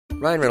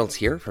Ryan Reynolds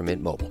here from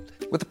Mint Mobile.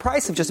 With the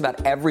price of just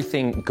about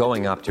everything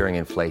going up during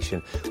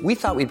inflation, we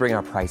thought we'd bring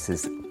our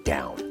prices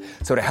down.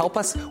 So to help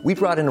us, we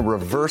brought in a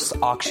reverse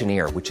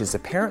auctioneer, which is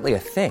apparently a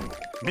thing.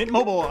 Mint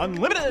Mobile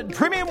Unlimited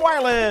Premium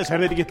Wireless. How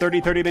to get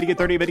 30, 30, bit to get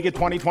 30, bit to get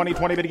 20, 20,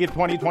 20, bit to get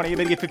 20, 20,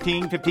 bit to get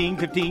 15, 15,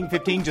 15,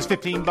 15, just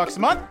 $15 a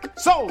month?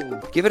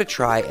 Sold! Give it a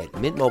try at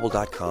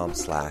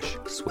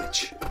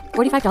mintmobile.com/switch.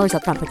 $45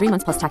 up front for 3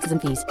 months plus taxes and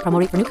fees. Promo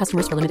rate for new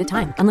customers for limited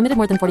time. Unlimited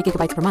more than 40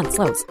 gigabytes per month.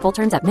 Slows full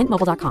terms at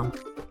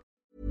mintmobile.com.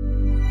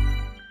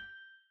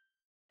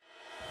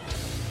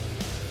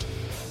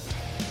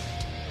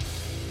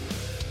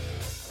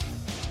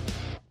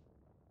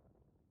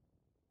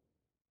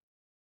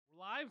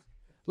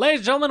 Ladies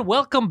and gentlemen,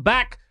 welcome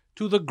back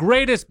to the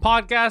greatest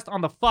podcast on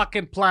the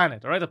fucking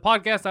planet. All right, the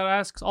podcast that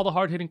asks all the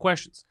hard-hitting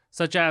questions,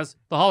 such as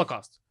the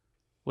Holocaust.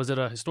 Was it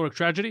a historic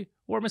tragedy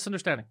or a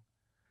misunderstanding?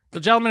 The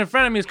gentleman in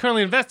front of me is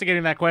currently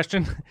investigating that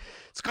question.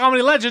 It's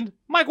comedy legend,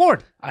 Mike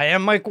Ward. I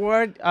am Mike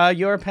Ward.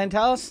 You're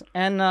Pantelis,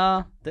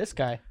 and this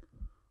guy.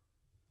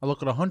 I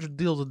look at 100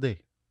 deals a day.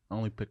 I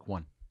only pick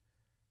one.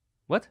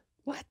 What?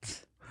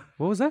 What?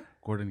 What was that?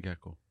 Gordon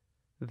Gekko.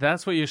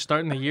 That's what you're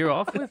starting the year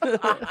off with?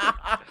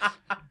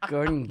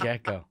 Gordon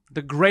Gekko.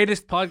 The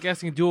greatest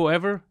podcasting duo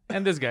ever,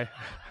 and this guy.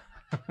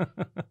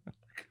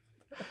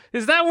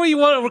 Is that what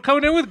we're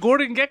coming in with,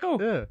 Gordon Gekko?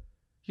 Yeah.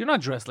 You're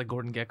not dressed like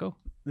Gordon Gekko.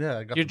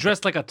 Yeah, You're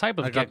dressed like a type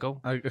of gecko.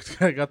 I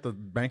got the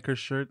banker's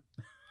shirt.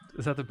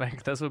 Is that the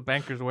bank? That's what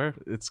bankers wear?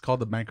 It's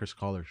called the banker's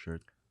collar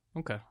shirt.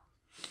 Okay.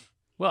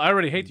 Well, I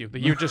already hate you. The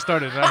year just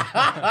started.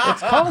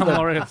 It's called I'm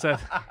already upset.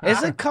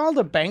 Is it called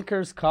a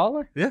banker's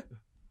collar? Yeah.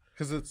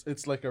 Because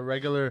it's like a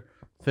regular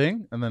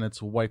thing, and then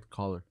it's white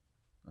collar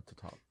at the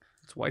top.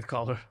 It's white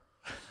collar.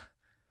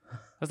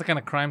 That's the kind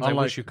of crimes I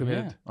wish you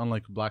committed.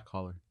 Unlike black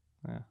collar.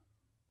 Yeah.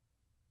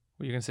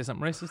 Were you going to say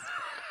something racist?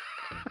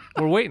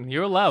 We're waiting.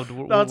 You're allowed.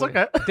 No, it's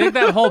okay. Dig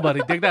that hole,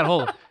 buddy. Dig that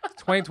hole. It's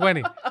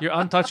 2020. You're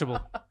untouchable.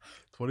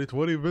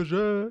 2020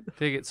 vision.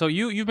 Dig it. So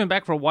you've been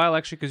back for a while,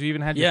 actually, because you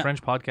even had your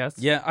French podcast.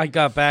 Yeah, I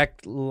got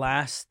back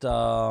last...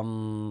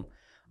 I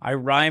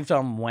arrived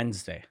on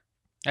Wednesday.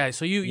 Yeah,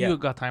 so you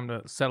got time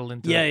to settle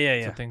into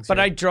to things. But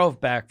I drove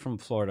back from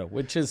Florida,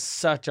 which is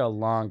such a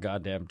long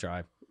goddamn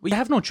drive. We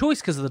have no choice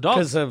because of the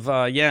dogs.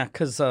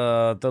 Because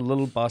of the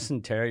little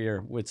Boston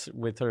Terrier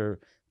with her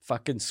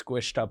fucking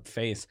squished up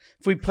face.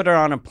 If we put her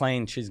on a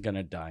plane, she's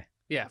gonna die.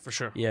 Yeah, for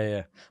sure.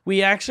 Yeah.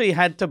 We actually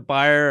had to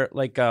buy her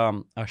like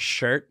a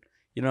shirt,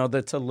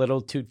 that's a little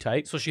too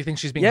tight. So she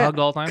thinks she's being hugged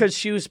all the time? Because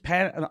she was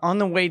on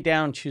the way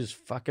down, she was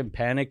fucking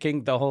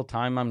panicking the whole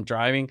time I'm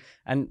driving,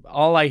 and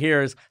all I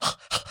hear is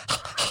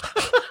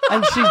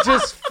and she's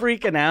just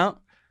freaking out.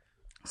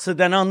 So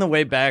then on the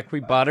way back, we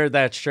bought her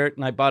that shirt,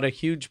 and I bought a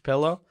huge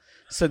pillow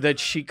so that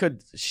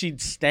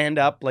she'd stand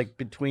up like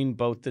between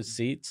both the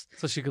seats.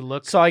 So she could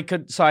look. So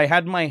I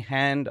had my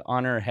hand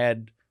on her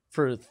head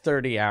for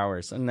 30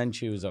 hours, and then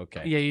she was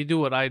okay. Yeah, you do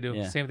what I do.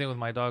 Yeah. Same thing with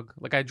my dog.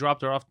 Like, I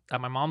dropped her off at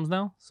my mom's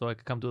now so I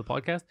could come to the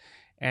podcast.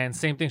 And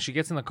same thing, she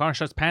gets in the car and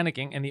starts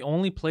panicking, and the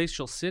only place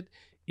she'll sit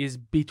is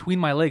between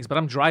my legs, but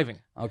I'm driving.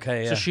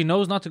 Okay, yeah. So she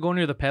knows not to go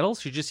near the pedals.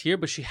 She's just here,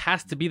 but she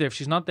has to be there. If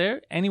she's not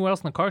there, anywhere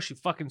else in the car, she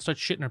fucking starts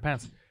shitting her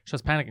pants. She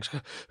starts panicking. She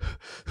goes,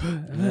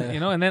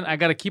 and then I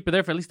got to keep her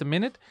there for at least a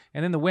minute.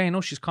 And then the way I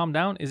know she's calmed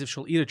down is if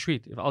she'll eat a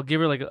treat. If I'll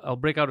give her I'll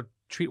break out a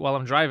treat while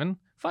I'm driving.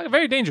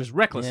 Very dangerous,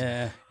 reckless.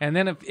 Yeah. And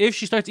then if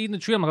she starts eating the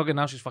treat, I'm like, okay,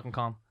 now she's fucking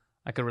calm.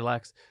 I could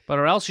relax. But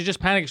or else she just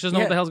panics. She doesn't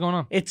know what the hell's going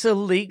on. It's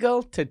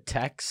illegal to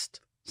text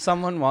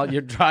someone while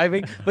you're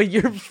driving, but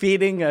you're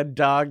feeding a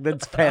dog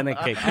that's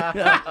panicking.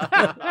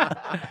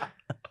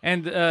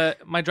 And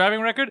my driving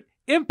record,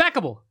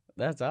 impeccable.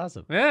 That's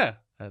awesome. Yeah.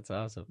 That's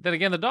awesome. Then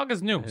again, the dog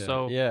is new,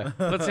 so Yeah.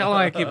 let's see how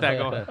long I keep that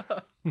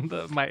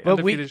going. My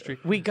undefeated streak.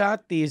 We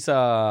got these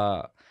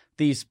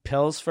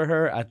pills for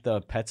her at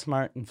the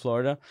PetSmart in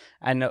Florida,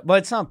 and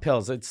it's not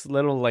pills. It's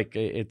little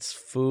it's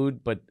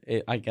food, but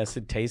I guess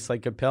it tastes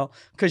like a pill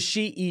because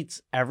she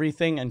eats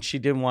everything, and she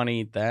didn't want to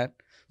eat that.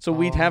 So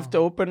we'd have to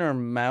open her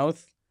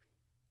mouth,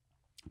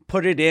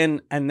 put it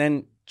in, and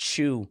then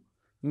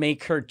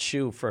make her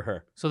chew for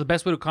her. So the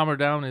best way to calm her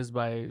down is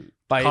by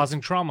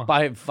causing trauma.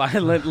 By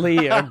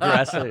violently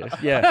aggressive.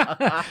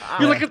 Yeah.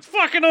 You're like, it's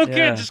fucking okay.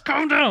 Yeah. Just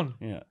calm down.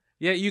 Yeah.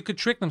 Yeah, you could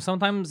trick them.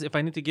 Sometimes if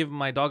I need to give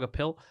my dog a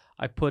pill,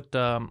 I put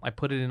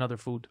it in other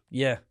food.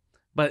 Yeah.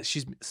 But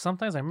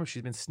sometimes I remember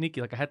she's been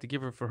sneaky. Like I had to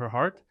give her for her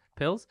heart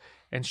pills,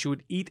 and she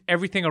would eat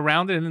everything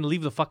around it and then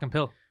leave the fucking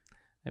pill.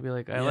 I'd be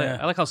like,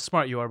 I like how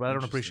smart you are, but I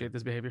don't appreciate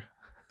this behavior.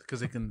 Because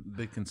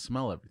they can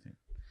smell everything.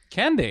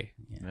 Can they?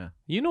 Yeah.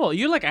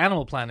 You're like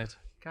Animal Planet.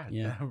 God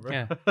Yeah. damn, bro.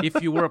 Yeah.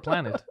 If you were a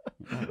planet,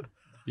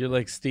 You're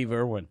like Steve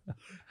Irwin.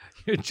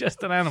 you're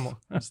just an animal.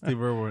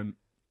 Steve Irwin,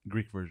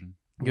 Greek version.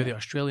 Yo, the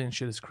Australian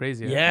shit is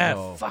crazy. Yeah,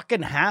 Oh.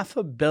 fucking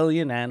 500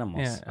 million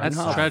animals. Yeah, You that's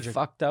know how tragic.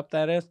 fucked up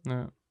that is?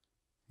 Yeah.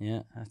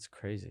 Yeah, that's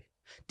crazy.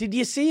 Did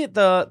you see it?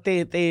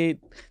 They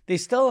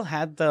still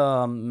had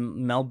the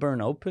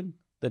Melbourne Open,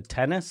 the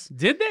tennis.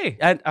 Did they?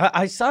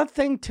 I saw a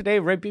thing today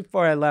right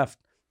before I left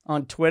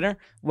on Twitter.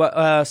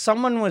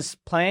 Someone was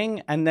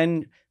playing, and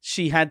then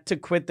she had to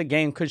quit the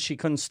game because she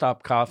couldn't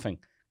stop coughing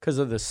because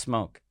of the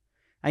smoke.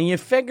 And you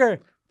figure,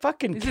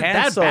 fucking Is it that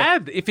cancel.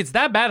 bad? If it's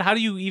that bad, how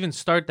do you even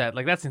start that?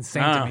 Like, that's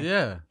insane to me.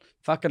 Yeah.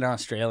 Fucking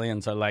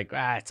Australians are like,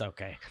 it's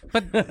okay.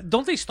 But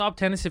don't they stop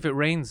tennis if it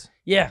rains?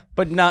 Yeah,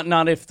 but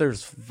not if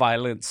there's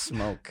violent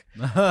smoke.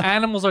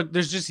 Animals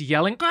there's just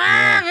yelling.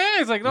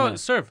 It's like, no,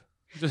 serve.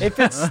 Just- If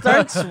it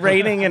starts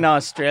raining in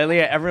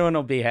Australia, everyone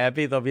will be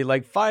happy. They'll be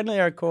like, finally,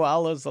 our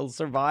koalas will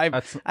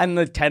survive. And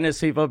the tennis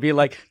people will be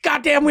like,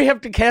 God damn, we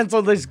have to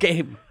cancel this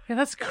game. yeah,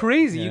 that's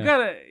crazy. You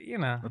gotta, you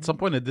know. At some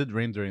point, it did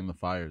rain during the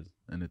fires,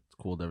 and it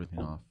cooled everything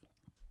off.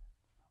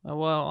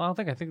 Well, I don't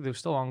think. I think they're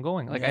still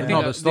ongoing. Like I Yeah. think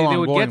No, they're still they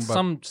would ongoing, get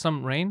but-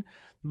 some rain.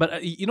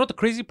 But you know what the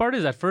crazy part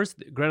is? At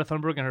first, Greta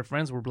Thunberg and her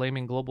friends were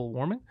blaming global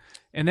warming,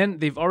 and then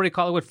they've already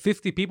caught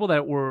 50 people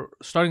that were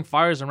starting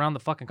fires around the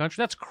fucking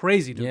country. That's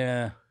crazy, dude.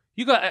 Yeah.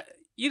 You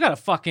gotta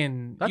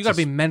fucking That's you gotta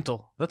be a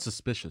mental. That's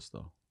suspicious,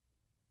 though.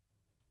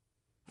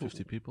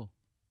 50 people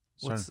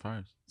starting What's-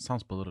 fires.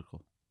 Sounds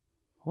political.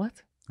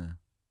 What? Yeah.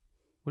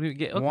 What do you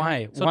get? Okay.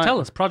 Why? So Why- tell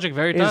us, Project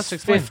Veritas. Is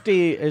Explain.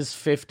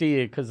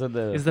 50 because of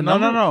the... Is the No,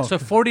 number? no. So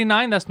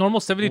 49, that's normal.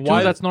 72,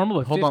 Why- that's normal.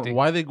 But Hold 50. on.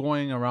 Why are they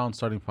going around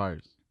starting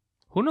fires?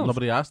 Who knows?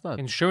 Nobody asked that.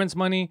 Insurance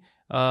money,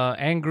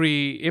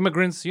 angry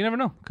immigrants. You never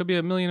know. Could be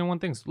a million and one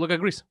things. Look at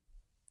Greece.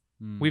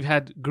 We've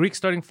had Greeks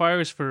starting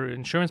fires for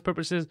insurance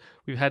purposes.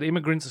 We've had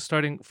immigrants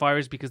starting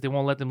fires because they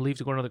won't let them leave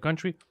to go to another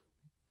country.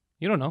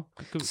 You don't know.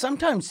 It could-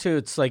 Sometimes, too,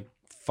 it's like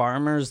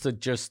farmers that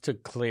just to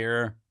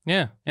clear...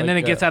 yeah. And Like, then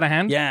it gets out of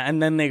hand. Yeah, and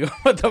then they go,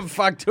 what the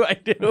fuck do I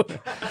do?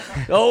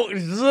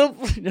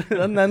 Zoop.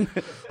 And then...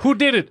 Who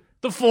did it?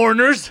 The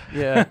foreigners.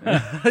 Yeah.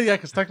 Yeah,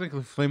 because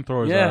technically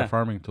flamethrowers are Yeah. a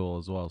farming tool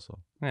as well. So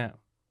Yeah.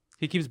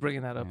 He keeps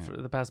bringing that up for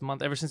the past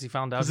month, ever since he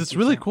found out. because he it's keeps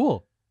really saying-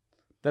 cool.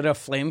 That a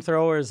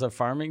flamethrower is a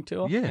farming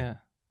tool? Yeah,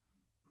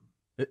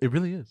 Yeah. It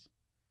really is.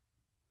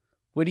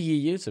 What do you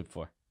use it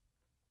for?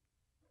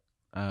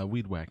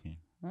 Weed whacking,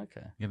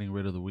 Okay. getting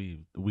rid of the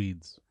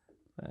weeds.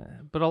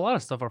 But a lot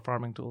of stuff are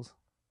farming tools.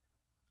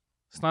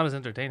 It's not as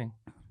entertaining.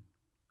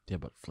 Yeah,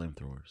 but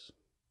flamethrowers.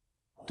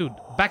 Dude,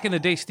 back in the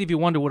day, Stevie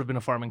Wonder would have been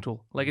a farming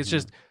tool. Like, it's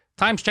just,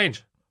 times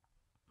change.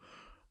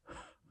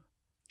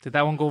 Did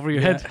that one go over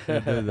your head? I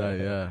did that,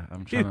 yeah.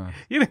 I'm trying to.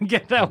 You didn't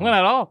get that one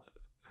at all.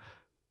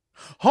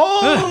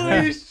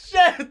 Holy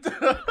shit!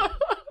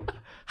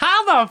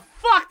 How the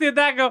fuck did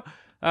that go? All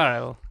right,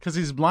 well, Because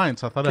he's blind,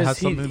 so I thought it had Because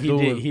something to do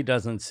with. he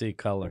doesn't see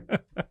color.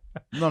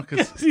 No,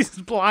 because he's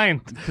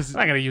blind. I'm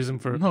not gonna use him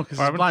for no, because he's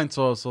farming. blind.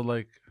 So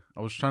like,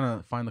 I was trying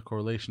to find the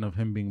correlation of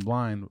him being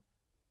blind.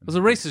 It was a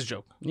racist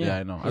joke. Yeah,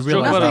 I know. I It's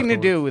realized joke- Nothing to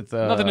afterwards. do with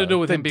Nothing to do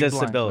with the him being blind.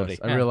 disability.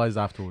 Yes, I realized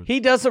afterwards. He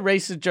does the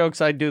racist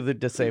jokes. I do the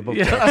disabled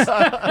jokes.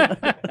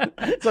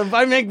 So if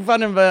I make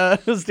fun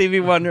of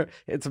Stevie Wonder,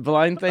 it's a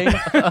blind thing.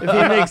 If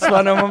he makes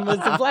fun of him,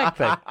 it's a black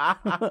thing.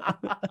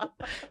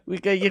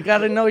 You got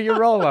to know your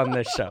role on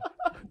this show.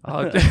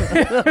 Oh,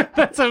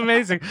 that's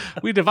amazing.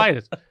 We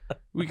divided.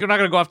 We're not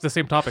gonna go off the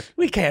same topic.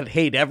 We can't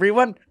hate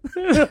everyone.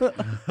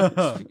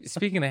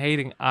 Speaking of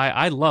hating,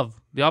 I love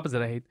the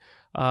opposite. I hate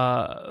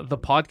the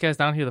podcast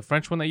down here, the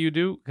French one that you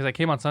do, because I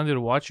came on Sunday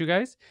to watch you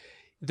guys.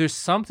 There's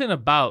something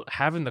about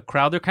having the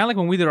crowd there, kind of like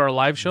when we did our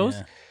live shows.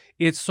 Yeah.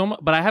 It's so much,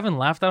 but I haven't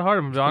laughed that hard.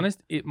 I'm gonna be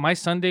honest. My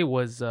Sunday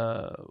was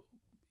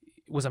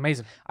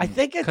amazing I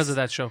think it's because of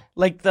that show.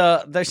 like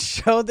the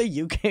show that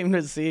you came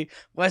to see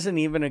wasn't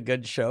even a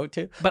good show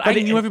too. But I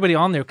knew it- everybody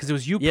on there because it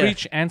was you, Yeah.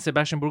 Preach, and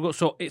Sebastian Burgo.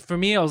 So for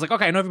me, I was like,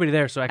 okay, I know everybody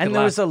there, so I could And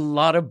there laugh. was a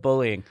lot of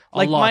bullying.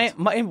 Like lot.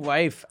 my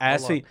wife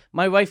asked me.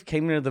 My wife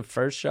came to the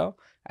first show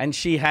and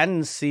she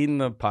hadn't seen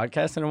the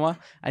podcast in a while,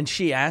 and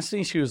she asked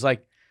me. She was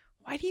like,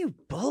 "Why do you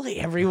bully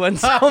everyone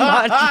so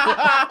much?"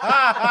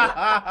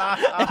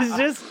 It's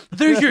just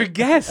They're your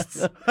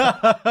guests.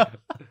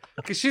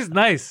 Because she's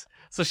nice.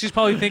 So she's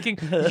probably thinking,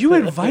 you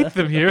invite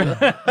them here.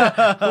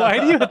 Why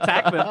do you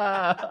attack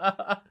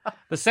them?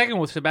 The second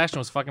with Sebastian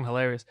was fucking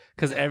hilarious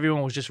because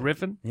everyone was just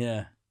riffing.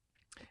 yeah.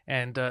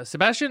 And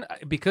Sebastian,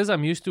 because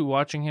I'm used to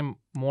watching him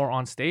more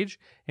on stage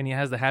and he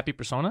has the happy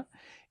persona,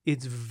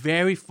 it's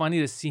very funny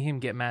to see him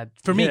get mad.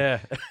 For me, Yeah.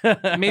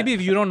 maybe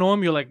if you don't know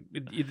him, you're like,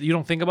 you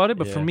don't think about it.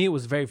 But for Yeah. me, it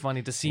was very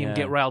funny to see him Yeah.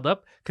 get riled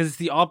up because it's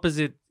the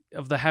opposite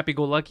of the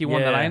happy-go-lucky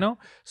one that Yeah. I know.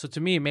 So to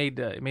me, it made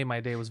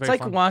my day. It was It's very like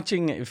fun.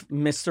 watching if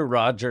Mr.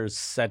 Rogers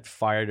set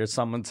fire to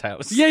someone's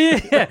house.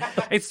 Yeah.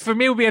 It's for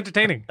me, it would be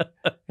entertaining.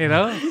 You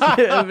know?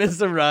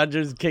 Mr.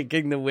 Rogers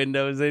kicking the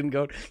windows in,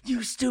 going,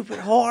 "You stupid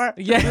whore!"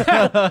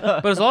 Yeah.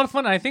 But it was a lot of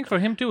fun. And I think for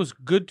him too, it was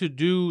good to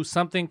do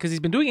something because he's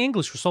been doing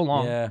English for so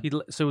long. Yeah.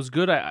 So it was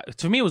good.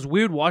 To me, it was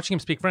weird watching him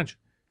speak French.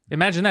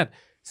 Imagine that.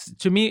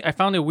 To me, I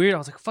found it weird. I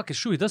was like, "Fuck, it's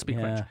true. He does speak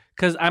French." Yeah.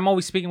 Because I'm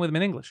always speaking with him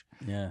in English.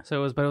 Yeah,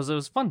 So it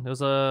was fun. It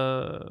was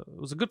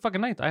a good fucking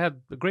night. I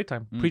had a great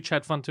time. Preach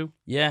had fun too.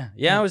 yeah.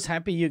 I was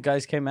happy you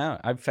guys came out.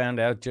 I found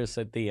out just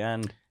at the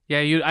end. Yeah,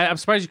 I'm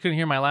surprised you couldn't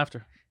hear my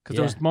laughter because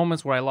there Yeah. was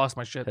moments where I lost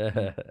my shit.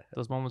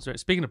 Those moments.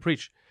 Speaking of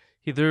Preach,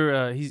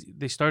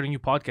 they started a new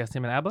podcast,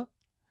 him and Abba,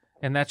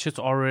 and that shit's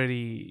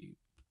already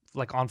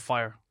like on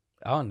fire.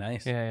 Oh,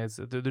 nice. Yeah,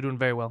 they're doing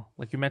very well.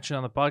 Like you mentioned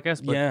on the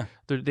podcast, but Yeah.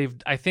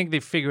 I think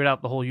they've figured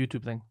out the whole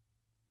YouTube thing.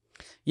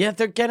 Yeah,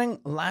 they're getting.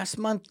 Last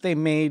month they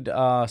made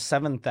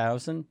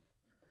 7,000,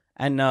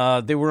 and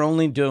they were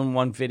only doing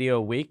one video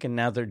a week, and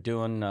now they're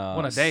doing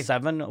One a day.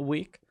 7 a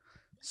week.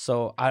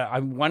 So I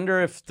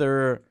wonder if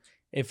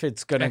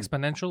it's gonna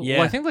Exponential. Yeah.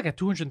 Well, I think like at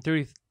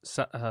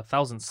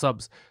 230,000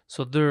 subs.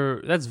 So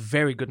that's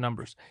very good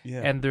numbers.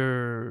 Yeah. And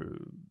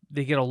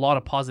they get a lot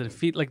of positive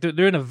feed. Like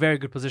they're in a very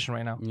good position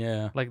right now.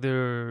 Yeah. Like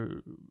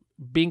they're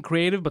being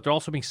creative, but they're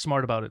also being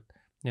smart about it.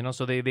 You know,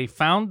 so they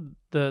found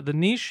the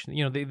niche.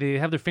 You know, they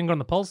have their finger on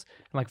the pulse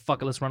and like,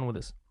 fuck it, let's run with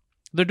this.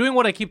 They're doing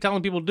what I keep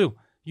telling people to do.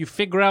 You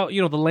figure out,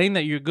 the lane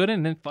that you're good in,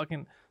 and then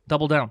fucking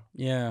double down.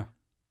 Yeah.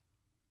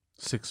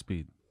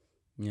 6-speed.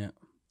 Yeah.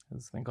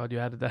 Thank God you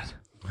added that.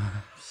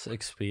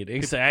 6 speed.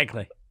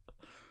 Exactly.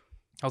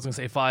 I was gonna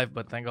say 5,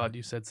 but thank God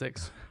you said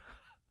 6.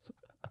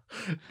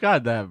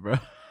 God damn, bro.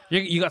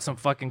 You got some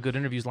fucking good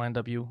interviews lined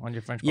up, you, on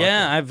your French podcast.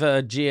 Yeah, I've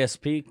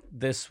GSP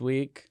this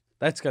week.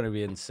 That's gonna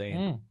be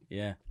insane.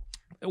 Yeah.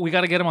 We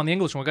got to get him on the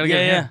English one. We got to get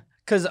him Yeah. here.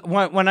 Because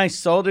when I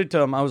sold it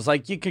to him, I was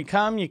like, "You can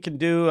come. You can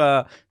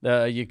do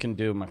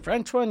my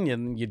French one.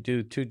 You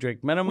do 2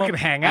 drink minimum. We can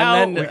hang And out,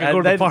 Then, we can go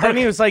to the then, park." Then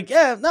he was like,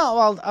 "Yeah, no,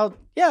 I'll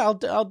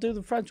do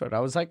the French one." I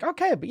was like,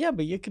 "Okay, but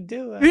you can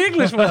do The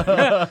English one.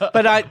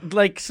 But I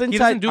like since He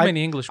doesn't do I-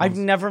 many English I've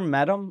ones. never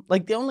met him.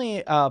 Like the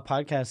only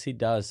podcast he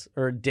does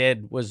or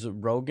did was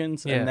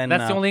Rogan's. Yeah, and then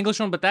that's the only English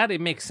one, but that,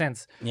 it makes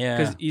sense. Yeah.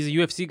 Because he's a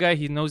UFC guy.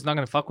 He knows he's not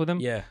going to fuck with him.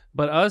 Yeah.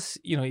 But us,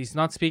 he's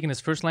not speaking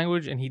his first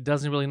language, and he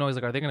doesn't really know. He's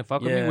like, are they going to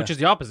fuck with me? Yeah. Which is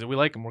the opposite. We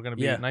like him. We're going to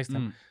be Yeah. nice to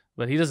him.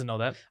 But he doesn't know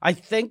that. I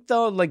think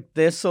though, like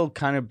this will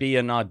kind of be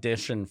an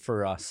audition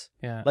for us.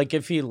 Yeah. Like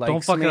if he likes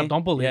Don't fuck me, it up.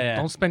 Don't bully. Yeah.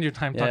 Don't spend your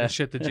time Yeah. talking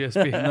shit to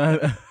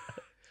GSP.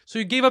 So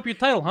you gave up your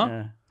title, huh?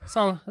 Yeah.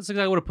 So that's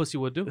exactly what a pussy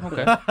would do.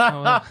 Okay.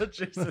 Well,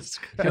 Jesus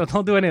Christ.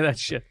 don't do any of that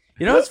shit.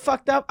 You know what's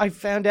fucked up? I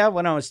found out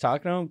when I was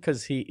talking to him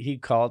because he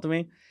called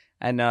me,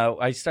 and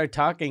I started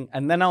talking,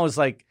 and then I was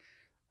like,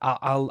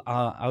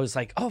 I was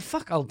like, oh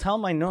fuck, I'll tell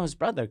him I know his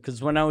brother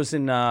because when I was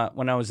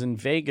in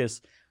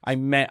Vegas, I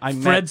met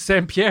Fred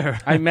St. Pierre.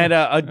 I met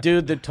a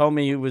dude that told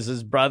me he was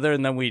his brother,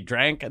 and then we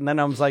drank, and then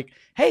I was like,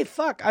 "Hey,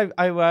 fuck!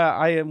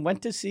 I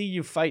went to see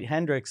you fight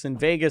Hendricks in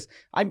Vegas.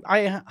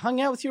 I hung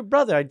out with your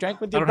brother. I drank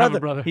with your I don't have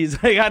brother." a brother.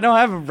 He's like, "I don't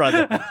have a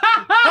brother."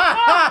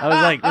 I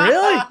was like,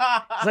 "Really?"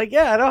 He's like,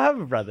 "Yeah, I don't have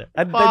a brother."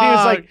 And then he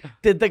was like,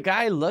 "Did the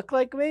guy look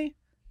like me?"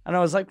 And I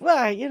was like,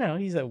 "Well,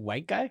 he's a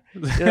white guy."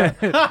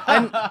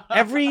 And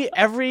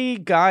every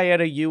guy at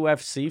a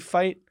UFC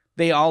fight,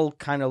 they all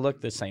kind of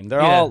look the same.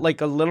 They're all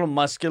like a little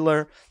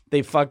muscular.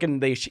 They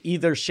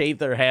either shave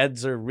their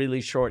heads or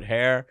really short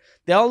hair.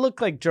 They all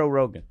look like Joe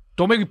Rogan.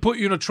 Don't make me put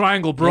you in a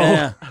triangle, bro.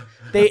 Yeah.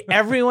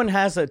 Everyone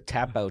has a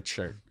tap out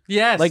shirt.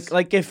 Yes.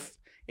 Like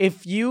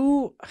if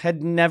you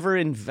had never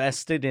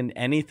invested in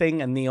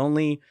anything and the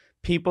only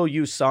people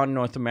you saw in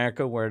North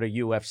America were at a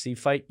UFC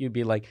fight, you'd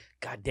be like,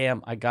 God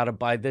damn, I gotta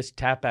buy this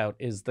tap out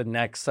is the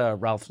next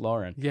Ralph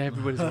Lauren. Yeah,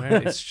 everybody's wearing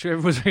it. It's true.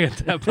 Everybody's wearing a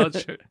tap out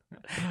shirt.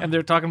 And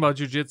they're talking about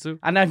jujitsu.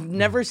 And I've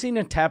never seen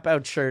a tap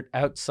out shirt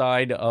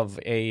outside of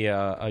a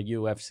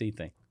UFC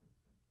thing.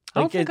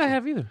 I don't Like, think I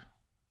have either.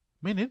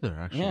 Me neither,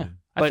 actually. Yeah.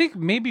 I But- think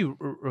maybe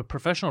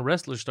professional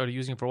wrestlers started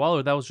using it for a while,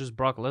 or that was just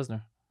Brock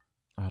Lesnar.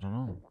 I don't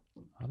know.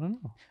 I don't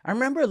know. I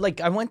remember,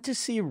 I went to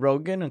see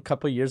Rogan a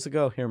couple years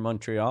ago here in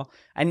Montreal,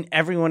 and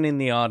everyone in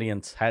the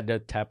audience had a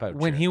tap out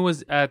When shirt. he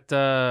was at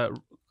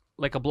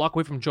like a block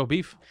away from Joe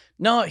Beef.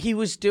 No, he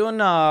was doing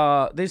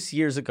this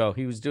years ago.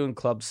 He was doing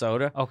Club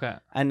Soda. Okay.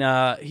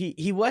 And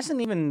he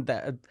wasn't even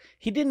that.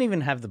 He didn't even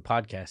have the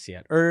podcast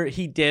yet, or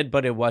he did,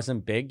 but it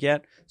wasn't big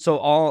yet.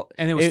 So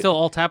And it was still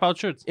all tap out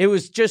shirts. it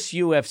was just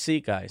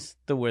UFC guys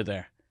that were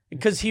there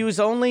because he was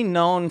only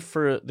known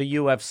for the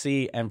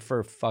UFC and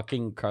for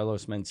fucking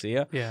Carlos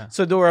Mencia. Yeah.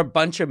 So there were a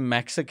bunch of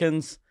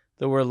Mexicans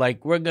that were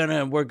like, we're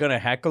gonna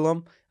heckle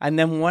him. And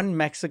then one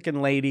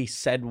Mexican lady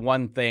said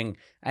one thing,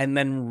 and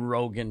then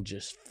Rogan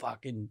just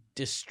fucking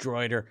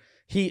destroyed her.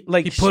 He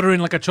Put her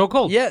in like a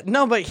chokehold. yeah,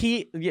 no, but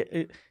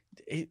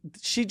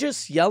she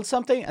just yelled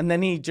something, and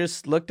then he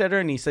just looked at her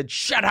and he said,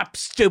 "Shut up,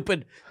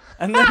 stupid."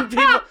 And then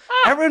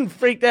everyone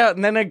freaked out.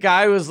 And then a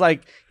guy was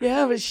like,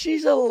 "Yeah, but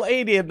she's a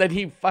lady." And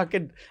then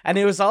and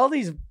it was all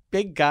these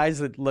big guys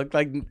that looked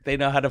like they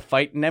know how to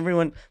fight. And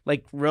everyone,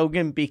 like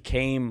Rogan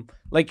became,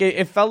 like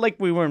it felt like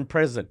we were in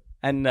prison.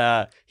 And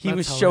he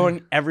was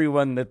showing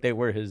everyone that they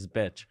were his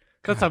bitch.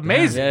 That's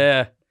amazing.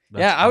 Yeah.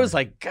 I was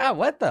like, God,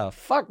 what the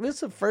fuck? This is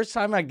the first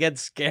time I get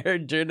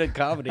scared during a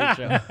comedy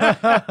show.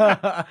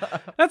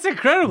 That's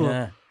incredible.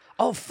 Yeah.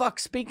 Oh, fuck.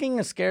 Speaking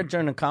of scared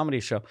during a comedy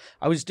show,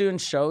 I was doing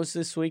shows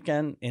this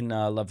weekend in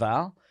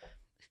Laval.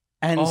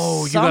 And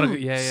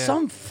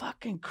some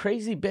fucking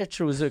crazy bitch.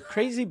 It was a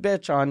crazy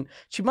bitch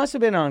she must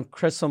have been on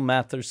crystal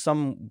meth or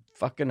some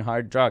fucking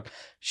hard drug.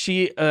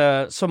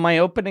 So my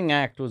opening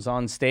act was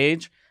on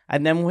stage.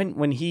 And then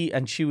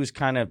when she was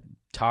kind of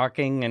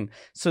talking. And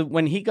so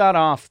when he got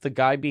off, the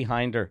guy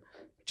behind her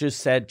just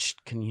said, "Shh,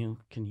 can you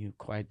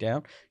quiet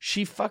down?"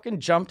 She fucking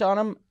jumped on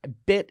him,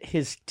 bit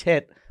his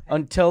tit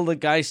until the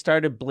guy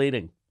started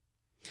bleeding.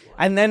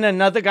 And then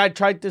another guy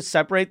tried to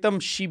separate them.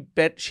 She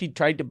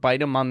tried to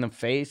bite him on the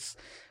face.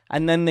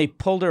 And then they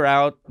pulled her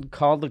out and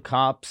called the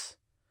cops.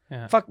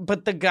 Yeah. Fuck,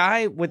 but the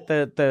guy with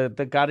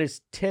the got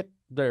his tit,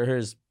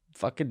 his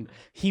fucking,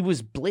 he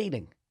was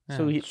bleeding.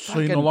 So he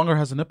no longer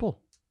has a nipple.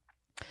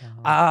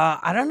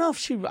 I don't know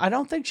if I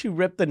don't think she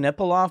ripped the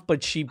nipple off,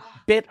 but she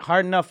bit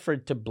hard enough for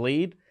it to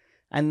bleed.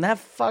 And that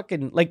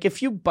fucking, like,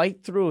 if you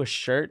bite through a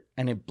shirt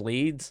and it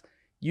bleeds,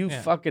 you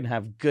fucking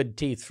have good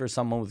teeth for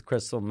someone with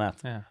crystal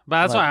meth. Yeah,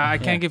 but that's why I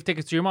can't give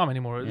tickets to your mom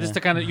anymore. This is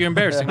the kind of, you're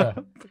embarrassing.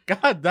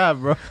 God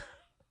damn, bro.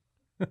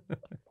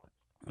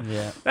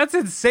 Yeah. That's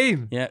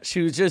insane. Yeah,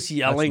 she was just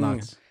yelling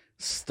nuts.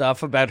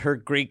 stuff about her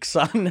Greek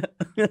son.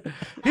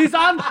 He's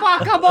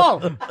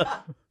unfuckable.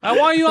 I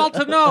want you all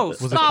to know.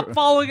 Stop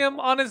following him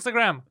on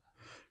Instagram.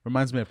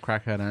 Reminds me of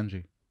Crackhead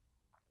Angie.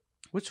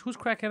 Who's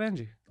Crackhead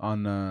Angie?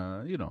 On,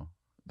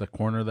 the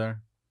corner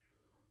there.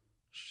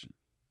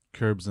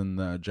 Curbs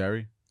and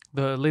Jerry.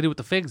 The lady with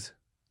the figs.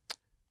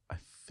 I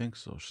think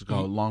so. She's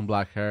got long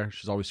black hair.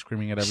 She's always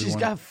screaming at everyone. She's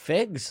got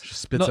figs. She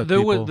spits No, at there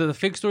people. was the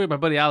fig story. My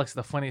buddy Alex,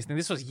 the funniest thing.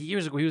 This was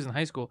years ago. He was in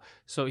high school,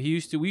 so we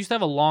used to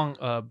have a long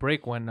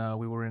break when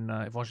we were in.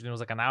 Eventually, it was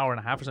like an hour and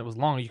a half or something. It was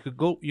long. You could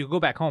go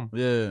back home.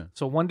 Yeah.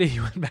 So one day he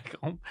went back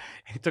home.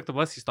 And he took the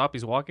bus. He stopped.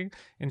 He's walking,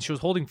 and she was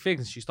holding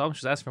figs. And she stopped.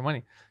 She was asking for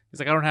money. He's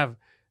like, I don't have.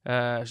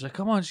 She's like,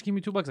 come on, just give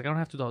me $2. Like, I don't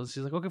have $2.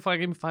 She's like, okay,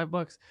 fine, give me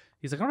 $5.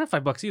 He's like, I don't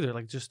have $5 either.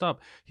 Like, just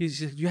stop.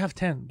 She's like, you have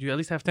 10. Do you at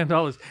least have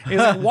 $10? He's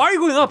like, why are you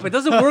going up? It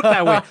doesn't work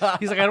that way.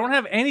 He's like, I don't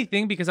have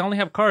anything because I only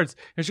have cards.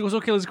 And she goes,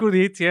 okay, let's go to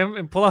the ATM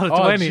and pull out a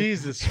 20.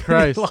 Jesus He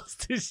Christ.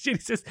 lost his shit.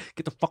 He says,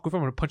 get the fuck away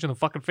from me. I'm gonna punch you in the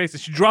fucking face. And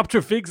she dropped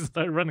her figs and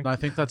started running. No, I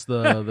think that's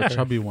the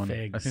chubby one.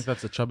 Figs. I think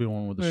that's the chubby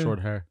one with the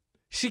short hair.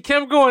 She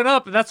kept going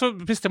up, and that's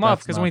what pissed him off.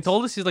 That's Because when he nuts.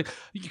 told us, he's like,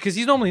 because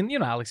he's normally,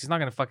 Alex, he's not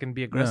gonna fucking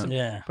be aggressive.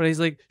 Yeah. But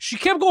he's like, she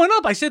kept going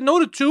up. I said no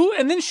to 2,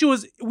 and then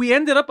we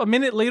ended up a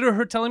minute later,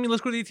 her telling me,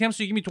 let's go to the ATM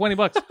so you give me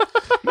 $20. You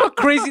know how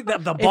crazy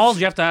the balls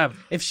you have to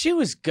have. If she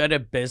was good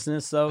at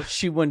business, though,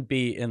 she wouldn't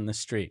be in the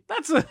street.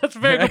 That's a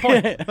very good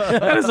point.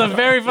 That is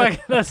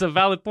that's a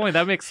valid point.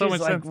 That makes so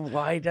She's much like, sense.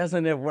 why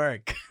doesn't it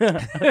work?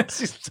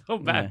 She's so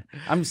bad.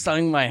 I'm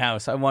selling my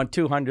house. I want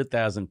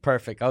 200,000.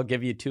 Perfect. I'll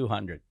give you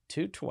 200.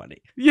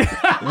 220. Yeah.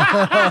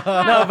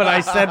 No, but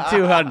I said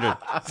 200.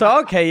 So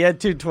okay, yeah,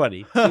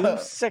 220.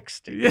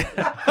 260. I'm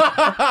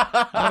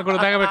gonna go to the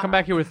bank. I'm gonna come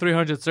back here with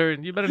 300, sir.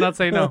 And you better not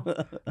say no.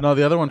 No,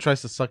 the other one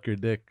tries to suck your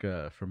dick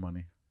for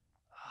money.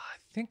 I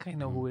think I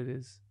know who it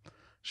is.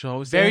 She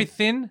always Very say,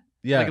 thin.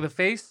 Yeah. Like the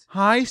face.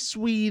 hi,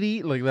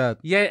 sweetie, like that.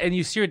 Yeah, and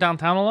you see her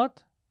downtown a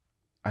lot.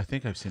 I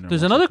think I've seen her.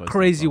 There's once or another twice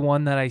crazy downtown.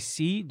 one that I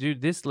see,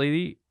 dude. This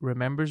lady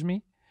remembers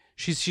me.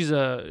 She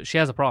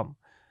has a problem.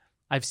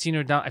 I've seen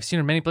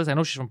her many places. I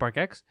know she's from Park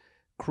X.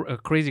 A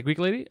crazy Greek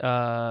lady.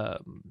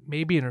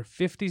 Maybe in her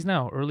 50s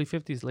now, early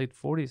 50s, late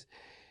 40s.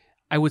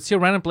 I would see her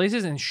random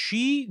places, and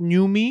she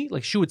knew me.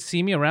 Like, she would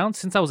see me around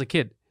since I was a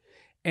kid,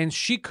 and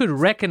she could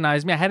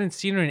recognize me. I hadn't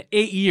seen her in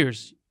 8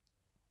 years.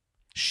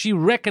 She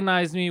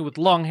recognized me with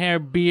long hair,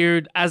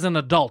 beard, as an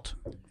adult,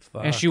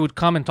 and she would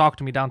come and talk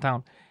to me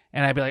downtown.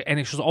 And I'd be like, and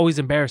it was always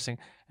embarrassing.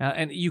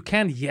 And you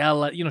can't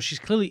yell at,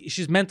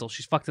 she's mental.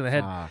 She's fucked in the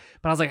head.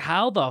 But I was like,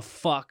 how the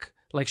fuck?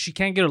 Like, she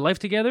can't get her life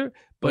together,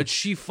 but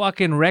she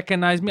fucking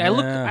recognized me. I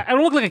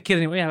don't look like a kid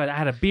anyway. I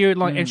had a beard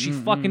long, and she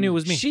fucking knew it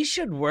was me. She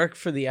should work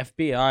for the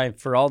FBI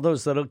for all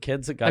those little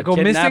kids that got go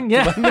kidnapped.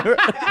 missing?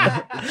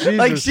 Yeah.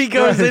 Like she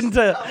goes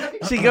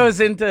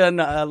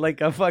into like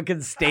a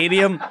fucking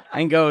stadium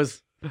and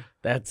goes,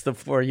 that's the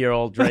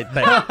 4-year-old right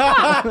there.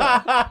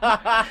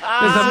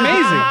 It's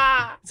amazing.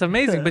 It's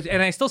amazing.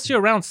 And I still see her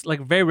around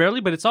like very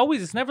rarely, but it's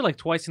never like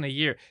twice in a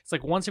year. It's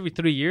like once every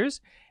 3 years.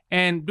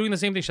 And doing the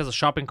same thing. She has a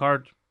shopping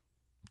cart.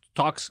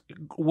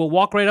 Will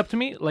walk right up to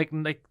me like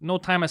no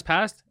time has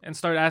passed and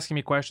start asking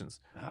me questions.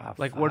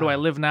 Like, where do I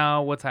live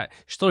now? What's that?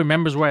 She still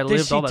remembers where I Did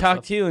lived. she all that talk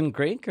stuff. to you in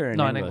Greek or in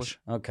No, English?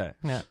 in English. Okay.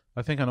 Yeah.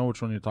 I think I know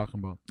which one you're talking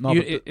about. No,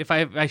 If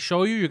I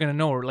show you, you're gonna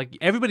know her. Like,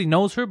 everybody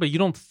knows her, but you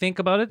don't think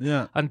about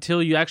it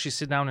until you actually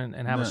sit down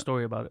and have a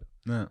story about it.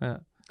 Yeah.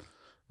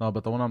 No,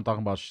 but the one I'm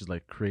talking about, she's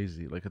like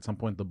crazy. Like, at some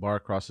point, the bar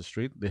across the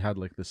street, they had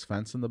like this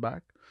fence in the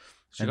back.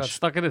 She got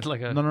stuck in it like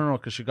a. No,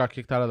 because she got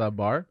kicked out of that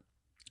bar,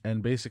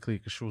 and basically,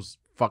 because she was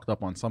fucked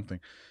up on something,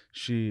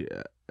 she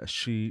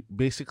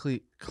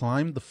basically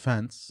climbed the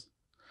fence,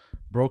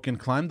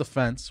 climbed the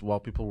fence while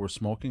people were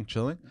smoking,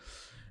 chilling,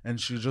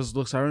 and she just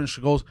looks at her and she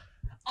goes,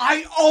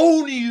 "I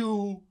own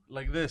you,"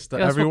 like this to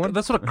everyone.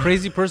 That's what a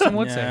crazy person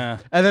would say. Yeah.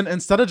 And then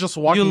instead of just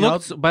walking You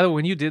looked. out, By the way,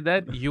 when you did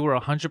that, you were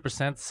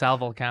 100% Sal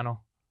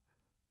Volcano.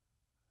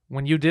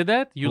 When you did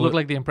that, you look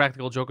like the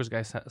Impractical Jokers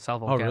guy, Sal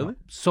Volcano. really?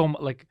 So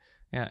like,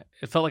 yeah,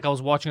 it felt like I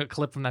was watching a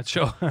clip from that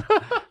show.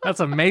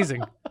 That's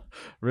amazing.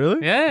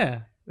 really?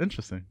 Yeah,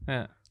 Interesting.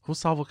 yeah. Who's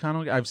Sal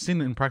Volcano? I've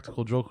seen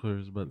Impractical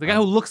Jokers, but The guy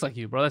who looks like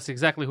you, bro. That's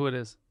exactly who it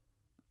is.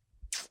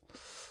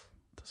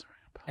 doesn't ring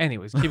a bell.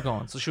 Anyways, keep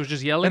going. So she was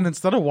just yelling. And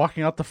instead of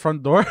walking out the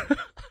front door,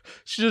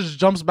 She just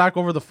jumps back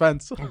over the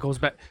fence. and goes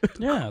back.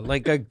 Yeah,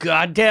 like a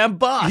goddamn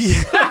boss.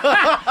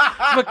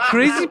 But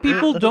crazy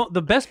people don't.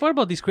 The best part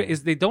about these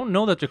is they don't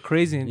know that they're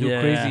crazy and do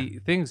Yeah. crazy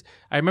things.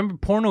 I remember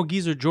Porno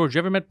Geezer George. You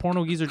ever met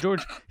Porno Geezer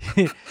George?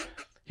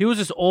 He was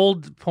this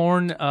old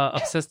porn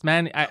obsessed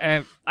man.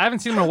 I haven't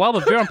seen him in a while,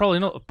 but Veron probably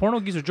know. Porno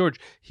Geezer George.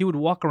 He would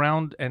walk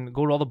around and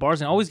go to all the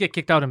bars and always get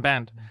kicked out and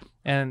banned.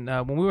 And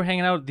when we were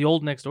hanging out at the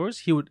old next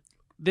doors,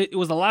 it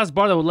was the last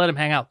bar that would let him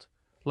hang out.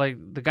 Like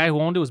the guy who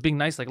owned it was being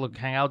nice, like, look,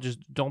 hang out, just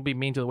don't be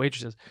mean to the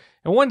waitresses.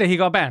 And one day he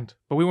got banned,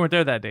 but we weren't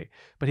there that day.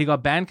 But he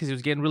got banned because he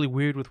was getting really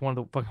weird with one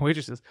of the fucking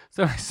waitresses.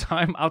 So I saw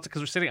him out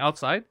because we're sitting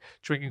outside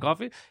drinking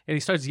coffee, and he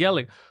starts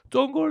yelling,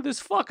 "Don't go to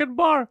this fucking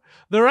bar!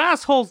 They're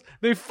assholes!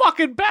 They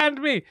fucking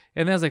banned me!"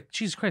 And then I was like,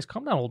 Jesus Christ,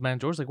 calm down, old man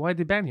George. Like, why did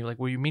they ban you? Like,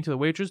 were you mean to the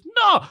waitress?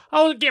 No,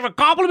 I was giving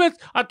compliments.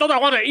 I told her I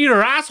wanted to eat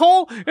her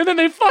asshole, and then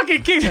they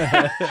fucking kicked me.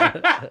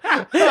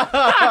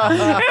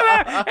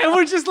 And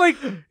we're just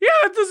like,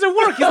 yeah, it doesn't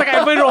work. He's like, I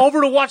invited her over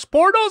to watch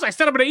pornos. I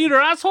said I'm gonna eat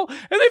her asshole,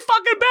 and they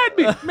fucking banned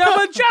me. Man,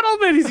 I'm a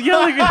gentleman. He's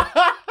yelling.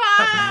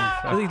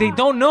 Like, they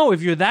don't know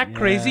if you're that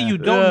crazy. You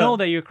don't know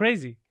that you're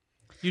crazy.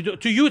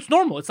 To you, it's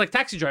normal. It's like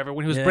Taxi Driver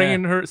when he was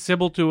bringing her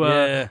Sybil to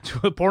a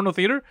porno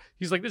theater.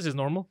 He's like, this is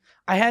normal.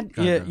 I had,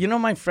 you know,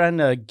 my friend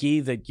Guy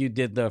that you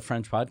did the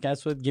French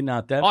podcast with, Guy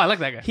Natel. Oh, I like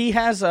that guy. He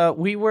has.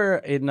 We were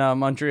in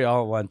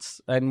Montreal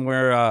once, and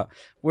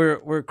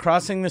we're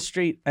crossing the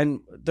street,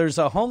 and there's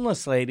a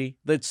homeless lady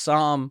that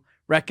saw him,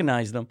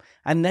 recognized him,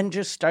 and then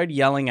just started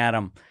yelling at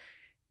him.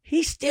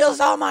 He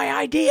steals all my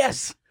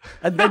ideas.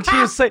 And then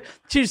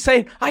she was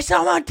saying, I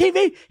saw him on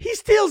TV. He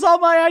steals all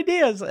my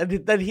ideas.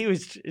 And then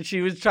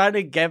she was trying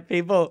to get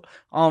people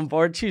on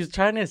board. She was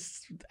trying to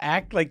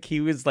act like he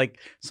was like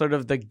sort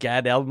of the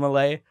Gad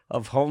Elmaleh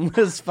of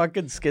homeless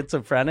fucking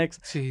schizophrenics.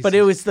 Jesus. But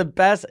it was the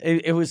best.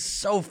 It was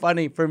so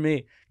funny for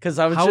me because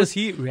I was How just. was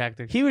he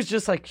reacting? He was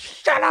just like,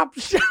 shut up.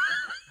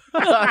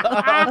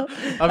 That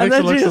And makes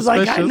then it look she was like,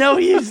 I suspicious. know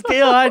you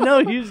steal. I know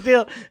you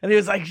steal. And he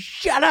was like,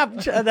 shut up.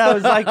 And I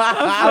was like,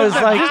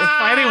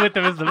 Fighting with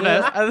him is the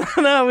best. and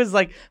then I was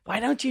like, why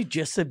don't you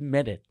just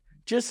admit it?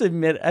 Just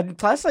admit it. And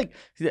plus, like,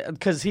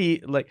 because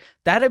he, like,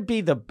 that'd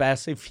be the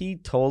best if he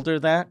told her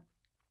that,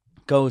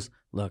 goes,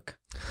 look,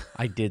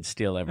 I did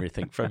steal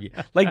everything from you.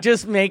 Like,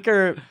 just make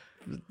her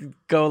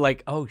go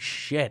like, oh,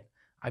 shit.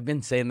 I've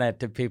been saying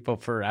that to people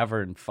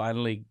forever. And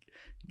finally,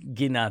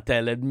 Guy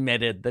Natel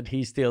admitted that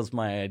he steals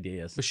my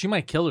ideas. But she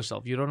might kill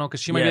herself. You don't know,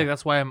 because she might be like,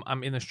 that's why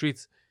I'm in the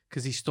streets,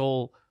 because he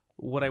stole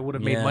what I would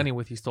have made money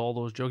with. He stole all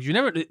those jokes. You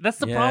never. That's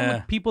the problem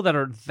with people that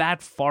are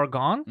that far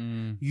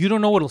gone. You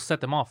don't know what'll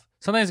set them off.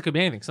 Sometimes it could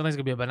be anything. Sometimes it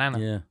could be a banana.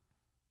 Yeah.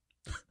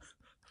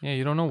 Yeah,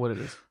 you don't know what it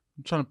is.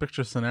 I'm trying to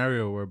picture a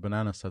scenario where a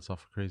banana sets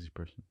off a crazy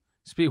person.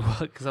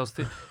 Because I was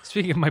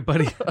speaking of my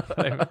buddy.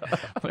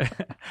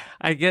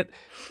 I get,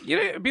 you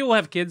know, people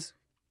have kids.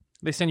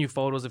 They send you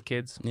photos of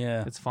kids.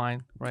 Yeah. It's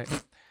fine, right?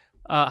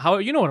 How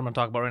you know what I'm gonna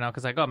talk about right now?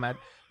 Because I got mad.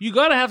 You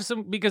gotta have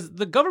some, because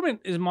the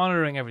government is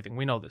monitoring everything.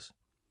 We know this.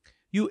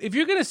 If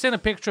you're gonna send a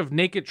picture of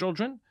naked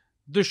children,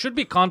 there should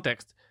be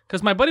context.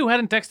 Because my buddy who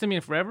hadn't texted me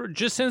in forever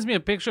just sends me a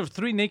picture of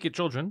 3 naked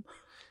children.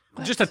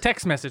 Just a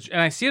text message,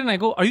 and I see it and I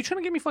go, are you trying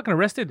to get me fucking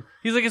arrested?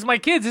 He's like, it's my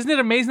kids. Isn't it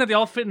amazing that they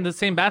all fit in the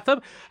same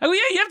bathtub? I go, yeah,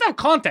 you have to have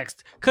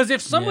context, because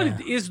if somebody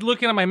is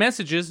looking at my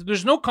messages,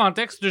 there's no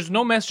context, there's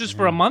no messages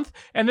for a month,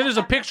 and then there's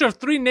a picture of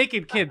 3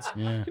 naked kids.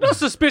 You know how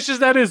suspicious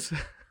that is?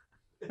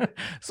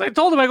 So I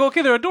told him, I go,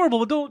 okay, they're adorable,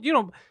 but don't, you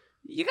know,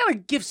 you gotta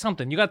give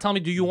something. You gotta tell me,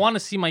 do you want to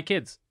see my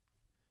kids?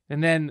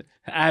 And then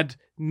add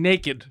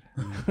naked.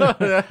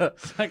 So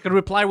I could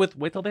reply with,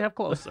 wait till they have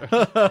clothes.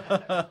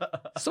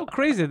 So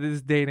crazy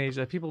this day and age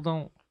that people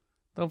don't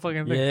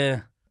fucking think.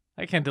 Yeah.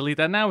 I can't delete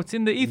that now. It's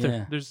in the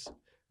ether. Yeah.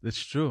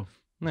 It's true.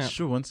 Yeah. It's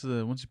true. Once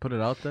you put it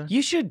out there.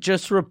 You should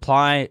just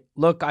reply,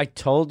 look, I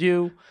told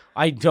you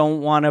I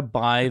don't want to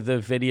buy the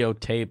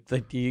videotape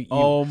that you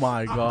Oh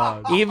my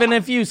god. even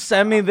if you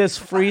send me this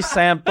free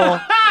sample,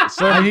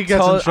 Son, he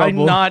gets in I'm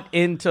trouble. not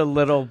into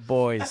little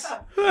boys.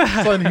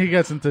 Son, he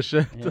gets into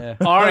shit. Yeah.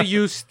 Are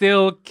you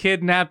still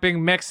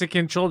kidnapping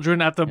Mexican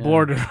children at the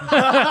border? Because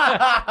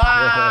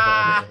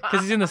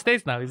he's in the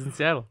States now. He's in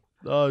Seattle.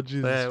 Oh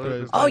Jesus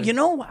Christ. Oh, you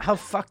know how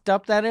fucked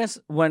up that is?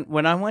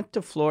 When I went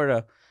to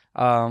Florida,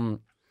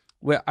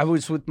 where I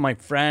was with my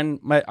friend,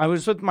 I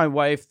was with my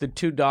wife, the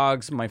 2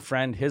 dogs, my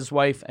friend, his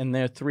wife, and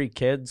their 3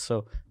 kids.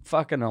 So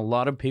fucking a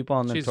lot of people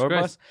on the Jesus tour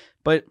Christ. bus.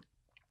 But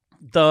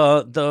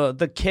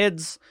the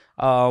kids,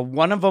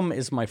 one of them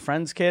is my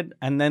friend's kid,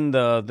 and then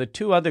the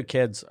 2 other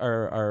kids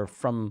are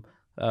from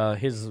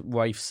his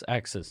wife's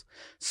exes.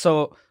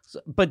 So,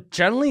 but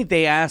generally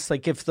they ask,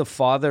 like, if the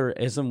father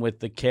isn't with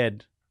the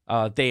kid,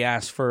 they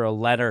ask for a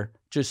letter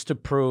just to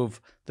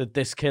prove that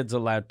this kid's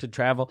allowed to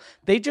travel.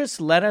 They just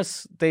let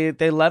us, they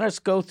let us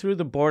go through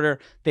the border.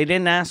 They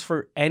didn't ask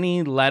for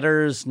any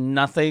letters,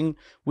 nothing.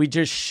 We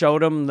just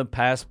showed them the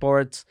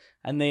passports,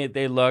 and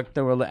they looked,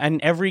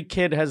 and every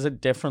kid has a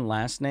different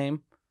last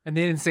name. And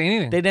they didn't say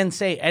anything. They didn't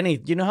say any.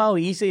 You know how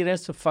easy it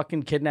is to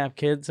fucking kidnap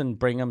kids and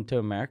bring them to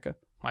America?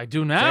 I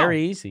do now.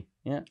 Very easy.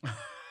 Yeah.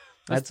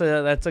 That's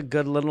a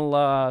good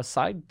little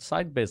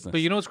side business.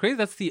 But you know what's crazy?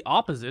 That's the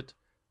opposite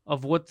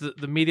of what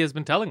the media has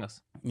been telling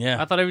us.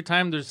 Yeah. I thought every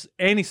time there's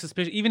any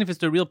suspicion, even if it's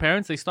their real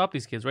parents, they stop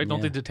these kids, right?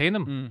 Don't they detain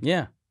them?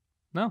 Yeah.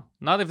 No,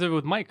 not if they're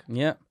with Mike.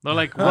 Yeah. They're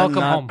like,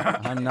 welcome home.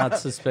 I'm not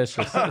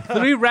suspicious.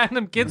 3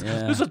 random kids.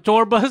 Yeah. There's a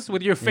tour bus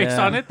with your face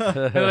Yeah. on it.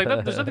 They're like,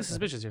 no, there's nothing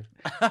suspicious here.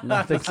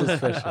 Nothing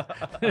suspicious.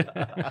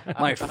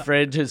 My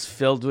fridge is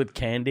filled with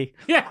candy.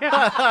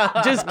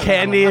 Yeah. Just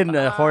candy and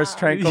horse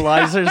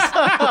tranquilizers.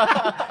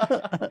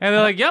 And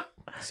they're like, yep.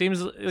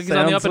 Seems like he's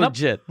on the up Sounds and up.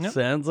 legit. Yep.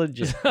 Sounds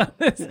legit.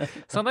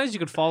 Sometimes you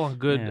could fall on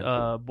good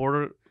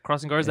border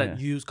crossing guards Yeah. that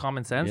use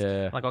common sense.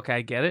 Yeah. Like, okay,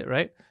 I get it,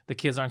 right? The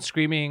kids aren't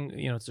screaming,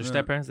 it's their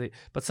step parents.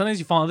 But sometimes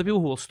you fall on other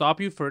people who will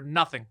stop you for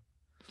nothing.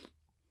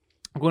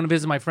 I'm going to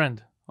visit my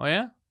friend. Oh,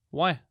 yeah?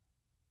 Why?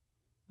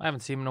 I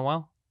haven't seen him in a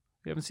while.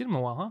 You haven't seen him in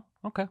a while,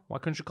 huh? Okay. Why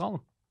couldn't you call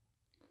him?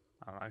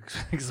 I don't know.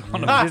 Because I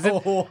want to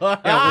visit.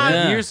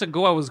 Yeah. Years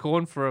ago, I was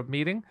going for a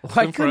meeting.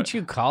 Why couldn't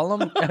you call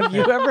him? Have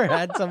you ever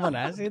had someone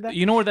ask you that?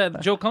 You know where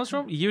that joke comes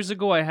from? Years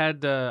ago, I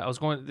had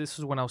this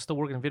was when I was still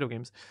working in video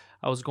games.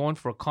 I was going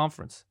for a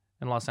conference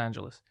in Los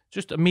Angeles,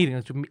 just a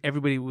meeting.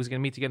 Everybody was going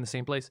to meet together in the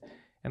same place.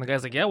 And the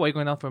guy's like, "Yeah, why are you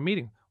going down for a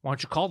meeting? Why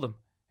don't you call them?"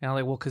 And I'm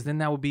like, "Well, because then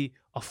that would be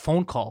a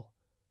phone call,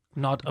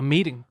 not a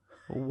meeting.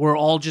 We're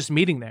all just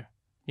meeting there."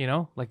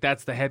 Like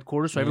that's the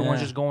headquarters, so everyone's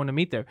just going to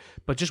meet there.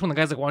 But just when the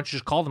guy's like, "Why don't you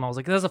just call them?" I was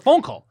like, "That's a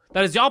phone call.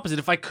 That is the opposite.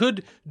 If I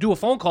could do a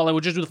phone call, I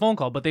would just do the phone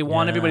call. But they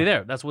want everybody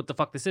there. That's what the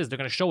fuck this is. They're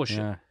gonna show us shit.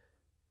 Yeah.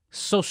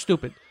 So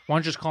stupid. Why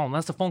don't you just call them?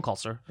 That's a phone call,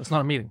 sir. That's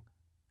not a meeting.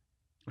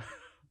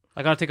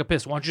 I gotta take a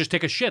piss. Why don't you just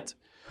take a shit?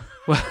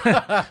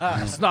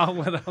 It's not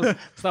what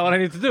I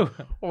need to do.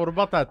 What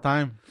about that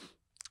time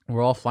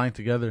we're all flying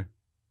together,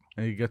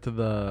 and you get to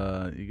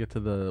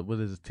the what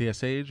is it,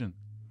 TSA agent,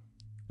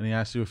 and he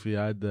asks you if you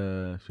had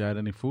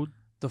any food.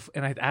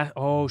 And I'd ask,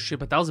 oh shit,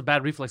 but that was a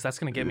bad reflex. That's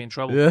gonna get me in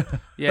trouble. Yeah.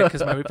 Yeah,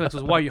 because my reflex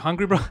was, "Why, you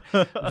hungry, bro?"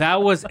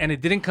 That was, and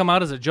it didn't come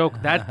out as a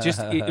joke. That just,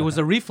 it was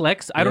a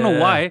reflex. I don't know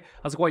why. I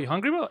was like, "Why, you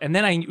hungry, bro?" And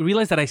then I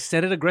realized that I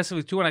said it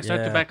aggressively too, and I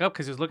started to back up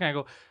because he was looking. I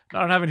go, "No,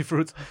 I don't have any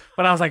fruits."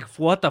 But I was like,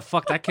 "What the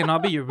fuck? That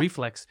cannot be your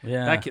reflex."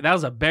 Yeah. That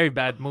was a very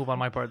bad move on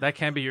my part. That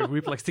can't be your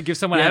reflex to give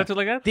someone an attitude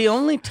like that. The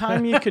only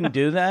time you can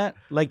do that,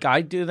 like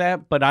I do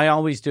that, but I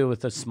always do it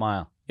with a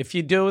smile. If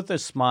you do it with a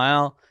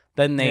smile,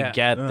 then they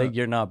get that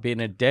you're not being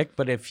a dick.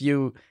 But if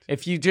you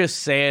just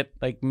say it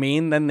like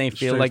mean, then they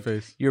feel Straight like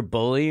face. you're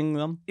bullying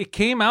them. It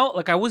came out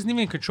like I wasn't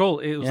even in control.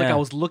 It was like Yeah. I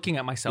was looking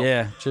at myself.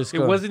 Yeah, just It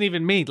go. wasn't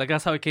even me. Like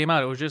that's how it came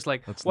out. It was just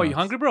like, "What, you nuts.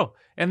 hungry, bro?"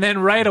 And then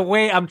right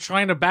away, I'm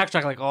trying to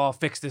backtrack. Like, "Oh,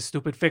 fix this,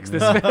 stupid, fix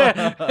this,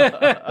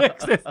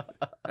 fix this."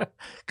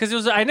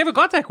 Because I never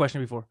got that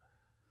question before,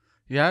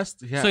 Yes.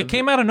 so it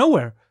came out of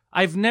nowhere.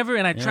 I've never,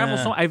 and I travel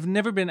Yeah. so I've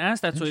never been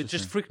asked that, so it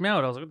just freaked me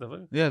out. I was like, "What the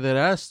fuck?" Yeah, they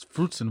asked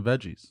fruits and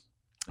veggies.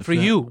 For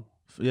you,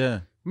 Yeah.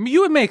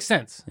 you would make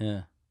sense.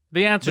 Yeah.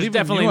 The answer But is even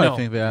definitely you, no. I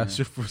think they asked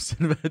you fruits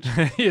and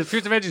veggies. Yeah,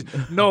 fruits and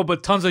veggies, no,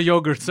 but tons of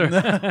yogurt, sir.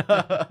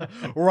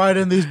 Right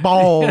in these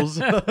balls.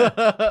 Get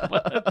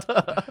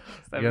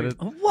mean? it?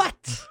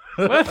 What?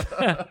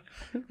 What?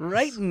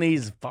 Right in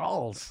these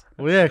balls.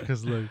 Well, yeah,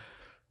 because like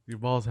your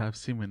balls have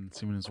semen.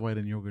 Semen is white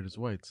and yogurt is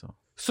white. So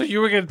So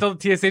you were gonna tell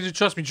the TSA to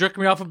trust me, jerk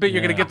me off a bit.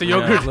 You're gonna get the Yeah,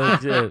 yogurt.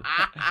 legit.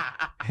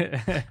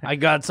 I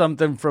got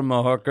something from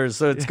a hooker,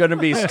 so it's gonna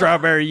be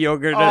strawberry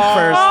yogurt at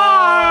first,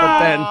 but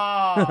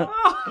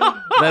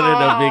then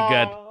it'll be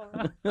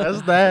good.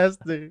 that's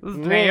nasty. That's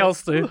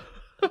nasty.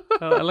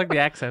 I like the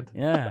accent.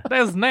 Yeah.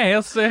 That's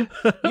nasty.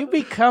 You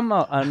become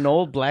an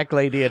old black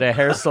lady at a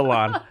hair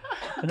salon.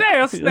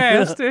 That's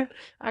nasty.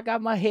 I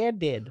got my hair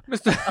did.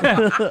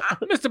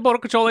 Mr. Border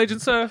Control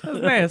Agent, sir. That's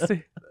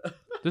nasty.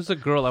 There's a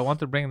girl, I want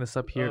to bring this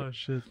up here. Oh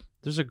shit.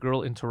 There's a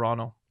girl in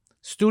Toronto.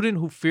 Student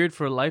who feared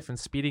for her life and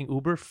speeding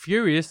Uber,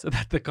 furious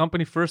that the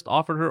company first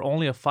offered her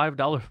only a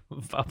 $5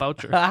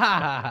 voucher.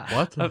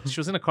 What? She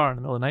was in a car in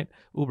the middle of the night,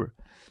 Uber,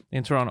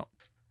 in Toronto.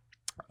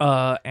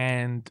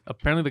 And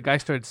apparently the guy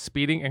started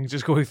speeding and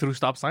just going through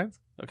stop signs.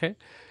 Okay.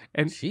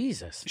 And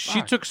Jesus. she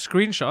fuck. took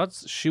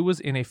screenshots. She was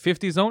in a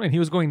 50 zone and he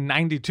was going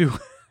 92.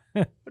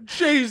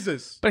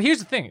 Jesus. But here's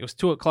the thing. It was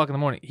 2 o'clock in the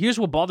morning. Here's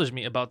what bothers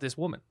me about this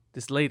woman,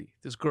 this lady,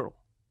 this girl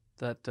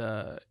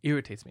that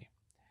irritates me.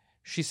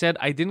 She said,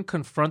 "I didn't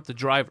confront the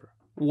driver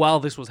while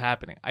this was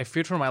happening. I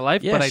feared for my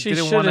life, Yeah, but I she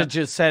didn't should want have to."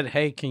 just said,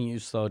 "Hey, can you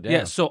slow down?"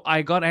 Yeah, so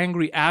I got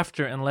angry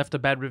after and left a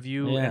bad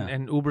review. Yeah.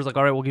 And Uber's like,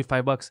 "All right, we'll give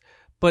 $5."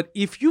 But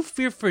if you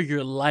fear for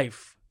your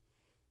life,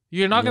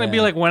 you're not going to be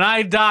Yeah. like, "When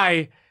I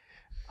die,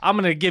 I'm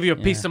going to give you a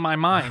piece of my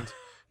mind."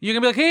 You're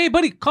going to be like, "Hey,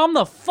 buddy, calm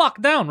the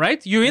fuck down,"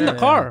 right? You're in the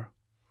car.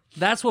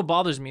 That's what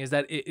bothers me is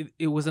that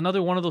it was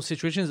another one of those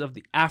situations of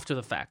the after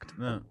the fact.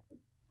 No.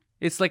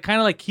 It's like kind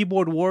of like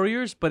keyboard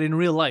warriors, but in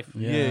real life.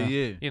 Yeah,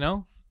 yeah. You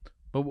know?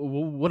 But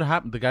what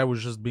happened? The guy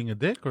was just being a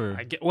dick, or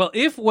Well,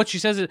 if what she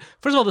says is,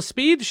 first of all, the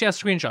speed, she has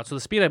screenshots. So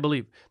the speed, I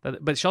believe.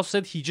 But she also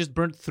said he just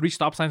burned 3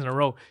 stop signs in a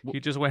row. He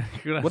just went.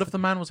 what if the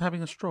man was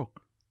having a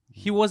stroke?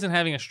 He wasn't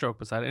having a stroke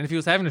beside it? And if he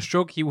was having a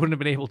stroke, he wouldn't have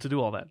been able to do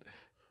all that.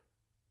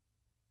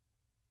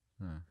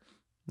 Hmm.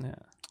 Yeah.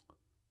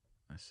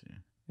 I see.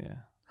 Yeah.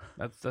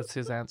 That's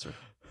his answer.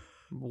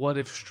 What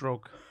if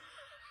stroke?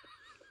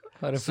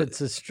 What if it's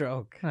a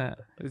stroke? Yeah.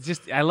 It's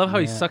just I love how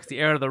he sucks the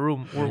air out of the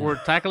room.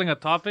 We're tackling a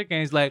topic and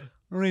he's like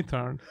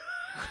return.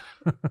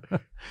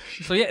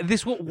 So yeah,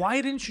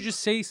 why didn't you just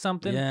say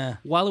something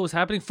while it was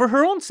happening for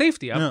her own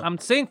safety? I'm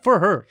saying for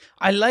her.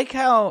 I like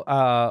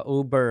how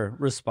Uber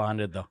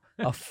responded though.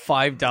 A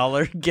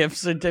 $5 gift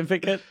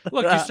certificate.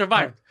 Look, you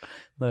survived.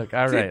 Look,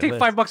 all right. Take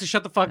 $5 and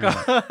shut the fuck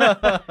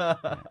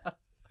up.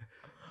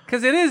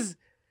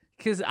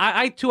 Because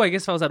I too, I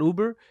guess if I was at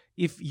Uber,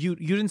 if you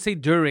didn't say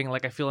during,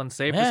 like I feel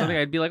unsafe or something,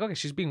 I'd be like, okay,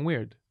 she's being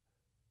weird.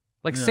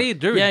 Like say it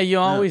during. Yeah, you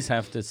always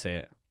have to say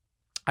it.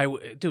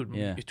 Dude,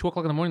 it's 2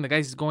 o'clock in the morning. The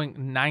guy's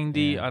going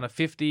 90 on a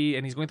 50,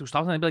 and he's going through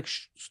stop sign. I'd be like,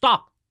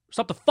 stop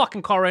the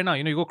fucking car right now.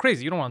 You know, you go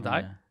crazy. You don't want to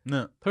die.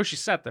 No, Her, she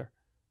sat there.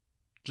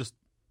 just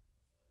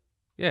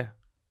Yeah,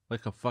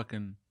 like a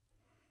fucking,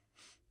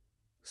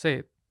 say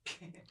it.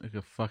 like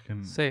a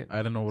fucking. Say it.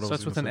 I don't know what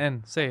Starts I was with gonna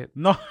an say. N. Say it.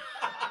 No.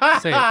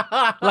 Say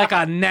it. Like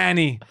a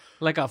nanny.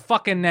 Like a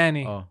fucking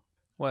nanny. Oh.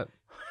 What?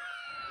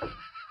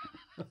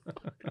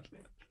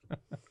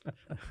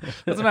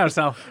 What's the matter,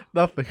 Sal?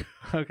 Nothing.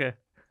 Okay.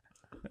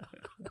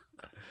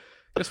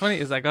 What's funny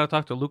is I gotta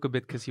talk to Luke a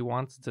bit because he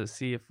wants to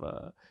see if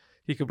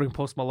he could bring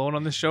Post Malone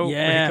on the show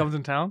when he comes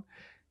in town,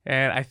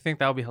 and I think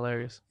that would be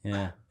hilarious.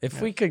 Yeah.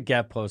 If we could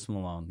get Post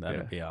Malone,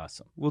 that'd be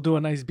awesome. We'll do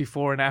a nice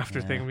before and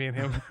after thing, me and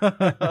him.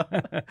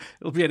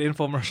 It'll be an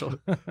infomercial.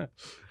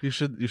 You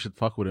should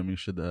fuck with him.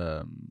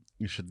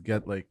 You should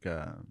get like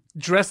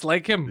Dress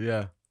like him,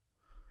 yeah.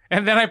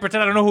 and then I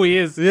pretend I don't know who he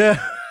is.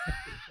 Yeah.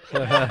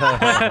 But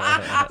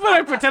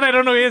I pretend I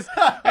don't know who he is,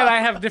 and I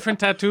have different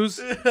tattoos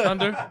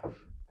under.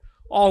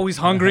 Always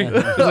hungry.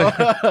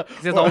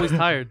 He's always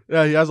tired.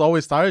 Yeah, he has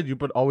always tired. You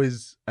put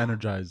always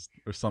energized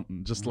or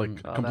something. Just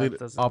like complete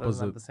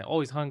opposite. The same.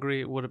 Always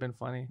hungry would have been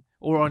funny.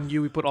 Or on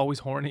you, we put always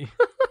horny.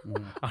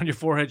 On your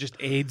forehead, just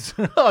AIDS.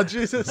 Oh,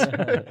 Jesus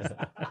Christ.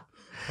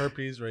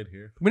 Herpes right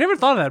here. We never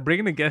thought of that,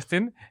 bringing the guest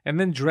in and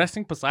then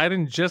dressing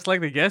Poseidon just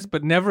like the guest,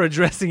 but never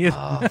addressing it.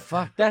 Oh,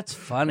 fuck. That's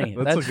funny.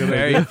 That's a That's good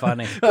very idea.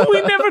 funny.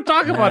 We never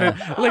talk about it.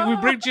 Like, we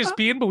bring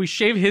GSP in, but we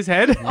shave his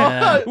head.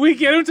 We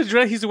get him to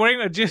dress. He's wearing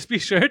a GSP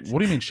shirt. What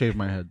do you mean shave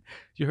my head?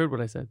 You heard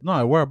what I said. No,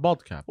 I wear a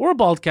bald cap. Or a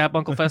bald cap,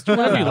 Uncle Fester,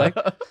 whatever you like.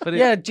 But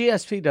Yeah,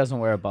 GSP doesn't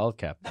wear a bald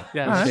cap.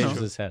 Yeah, He that's shaves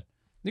true. his head.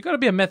 You got to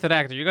be a method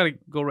actor. You got to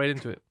go right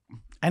into it.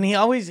 And he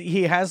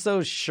has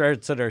those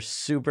shirts that are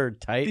super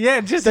tight. Yeah,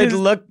 just they'd his-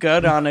 look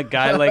good on a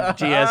guy like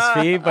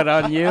GSP, but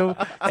on you,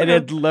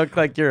 it'd look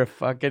like you're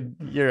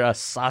a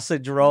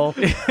sausage roll.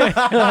 So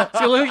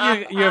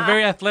look, you're a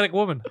very athletic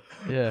woman.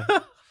 Yeah.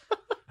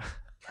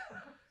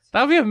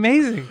 That would be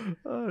amazing.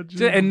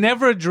 And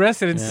never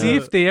address it and see Yeah.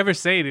 if they ever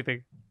say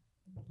anything.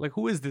 Like,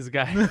 who is this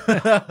guy?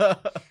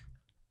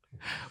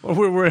 Or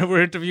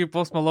we're interviewing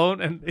Post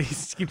Malone and he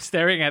keeps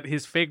staring at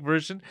his fake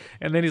version.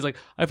 And then he's like,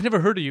 I've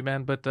never heard of you,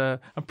 man, but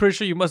I'm pretty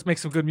sure you must make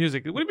some good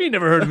music. What do you mean you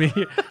never heard of me?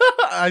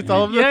 I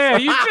told him Yeah,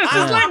 you dress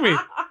just like me.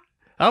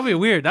 That'll be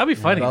weird. That'll be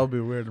funny. that would be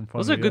weird and funny.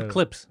 Those are good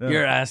clips. Yeah.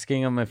 You're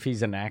asking him if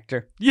he's an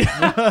actor.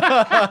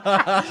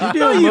 Yeah. You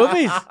do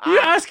movies. You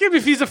ask him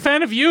if he's a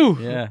fan of you.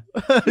 Yeah.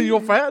 You a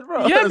fan,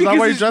 bro? Yeah, Is that because why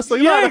you he's- dressed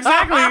like yeah, that?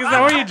 exactly. Is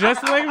that why you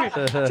dressed like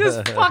me?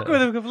 Just fuck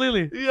with him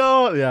completely.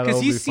 Yo, yeah. Because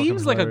that he would be fucking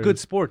seems like a good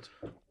hilarious. sport.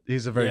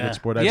 He's a very Yeah. good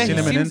sport. I've Yeah, seen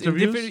he him in seems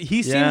interviews. indifferent. He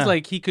Yeah. seems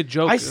like he could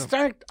joke. I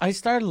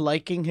started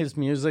liking his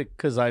music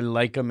because I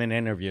like him in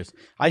interviews.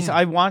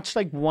 I watched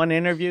like one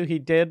interview he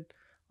did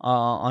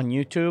on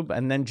YouTube,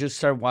 and then just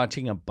started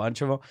watching a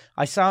bunch of them.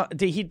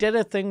 He did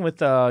a thing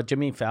with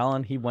Jimmy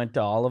Fallon. He went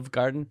to Olive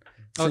Garden.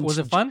 Oh, was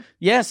it fun?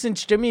 Yeah,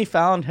 since Jimmy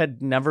Fallon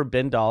had never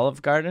been to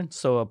Olive Garden,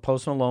 so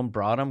Post Malone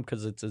brought him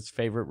because it's his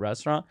favorite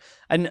restaurant.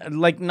 And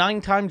like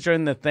 9 times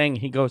during the thing,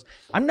 he goes,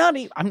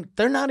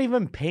 they're not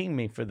even paying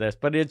me for this,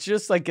 but it's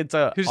just like it's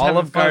a He's having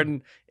Olive fun.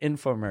 Garden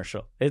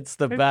infomercial. It's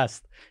the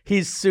best.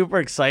 He's super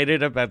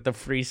excited about the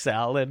free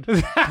salad.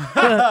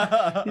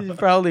 He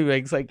probably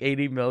makes like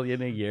 $80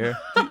 million a year.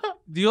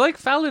 Do you like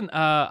Fallon?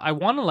 I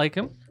want to like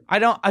him.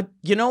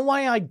 You know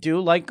why I do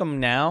like him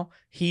now?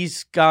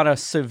 He's got a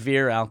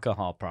severe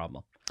alcohol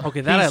problem.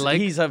 Okay, that I like.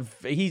 He's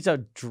a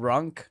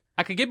drunk.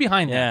 I could get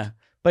behind Yeah, that.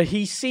 but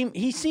he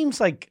seems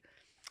like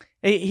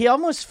he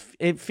almost.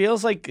 It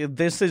feels like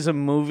this is a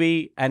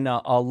movie, and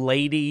a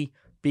lady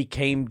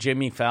became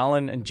Jimmy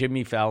Fallon, and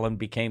Jimmy Fallon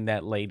became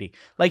that lady.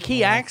 Like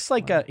he acts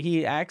like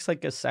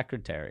a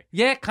secretary.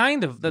 Yeah,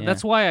 kind of. Yeah.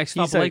 That's why I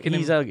stopped liking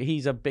him.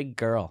 He's a big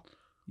girl.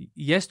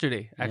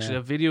 Yesterday, actually, Yeah.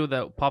 a video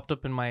that popped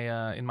up in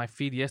my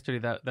feed yesterday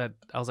that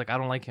I was like, I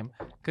don't like him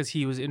because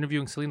he was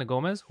interviewing Selena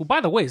Gomez, who,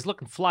 by the way, is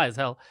looking fly as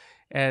hell.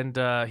 And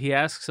he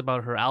asks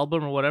about her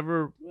album or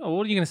whatever. Oh,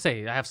 what are you gonna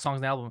say? I have songs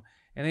in the album,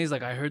 and then he's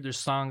like, I heard there's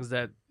songs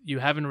that you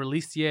haven't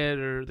released yet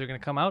or they're gonna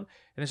come out.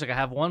 And it's like, I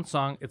have one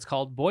song. It's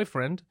called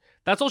Boyfriend.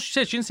 That's all she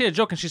said. She didn't say a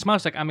joke, and she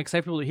smiled. She's like, I'm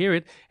excited for people to hear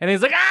it. And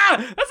he's like,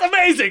 that's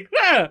amazing.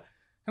 Yeah. And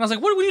I was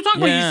like, what are you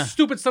talking about, Yeah. you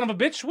stupid son of a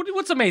bitch?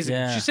 What's amazing?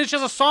 Yeah. She said she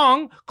has a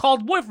song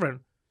called Boyfriend.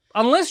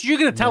 Unless you're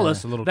going to tell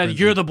us a little that cringy.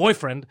 you're the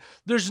boyfriend,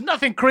 there's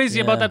nothing crazy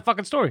about Yeah. that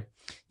fucking story.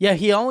 Yeah,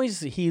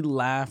 he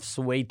laughs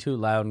way too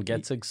loud and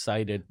gets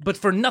excited. but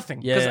for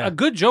nothing. Because Yeah. a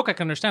good joke I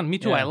can understand. Me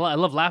too. Yeah. I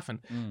love laughing.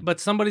 But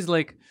somebody's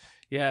like,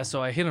 yeah,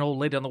 so I hit an old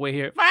lady on the way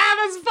here.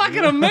 That's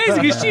fucking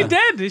amazing. Is she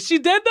dead? Is she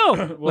dead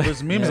though? Well,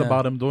 there's memes Yeah.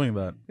 about him doing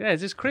that. Yeah,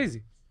 it's just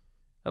crazy.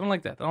 I don't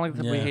like that. I don't like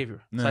that Yeah.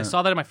 behavior. So I Yeah.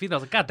 saw that in my feed. I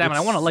was like, God damn it, I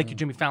want to like you,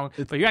 Jimmy Fallon,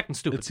 but you're acting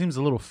stupid. It seems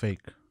a little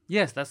fake.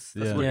 Yes, that's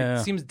Yeah. what Yeah.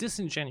 it seems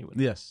disingenuous.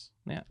 Yes.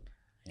 Yeah.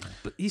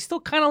 But he's still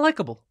kind of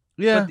likable.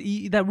 Yeah.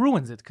 But that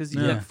ruins it because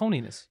Yeah. like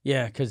phoniness.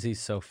 Yeah, because he's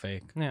so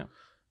fake. Yeah.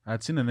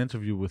 I'd seen an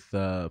interview with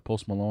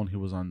Post Malone. He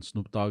was on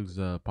Snoop Dogg's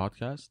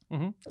podcast,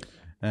 Mhm.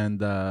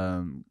 and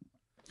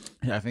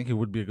yeah, I think he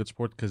would be a good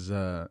sport because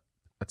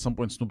at some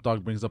point Snoop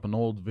Dogg brings up an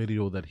old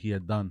video that he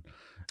had done.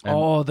 And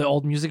Oh, the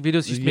old music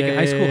videos he used to make in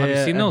high school. Have you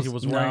seen and those? He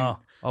was wearing No.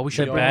 Oh, we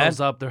should They're bring bad? those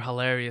up. They're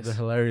hilarious. they're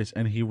hilarious,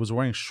 and he was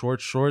wearing short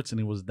shorts and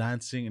he was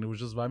dancing and it was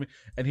just vibing.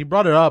 And he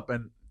brought it up,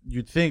 and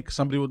you'd think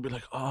somebody would be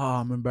like, "Oh,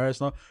 I'm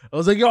embarrassed now." I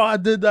was like, "Yo, I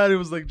did that." It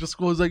was like just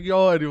cool. It was like,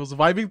 "Yo," and he was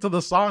vibing to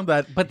the song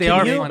that. But they came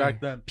are out funny.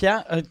 back then.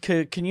 Yeah,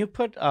 can you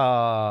put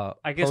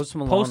I guess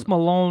Post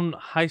Malone?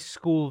 high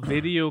school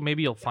video.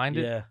 Maybe you'll find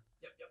it. Yeah.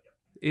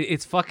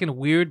 It's fucking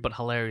weird but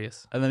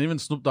hilarious. And then even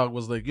Snoop Dogg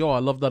was like, "Yo, I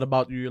love that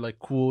about you. You're like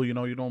cool. You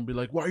know, you don't be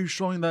like, why are you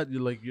showing that?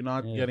 You're like, you're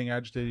not getting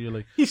agitated. You're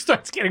like, He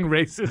starts getting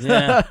racist.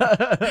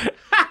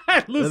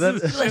 Yeah.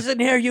 Loses. Listen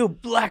here, you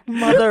black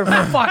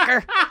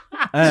motherfucker.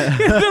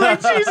 They're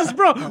like, Jesus,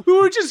 bro, we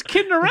were just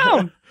kidding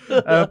around.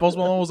 Post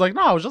Malone was like,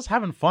 no, I was just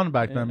having fun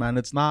back then, man.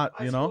 It's not,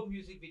 you know."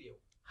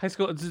 High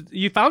school,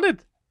 you found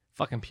it?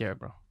 Fucking Pierre,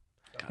 bro.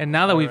 And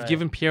now that we've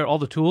given Pierre all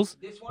the tools,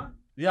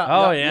 Yeah.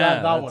 Oh yeah,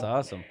 that that's one.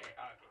 awesome.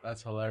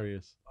 That's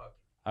hilarious.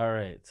 All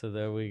right, so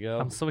there we go.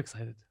 I'm so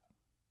excited.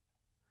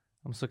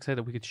 I'm so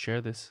excited we could share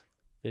this.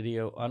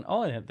 Video on.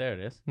 Oh, yeah, there it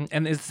is.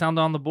 And is the sound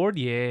on the board?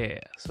 Yeah.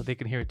 So they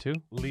can hear it too.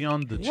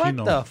 Leon What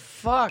DeCino. the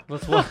fuck?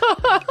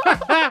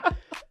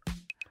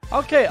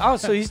 Okay. Oh,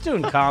 so he's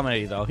doing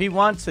comedy though. He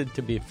wants it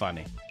to be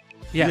funny.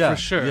 Yeah,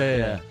 for sure.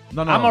 Yeah.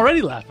 No, no. I'm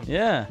already laughing.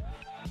 Yeah.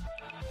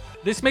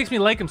 This makes me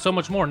like him so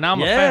much more. Now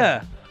I'm a Yeah.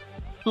 fan.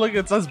 Look,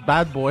 it says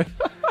bad boy.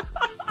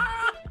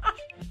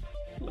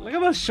 Look at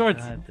those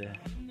shorts. God damn.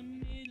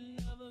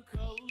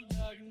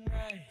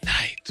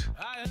 Night.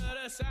 I heard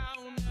a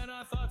sound and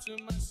I thought to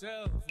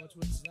myself, what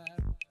was that?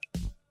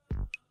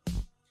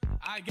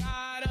 I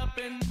got up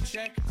and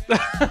checked.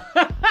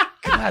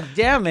 God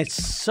damn, it's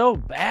so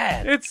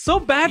bad. It's so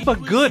bad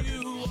but good.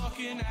 You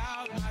walking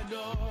out my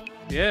door.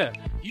 Yeah.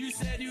 You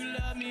said you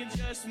loved me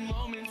just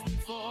moments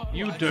before.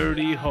 You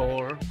dirty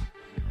whore.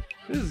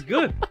 This is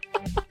good.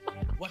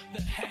 What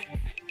the heck?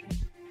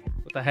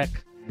 What the heck?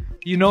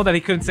 You know that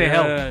he couldn't say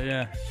hell.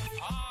 Yeah.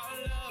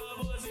 Our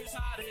love was as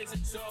hot as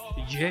it's all.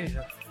 Yeah.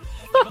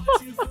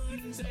 But you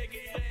couldn't take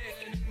it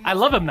anymore. I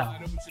love him now.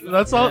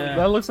 That's all. Yeah.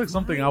 That looks like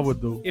something I would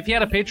do. If he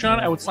had a Patreon,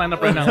 I would sign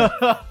up right now.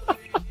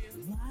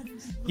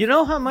 You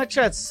know how much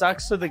that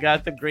sucks to the guy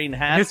with the green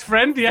hat? His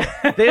friend,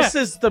 yeah. This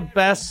is the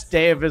best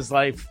day of his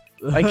life.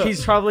 Like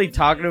he's probably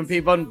talking to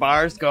people in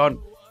bars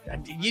going,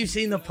 you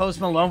seen the Post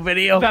Malone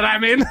video that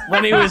I'm in.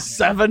 when he was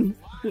 7?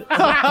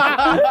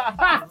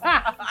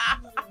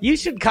 You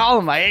should call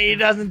him. He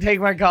doesn't take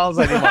my calls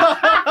anymore.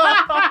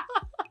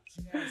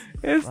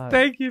 Yes,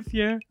 thank you,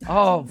 Pierre.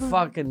 Oh,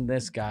 fucking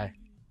this guy.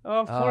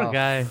 Oh, poor Oh,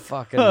 guy.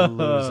 Fucking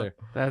loser.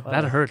 That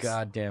What a hurts.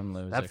 Goddamn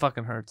loser. That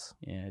fucking hurts.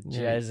 Yeah,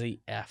 Yeah. Jazzy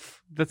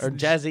F. That's Or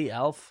Jazzy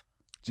Elf.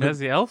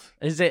 Jazzy Elf.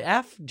 Is it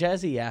F?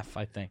 Jazzy F,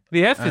 I think.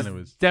 The F is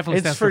Anyways. definitely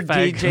It's stands for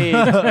fag. DJ.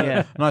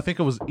 Yeah. No, I think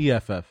it was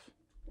EFF.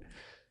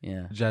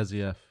 Yeah.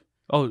 Jazzy F.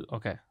 Oh,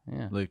 okay.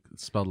 Yeah. Like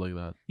it's spelled like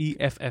that.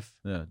 EFF.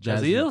 Yeah.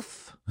 Jazzy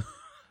Elf.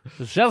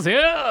 Jazzy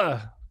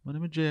Elf. My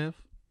name is JF.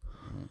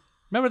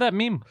 Remember that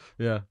meme?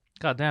 Yeah.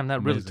 God damn, that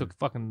really Amazing. took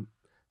fucking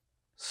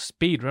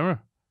speed.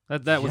 Remember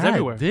that was Yeah,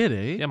 everywhere. it did,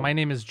 eh? Yeah, my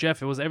name is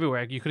Jeff. It was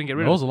everywhere. You couldn't get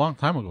rid That of was it. a long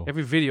time ago.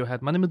 Every video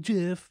had my name is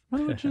Jeff. My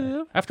name is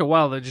Jeff. After a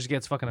while, that just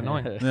gets fucking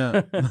annoying.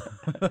 Yeah.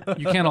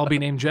 You can't all be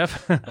named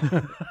Jeff.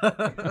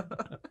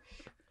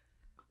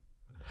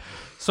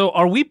 So,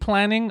 are we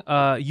planning?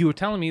 You were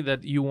telling me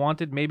that you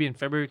wanted maybe in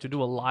February to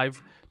do a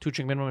live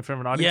Two-Chick Minimum in front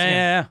of an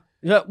audience.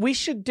 Yeah. We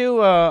should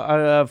do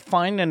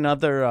find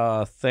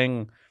another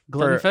thing.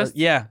 Glutton for- Fest?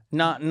 Yeah.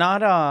 Not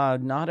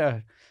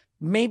a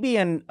maybe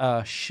an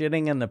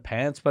shitting in the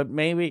pants, but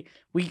maybe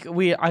I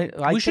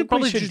we should think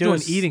probably we should just do an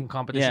s- eating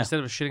competition yeah. instead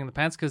of shitting in the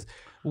pants because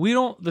we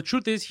don't. The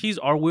truth is, he's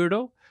our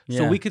weirdo,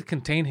 so Yeah. we could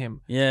contain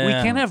him. Yeah. we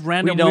can't have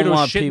random We don't weirdos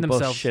want shitting people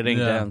themselves. shitting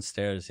Yeah.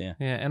 downstairs. Yeah.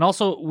 Yeah, and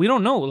also we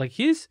don't know. Like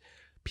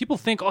people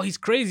think, oh, he's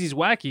crazy, he's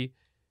wacky.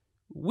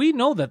 We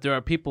know that there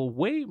are people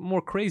way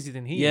more crazy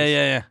than he is.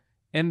 Yeah.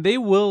 And they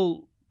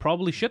will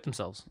probably shit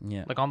themselves.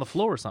 Yeah. Like on the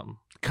floor or something.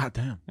 God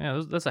damn.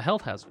 Yeah, that's a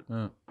health hazard.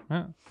 Yeah.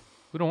 Yeah.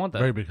 We don't want that.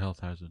 Very big health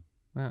hazard.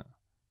 Yeah.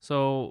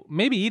 So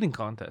maybe eating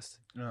contest.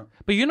 Yeah.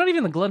 But you're not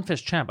even the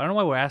Gluttonfest champ. I don't know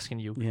why we're asking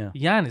you. Yeah.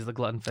 Jan is the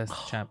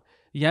Gluttonfest champ.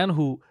 Jan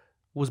who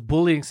was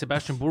bullying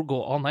Sebastian Burgo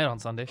all night on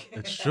Sunday.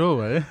 It's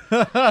true, eh?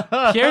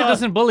 Pierre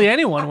doesn't bully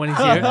anyone when he's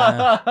here.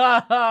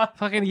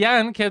 Fucking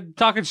Jan kept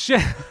talking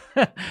shit.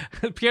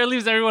 Pierre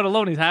leaves everyone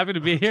alone. He's happy to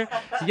be here.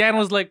 Jan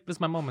was like, this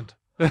is my moment.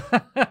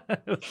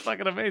 It's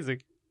fucking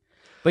amazing.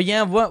 But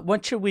yeah,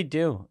 what should we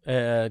do?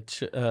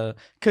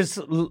 Because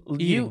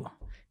you,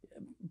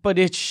 but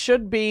it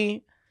should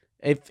be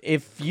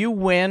if you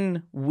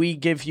win, we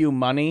give you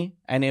money,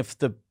 and if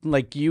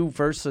you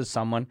versus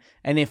someone,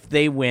 and if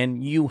they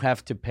win, you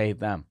have to pay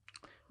them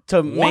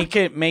to make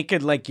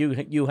it like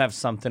you have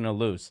something to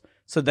lose.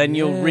 So then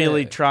you'll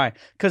really try.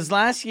 Because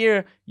last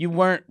year you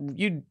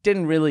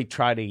didn't really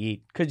try to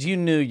eat because you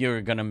knew you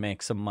were gonna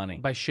make some money.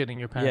 By shitting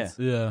your pants.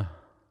 Yeah.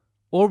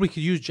 Or we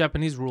could use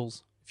Japanese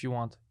rules if you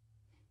want.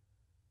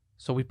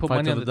 So we put Fight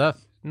money to on the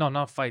death. No,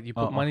 not fight. You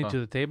put money to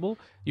the table.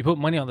 You put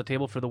money on the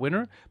table for the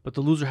winner, but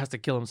the loser has to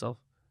kill himself.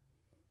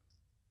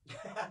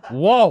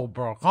 Whoa,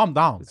 bro, calm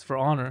down. It's for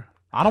honor.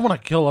 I don't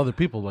want to kill other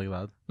people like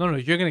that. No,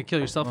 you're gonna kill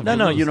yourself. if No,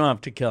 you lose. you don't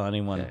have to kill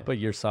anyone but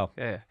yourself.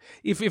 Yeah.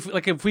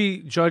 If we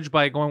judge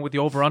by going with the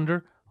over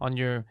under on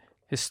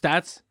his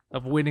stats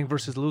of winning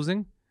versus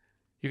losing,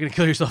 you're gonna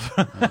kill yourself.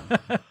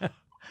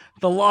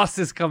 The loss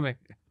is coming.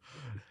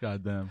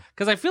 God damn.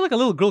 Because I feel like a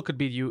little girl could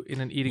beat you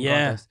in an eating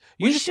contest.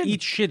 You We just should-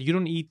 eat shit. You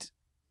don't eat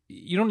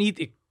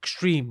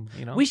extreme.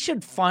 You know. We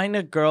should find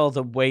a girl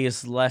that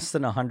weighs less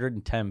than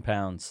 110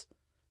 pounds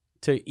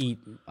to eat.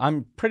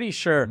 I'm pretty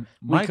sure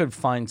we My- could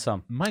find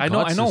some. My I know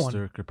one.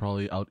 sister could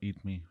probably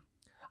out-eat me.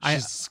 I-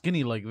 She's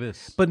skinny like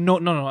this. But no,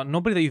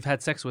 nobody that you've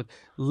had sex with.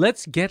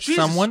 Let's get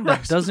Jesus someone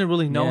Christ. that doesn't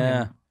really know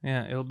Yeah. him.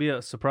 Yeah, it'll be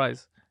a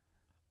surprise.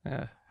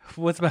 Yeah.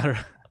 What's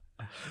better?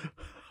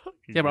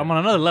 Yeah, but I'm on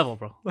another level,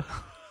 bro.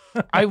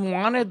 I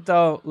wanted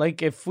though,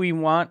 like if we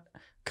want,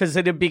 because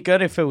it'd be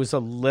good if it was a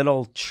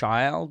little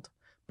child.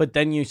 But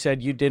then you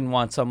said you didn't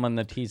want someone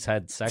that he's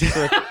had sex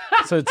with,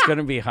 so it's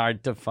gonna be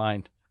hard to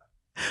find.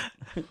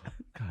 God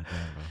damn,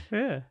 bro.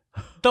 Yeah.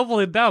 Double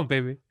it down,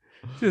 baby.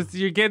 Just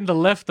you're getting the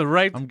left, the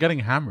right. I'm getting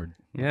hammered.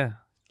 Yeah.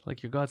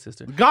 Like your god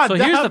sister. God so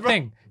damn, here's the bro.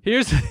 thing.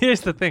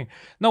 Here's the thing.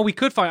 No, we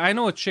could find. I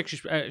know a chick.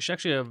 She's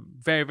actually a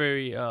very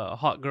very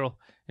hot girl,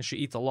 and she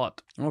eats a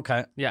lot.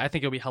 Okay. Yeah, I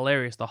think it'll be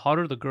hilarious. The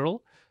hotter the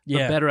girl, the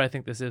Yeah. better I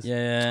think this is.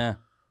 Yeah.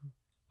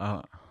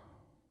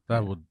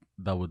 That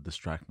would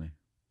distract me.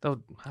 That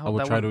would, I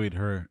would try to eat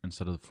her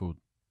instead of the food.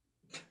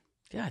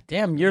 God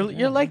damn,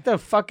 you're like the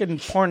fucking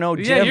porno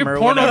Jim Yeah, you're or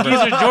porno whatever.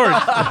 geezer George.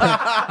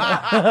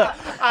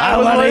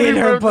 I want to eat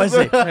her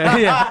pussy.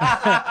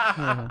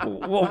 Yeah.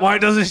 Why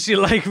doesn't she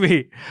like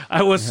me?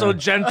 I was so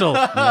gentle.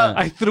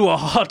 I threw a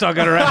hot dog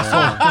at her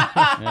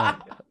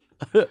asshole.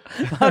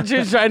 I'm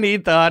just trying to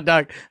eat the hot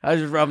dog. I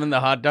was rubbing the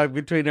hot dog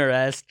between her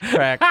ass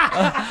crack.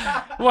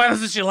 Why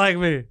doesn't she like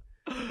me?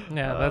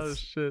 Yeah, that's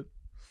shit.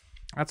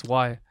 that's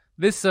why.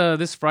 This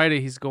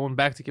Friday he's going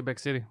back to Quebec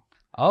City.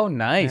 Oh, Yeah,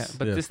 nice.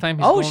 but this time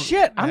he's Oh going,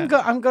 shit! Yeah.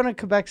 I'm going to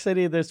Quebec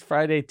City this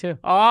Friday too.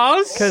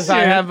 Oh, Because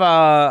I have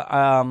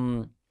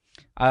I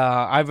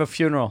have a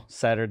funeral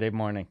Saturday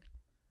morning.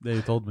 Yeah,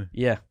 you told me.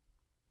 Yeah.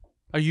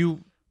 Are you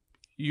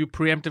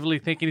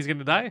preemptively thinking he's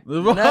gonna die?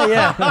 No,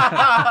 yeah.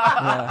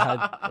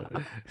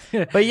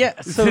 But yeah,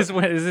 Is so this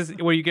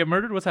where you get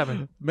murdered? What's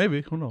happening?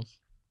 Maybe. Who knows?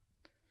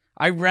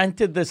 I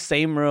rented the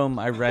same room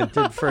I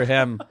rented for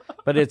him,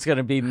 but it's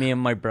gonna be me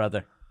and my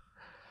brother.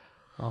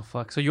 Oh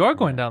fuck! So you are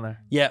going down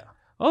there? Yeah.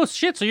 Oh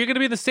shit! So you're gonna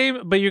be in the same,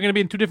 but you're gonna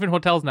be in two different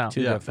hotels now.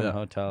 Two different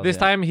hotels. This yeah.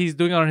 time he's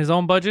doing it on his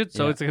own budget,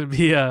 so Yeah. it's gonna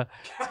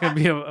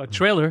be a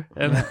trailer.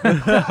 And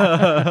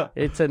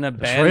It's an trailer.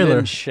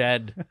 abandoned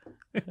shed.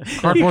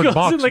 Cardboard he goes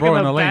box, in like bro, an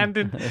in a lane.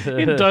 abandoned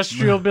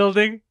industrial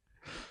building.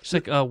 She's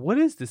like, what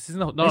is this? This is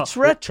no, It's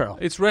retro.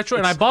 It's retro,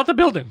 and I bought the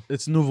building.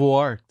 It's nouveau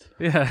art.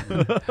 Yeah,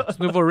 it's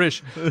nouveau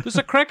riche. There's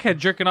a crackhead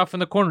jerking off in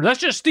the corner. That's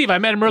just Steve. I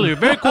met him earlier.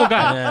 Very cool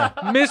guy.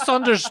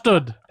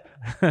 Misunderstood.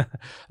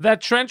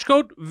 That trench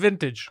coat,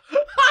 vintage.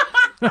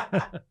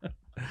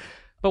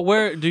 But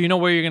where do you know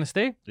where you're gonna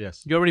stay?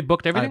 Yes. You already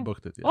booked everything. I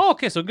booked it. Yes. Oh,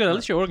 okay, so good. At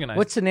least you're organized.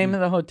 What's the name of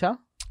the hotel?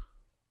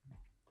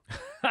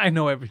 I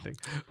know everything.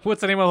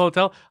 What's the name of the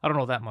hotel? I don't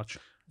know that much.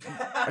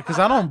 Because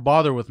I don't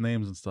bother with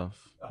names and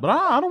stuff. But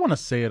I don't want to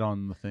say it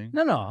on the thing.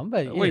 No,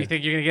 but What, you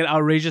think you're gonna get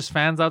outrageous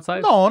fans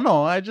outside?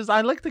 No.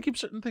 I like to keep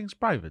certain things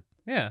private.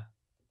 Yeah.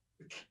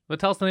 But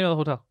tell us the name of the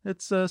hotel.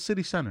 It's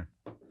City Center.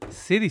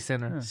 City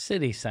Center.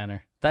 City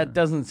Center. That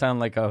doesn't sound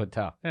like a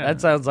hotel. Yeah.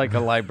 That sounds like a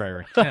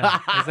library. Yeah,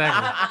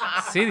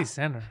 exactly. City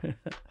Center.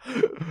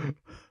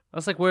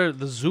 That's like where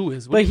the zoo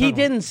is. What are But you he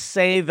talking about? didn't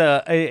say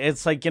the.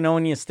 It's like, you know,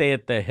 when you stay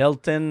at the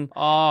Hilton.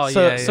 Oh,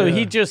 So yeah. so yeah.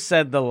 he just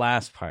said the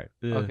last part.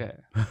 Yeah. Okay.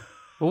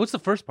 Well, what's the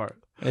first part?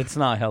 It's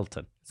not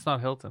Hilton. It's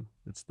not Hilton.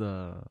 It's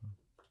the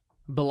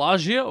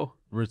Bellagio.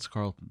 Ritz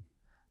Carlton.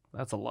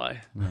 That's a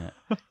lie. Yeah.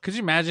 Could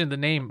you imagine the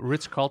name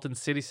Ritz Carlton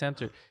City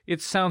Center?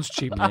 It sounds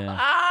cheap. Yeah.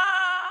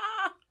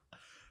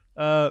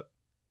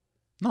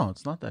 No,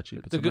 it's not that cheap.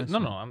 It's The a good,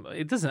 nice no, one. no.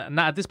 It doesn't.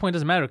 Not at this point. It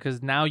doesn't matter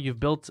because now you've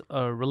built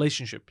a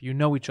relationship. You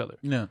know each other.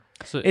 Yeah.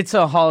 So It's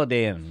a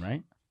Holiday Inn,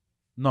 right?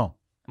 No.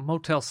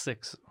 Motel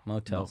 6.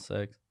 Motel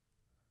 6.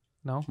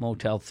 No.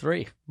 Motel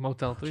 3.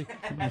 Motel 3.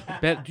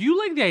 Do you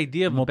like the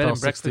idea of a bed Motel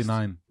and breakfast?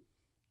 69.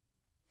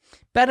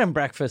 Bed and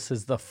breakfast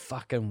is the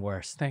fucking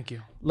worst. Thank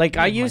you. Like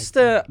I used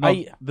to. No,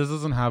 I this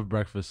doesn't have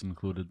breakfast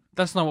included.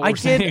 That's not what I we're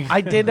saying. did.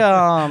 I did.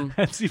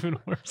 That's even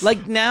worse.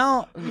 Like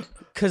now,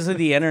 because of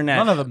the internet.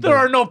 None of them. there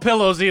are no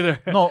pillows either.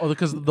 No,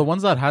 because the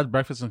ones that had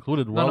breakfast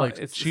included were like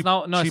it's cheap.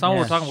 not. No, it's cheap not what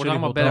we're ass talking. We're talking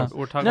shitty about bed. hotels.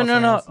 We're talking No, about no,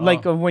 no. something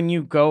else. Like when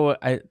you go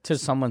to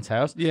someone's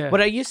house. Yeah.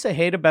 What I used to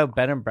hate about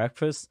bed and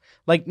breakfast,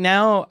 like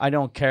now I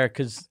don't care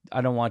because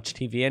I don't watch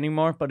TV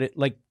anymore. But it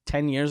like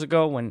 10 years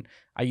ago when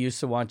I used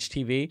to watch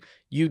TV,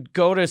 you'd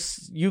go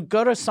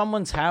to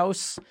someone's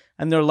house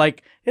and they're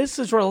like, "This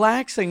is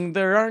relaxing.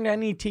 There aren't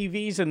any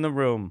TVs in the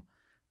room."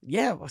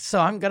 Yeah, so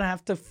I'm gonna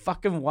have to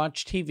fucking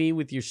watch TV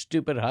with your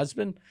stupid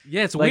husband.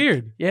 Yeah, it's Like,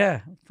 weird.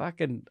 Yeah,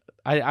 fucking.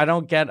 I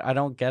don't get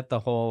the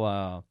whole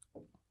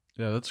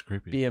Yeah, that's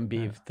creepy.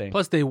 B&B thing.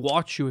 Plus, they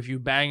watch you if you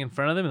bang in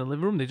front of them in the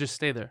living room. They just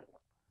stay there.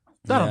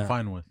 That Yeah. I'm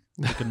fine with.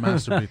 You can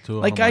masturbate too.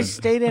 Like don't I mind.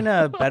 stayed in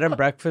a bed and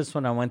breakfast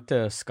when I went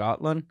to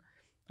Scotland.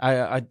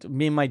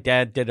 Me and my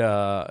dad did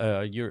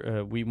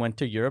we went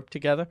to Europe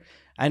together,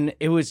 and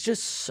it was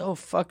just so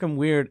fucking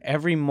weird.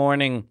 Every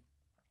morning,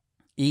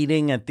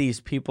 eating at these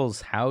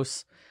people's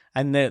house,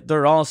 and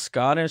they're all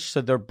Scottish,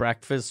 so their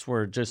breakfasts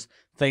were just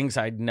things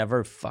I'd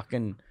never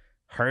fucking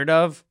heard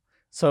of.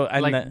 So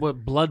and Like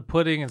what blood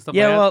pudding and stuff.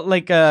 yeah,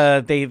 like well,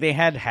 like they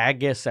had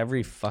haggis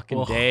every fucking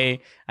Ugh.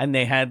 day, and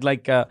they had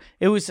like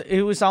it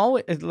was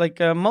always like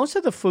most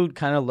of the food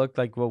kind of looked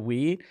like what we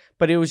eat,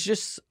 but it was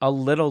just a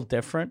little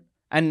different.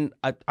 And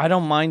I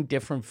don't mind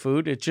different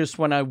food. It's just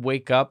when I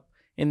wake up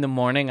in the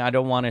morning, I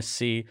don't want to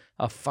see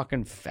a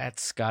fucking fat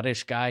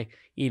Scottish guy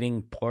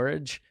eating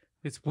porridge.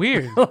 It's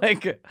weird.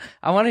 Like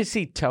I want to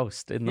see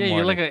toast in the Yeah, morning.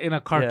 you're like in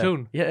a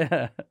cartoon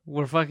Yeah.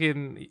 where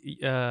fucking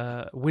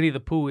Winnie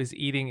the Pooh is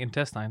eating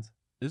intestines.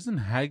 Isn't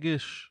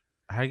haggis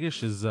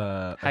is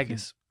I think-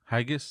 Haggis.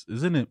 haggis,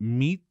 isn't it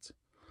meat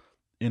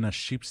in a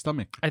sheep's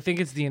stomach? I think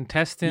it's the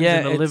intestines Yeah,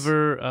 and the it's-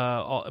 liver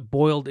all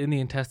boiled in the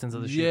intestines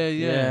of the sheep. Yeah,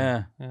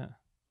 yeah. Yeah.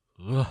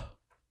 Ugh.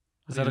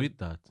 Is How that do you a- eat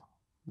that?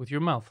 With your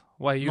mouth.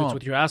 Why you? No. It's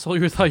with your asshole.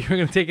 You thought you were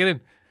gonna take it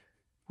in.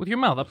 With your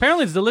mouth.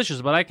 Apparently it's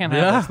delicious, but I can't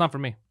have it. Yeah. It's not for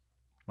me.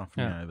 Not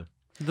for Yeah. me either.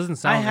 It doesn't I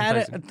sound had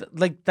enticing. it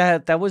like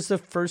that. That was the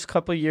first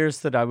couple of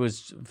years that I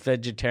was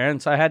vegetarian.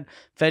 So I had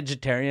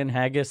vegetarian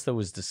haggis that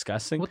was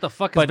disgusting. What the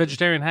fuck is But-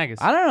 vegetarian haggis?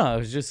 I don't know. It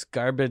was just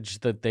garbage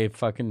that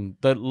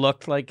that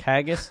looked like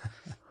haggis,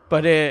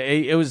 but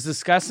it was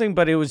disgusting.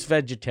 But it was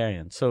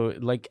vegetarian. So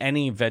like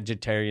any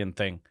vegetarian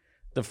thing,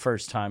 the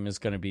first time is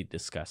going to be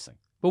disgusting.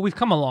 But we've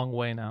come a long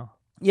way now.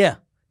 Yeah.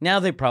 Now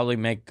they probably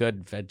make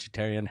good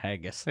vegetarian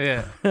haggis.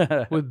 Yeah.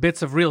 With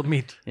bits of real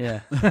meat.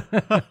 Yeah.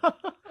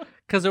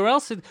 Because or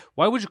else,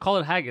 why would you call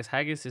it haggis?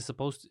 Haggis is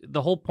supposed to,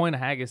 the whole point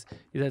of haggis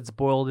is that it's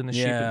boiled in the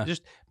sheep. Yeah.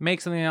 Just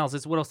make something else.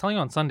 It's what I was telling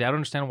you on Sunday. I don't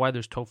understand why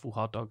there's tofu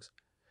hot dogs.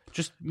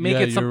 Just make Yeah,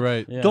 it you're something.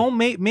 right. Yeah. Don't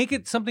make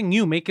it something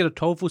new. Make it a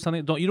tofu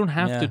something. You don't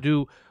have Yeah. to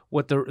do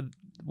what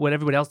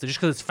everybody else did just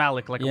because it's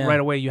phallic. Like Yeah. right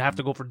away you have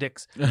to go for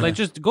dicks. Like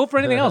just go for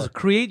anything else.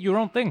 Create your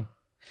own thing.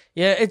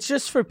 Yeah. It's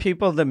just for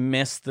people that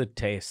miss the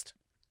taste.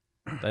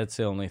 That's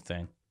the only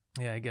thing.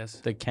 Yeah, I guess.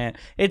 They can't.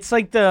 It's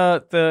like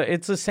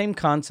it's the same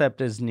concept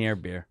as near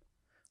beer.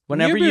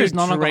 Whenever Near beer you is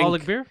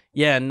non-alcoholic drink- beer.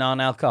 Yeah,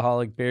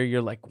 non-alcoholic beer.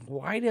 You're like,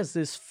 why does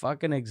this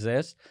fucking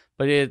exist?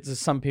 But it's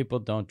some people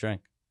don't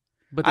drink.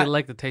 But they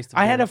like the taste of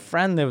I beer. had a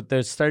friend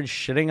that started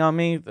shitting on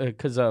me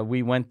because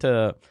we went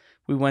to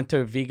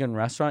a vegan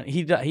restaurant.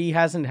 He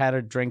hasn't had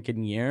a drink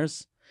in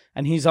years,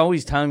 and he's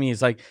always telling me,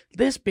 he's like,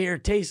 this beer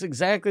tastes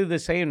exactly the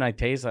same. And I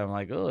taste it. I'm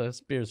like, oh,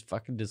 this beer is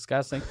fucking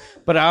disgusting.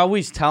 But I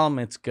always tell him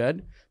it's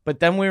good. But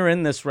then we were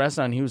in this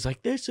restaurant. He was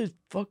like, this is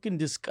fucking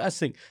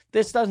disgusting.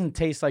 This doesn't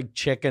taste like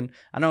chicken.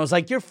 And I was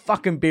like, your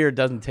fucking beer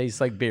doesn't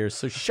taste like beer.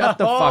 So shut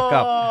the fuck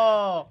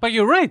up. But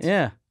you're right.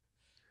 Yeah.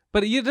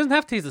 But it doesn't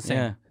have to taste the same.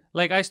 Yeah.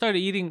 Like I started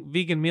eating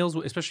vegan meals,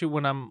 especially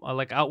when I'm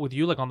like out with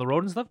you, like on the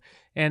road and stuff,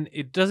 and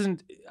it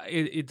doesn't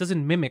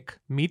mimic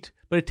meat,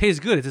 but it tastes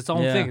good. It's its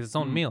own Yeah. thing. It's its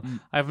own meal.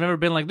 I've never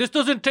been like, this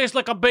doesn't taste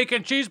like a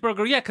bacon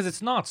cheeseburger. Yeah, because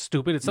it's not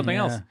stupid. It's something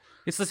else. Yeah.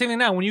 It's the same thing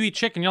now. When you eat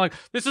chicken, you're like,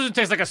 this doesn't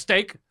taste like a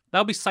steak. That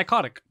would be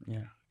psychotic.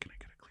 Yeah. Can I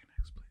get a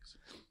Kleenex,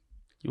 please?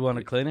 You want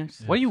a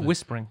Kleenex? Why are you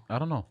whispering? I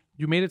don't know.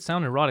 You made it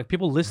sound erotic.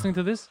 People listening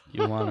to this,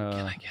 You want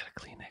get a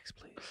Kleenex,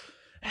 please.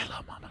 Hello,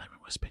 mama. Let me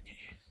whisper in your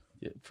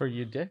ear. for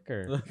your dick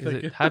or?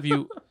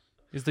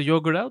 Is the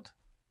yogurt out?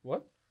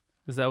 What?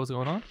 Is that what's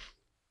going on?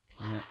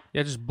 Yeah.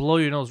 Yeah, just blow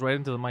your nose right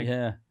into the mic.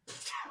 Yeah.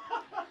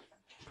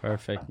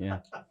 Perfect. Yeah.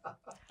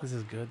 This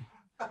is good.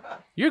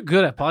 You're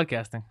good at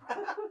podcasting.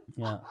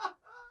 Yeah.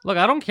 Look,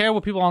 I don't care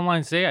what people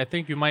online say. I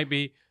think you might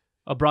be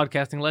a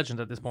broadcasting legend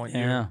at this point.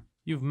 Yeah.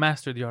 You've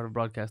mastered the art of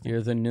broadcasting.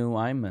 You're the new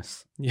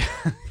Imus. Yeah.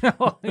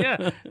 Well,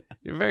 yeah.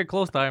 You're very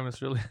close to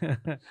Imus, really.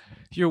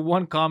 You're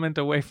one comment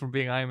away from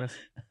being Imus.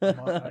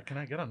 Can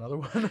I get another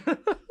one?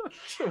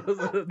 Was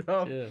it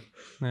enough?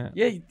 Yeah.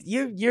 Yeah.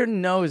 Yeah. Your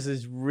nose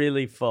is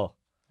really full.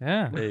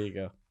 Yeah. There you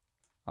go.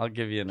 I'll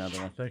give you another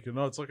one. Thank you.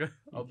 No, it's okay.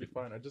 I'll be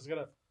fine. I just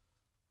gotta.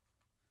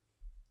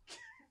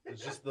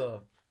 It's just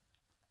the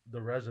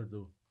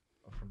residue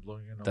from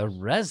blowing your nose. The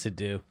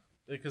residue.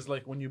 Because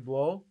like when you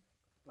blow,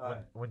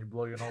 when you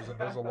blow your nose and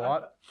there's a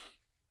lot,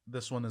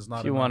 This one is not.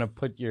 If you enough. want to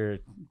put your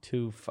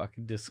two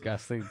fucking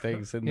disgusting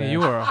things in Yeah, there.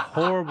 you are a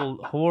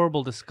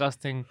horrible,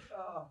 disgusting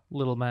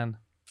little man.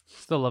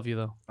 Still love you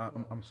though.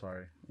 I'm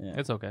sorry.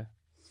 It's okay.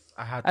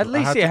 I had to, At I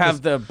least had you to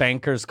have the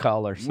banker's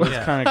collar, so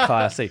it's kind of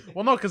classy.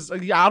 Well, no, because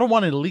I don't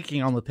want it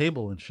leaking on the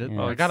table and shit.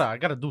 I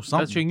gotta do something.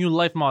 That's your new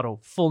life motto: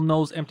 full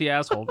nose, empty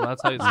asshole.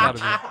 That's how it's gotta be.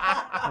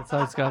 That's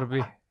how it's gotta be.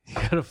 You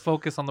gotta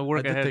focus on the I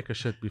work did ahead. take a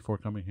shit before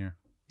coming here.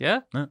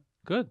 Yeah? Yeah.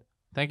 Good.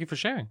 Thank you for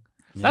sharing.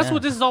 That's Yeah.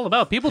 what this is all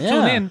about. People Yeah,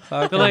 tune in.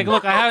 fucking- They're like,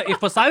 look, if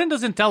Poseidon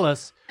doesn't tell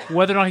us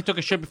whether or not he took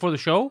a shit before the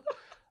show,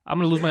 I'm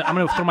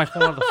gonna throw my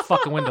phone out the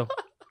fucking window.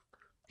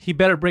 He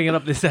better bring it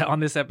up on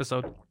this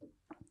episode.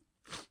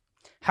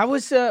 How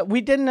was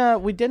we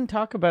didn't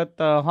talk about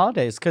the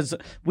holidays because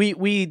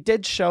we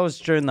did shows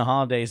during the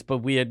holidays, but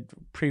we had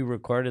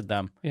pre-recorded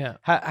them. Yeah.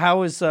 How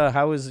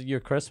was your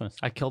Christmas?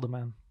 I killed a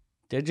man.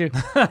 Did you?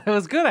 It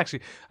was good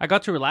actually. I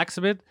got to relax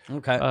a bit.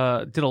 Okay.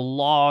 Did a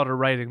lot of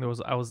writing.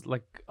 I was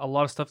like a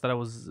lot of stuff that I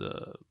was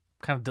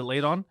kind of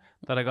delayed on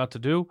that I got to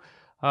do.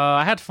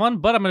 I had fun,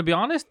 but I'm gonna be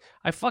honest.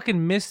 I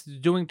fucking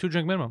missed doing 2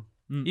 drink minimum,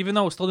 even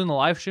though I was still doing the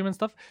live stream and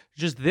stuff.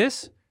 Just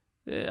this,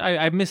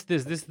 I missed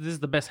this. This is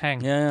the best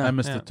hang. Yeah. I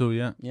missed it too.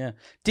 Yeah. Yeah.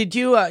 Did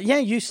you?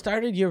 You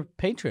started your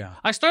Patreon.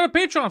 I started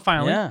Patreon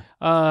finally. Yeah.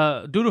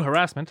 Due to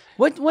harassment.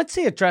 What's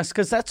the address?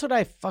 Because that's what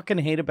I fucking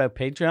hate about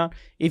Patreon.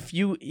 If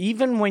you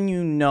even when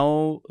you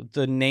know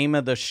the name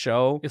of the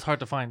show, It's hard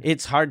to find.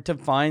 it's hard to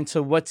find.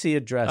 So what's the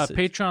address?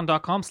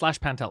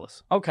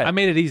 Patreon.com/Pantelis. Okay. I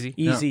made it easy.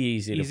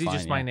 easy to Easy, find.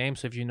 just my name.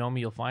 So if you know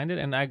me, you'll find it.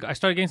 And I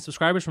started getting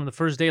subscribers from the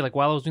first day. Like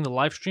while I was doing the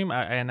live stream,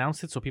 I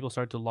announced it, so people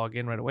started to log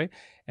in right away.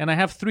 And I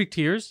have 3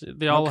 tiers.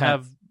 They all Okay.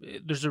 have.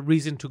 There's a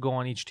reason to go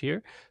on each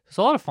tier. It's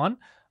a lot of fun.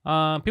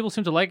 People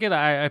seem to like it.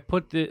 I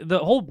put the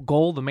whole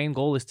goal. The main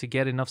goal is to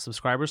get enough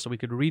subscribers so we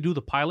could redo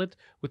the pilot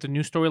with the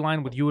new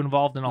storyline with you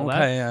involved and all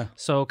that. Okay, yeah.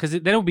 So because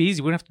then it'll be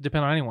easy. We don't have to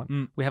depend on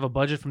anyone. We have a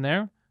budget from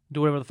there.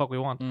 Do whatever the fuck we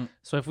want.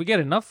 So if we get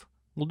enough,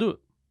 we'll do it.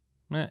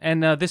 Yeah.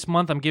 And this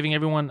month I'm giving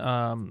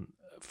everyone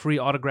free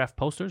autographed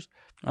posters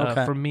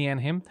Okay. from me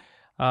and him.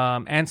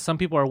 And some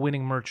people are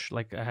winning merch.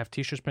 Like I have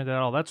T-shirts printed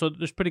out, all that. So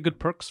there's pretty good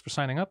perks for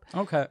signing up.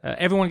 Okay.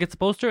 Everyone gets a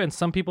poster, and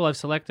some people I've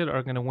selected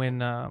are going to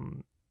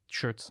win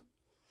shirts.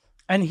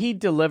 And he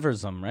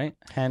delivers them, right?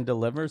 Hand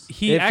delivers.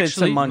 He if it's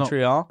in actually-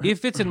 Montreal.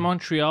 If it's in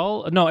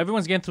Montreal, no,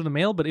 everyone's getting through the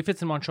mail. But if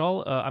it's in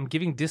Montreal, I'm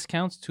giving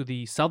discounts to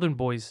the Southern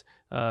Boys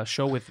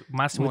show with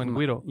Massimo and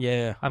Guido.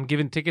 Yeah. I'm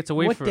giving tickets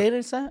away What for date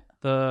is that?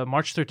 the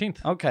March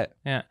 13th. Okay.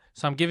 Yeah,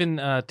 so I'm giving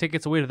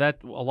tickets away to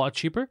that a lot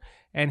cheaper,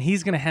 and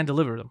he's gonna hand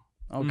deliver them.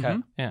 Okay.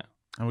 Yeah,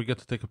 And we get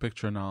to take a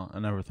picture now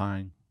and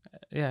everything.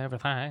 yeah,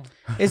 everything.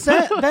 Is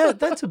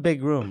that's a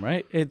big room,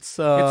 right? It's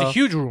It's a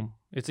huge room.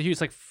 It's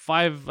like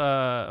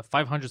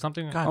 500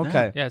 something.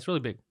 Okay. Yeah, it's really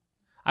big.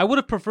 I would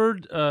have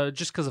preferred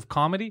just because of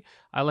comedy.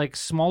 I like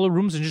smaller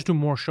rooms and just do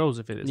more shows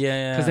if it is.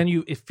 Yeah. Because then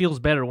it feels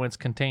better when it's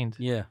contained.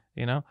 Yeah.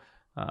 You know,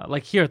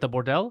 like here at the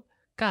Bordel.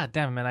 God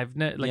damn it,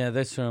 man! Yeah,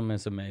 this room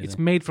is amazing. it's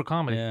made for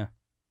comedy. Yeah.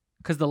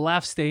 Because the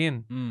laughs stay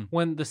in.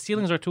 When the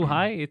ceilings are too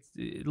high, it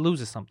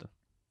loses something.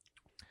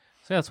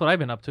 So that's what I've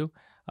been up to.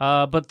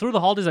 But through the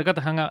holidays, I got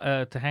to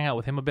hang out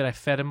with him a bit. I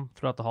fed him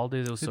throughout the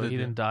holidays, so he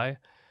didn't die.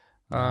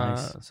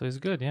 Nice. So he's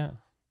good. Yeah,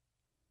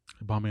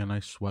 He bought me a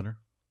nice sweater.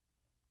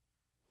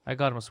 I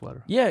got him a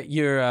sweater. Yeah,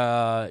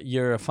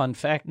 you're a fun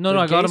fact. No, the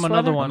I got gay him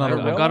another sweater? one.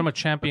 Another I one. got him a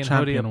champion hoodie,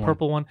 a champion one.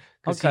 purple one,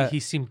 because Okay. he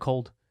seemed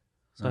cold.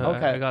 So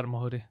Okay. I got him a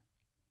hoodie.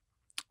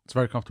 It's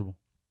very comfortable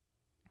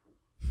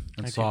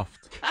and Thank you.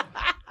 soft.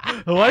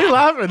 Why are you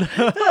laughing?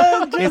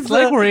 It's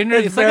like we're in.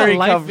 It's like very a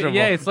life. comfortable.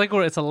 Yeah, it's like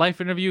it's a life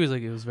interview. It's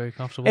like it was very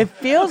comfortable. It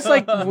feels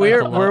like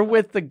we're a lot. we're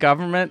with the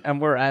government and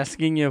we're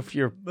asking you if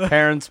your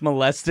parents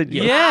molested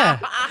you. yeah,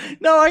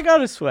 No, I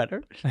got a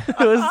sweater. It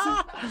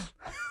was-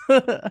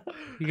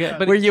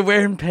 but Were you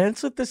wearing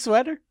pants with the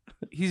sweater?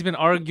 he's been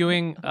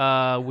arguing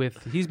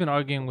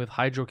with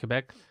Hydro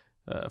Quebec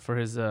for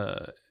his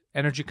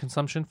energy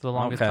consumption for the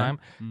longest Okay. time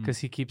because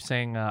he keeps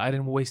saying I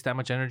didn't waste that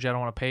much energy, I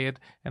don't want to pay it,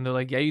 and they're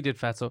like, yeah, you did,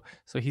 Fatso.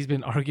 So he's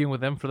been arguing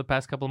with them for the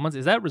past couple of months.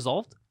 Is that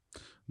resolved?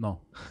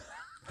 No.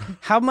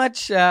 How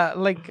much?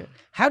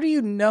 How do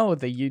you know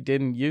that you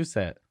didn't use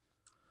that?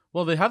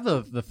 Well, they have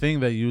the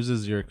thing that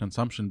uses your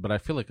consumption, but I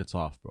feel like it's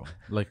off, bro.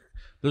 Like,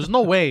 there's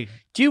no way.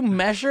 Do you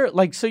measure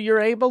so you're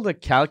able to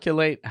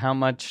calculate how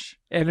much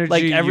Energy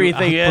like you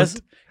everything is?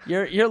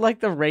 output. You're like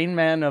the Rain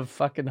Man of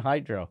fucking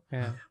hydro.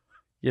 Yeah.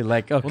 You're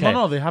like, okay,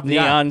 no, they have the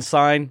neon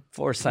sign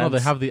 4 cents. No,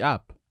 they have the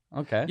app.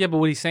 Okay. Yeah, but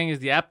what he's saying is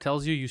the app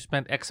tells you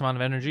spent X amount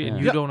of energy and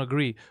Yeah. you don't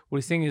agree. What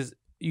he's saying is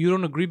you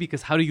don't agree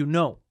because how do you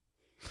know?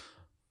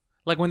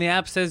 Like when the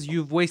app says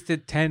you've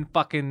wasted 10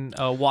 fucking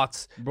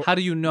watts, Bro, how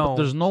do you know? But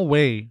there's no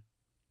way.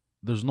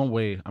 There's no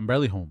way. I'm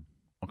barely home.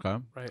 Okay.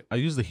 Right. I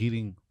use the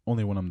heating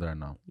only when I'm there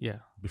now. Yeah.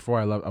 Before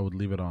I left, I would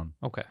leave it on.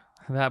 Okay.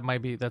 That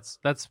might be that's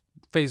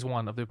phase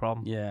 1 of the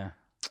problem. Yeah.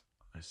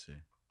 I see.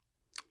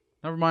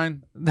 Never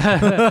mind.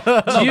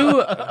 Do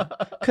you?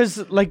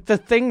 Because like the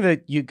thing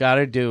that you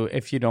gotta do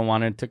if you don't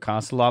want it to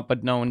cost a lot,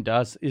 but no one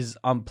does, is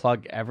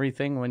unplug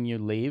everything when you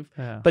leave.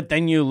 Yeah. But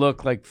then you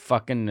look like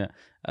fucking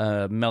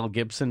Mel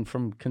Gibson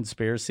from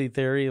Conspiracy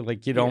Theory.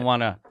 Like you don't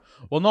want to.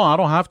 Well, no, I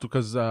don't have to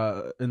because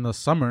in the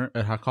summer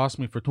it had cost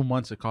me for 2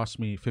 months. It cost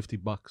me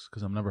 $50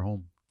 because I'm never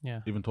home.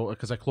 Yeah. Even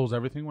because I close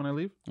everything when I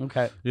leave.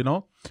 Okay. You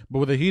know, but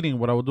with the heating,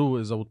 what I would do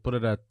is I would put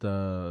it at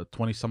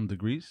 20-some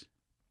degrees.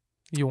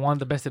 You want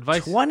the best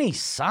advice?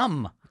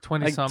 20-some.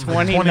 20 like some.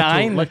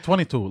 29. Like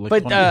 22. Like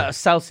But 22.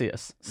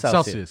 Celsius.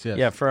 Celsius, yes.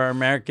 Yeah, for our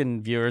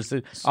American viewers,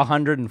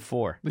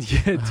 104.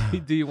 Yeah.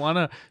 Do you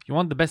want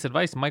the best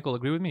advice? Michael,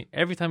 agree with me.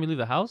 Every time you leave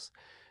the house,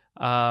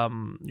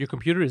 your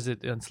computer, is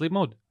it in sleep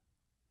mode?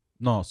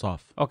 No, it's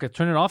off. Okay,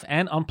 turn it off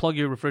and unplug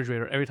your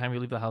refrigerator every time you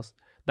leave the house.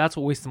 That's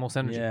what wastes the most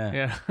energy.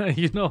 Yeah.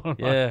 You know.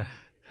 Yeah.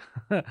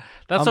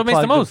 That's what makes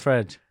the most.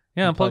 Fridge.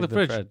 Yeah, unplug the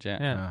fridge. Yeah.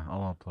 Yeah,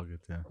 I'll unplug it.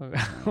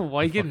 Yeah.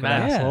 Why are you getting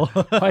Fucking mad? asshole.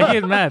 Why are you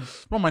getting mad?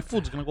 Bro, my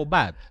food's gonna go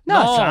bad. No,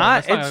 it's not. It's not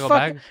It's gonna go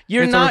fucking. back.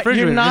 You're It's a not.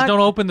 refrigerator. You're not. Just don't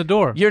open the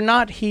door. You're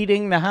not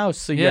heating the house,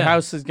 so your Yeah.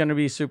 house is gonna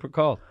be super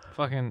cold.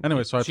 Fucking.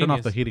 Anyway, so I turn off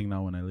genius. the heating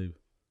now when I leave.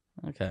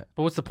 Okay.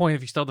 But what's the point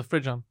if you still have the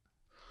fridge on?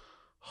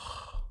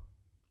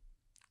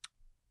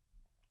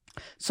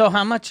 So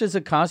how much does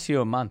it cost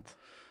you a month?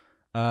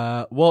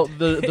 Well,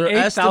 their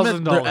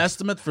 $8,000.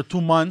 estimate for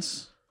 2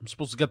 months. I'm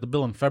supposed to get the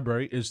bill in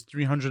February. Is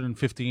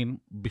 $315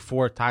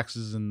 before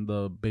taxes and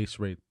the base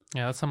rate.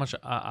 Yeah, that's how much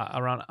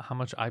around how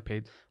much I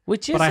paid.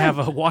 Which is. But I have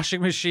a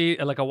washing machine,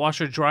 like a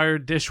washer, dryer,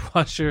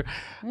 dishwasher.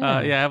 Yeah.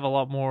 I have a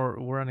lot more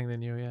running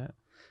than you. Yeah.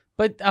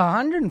 But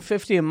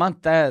 $150 a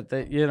month.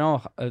 That you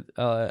know,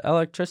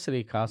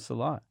 electricity costs a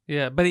lot.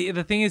 Yeah, but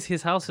the thing is,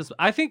 his house is.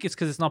 I think it's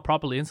because it's not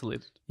properly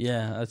insulated.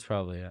 Yeah, that's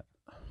probably it.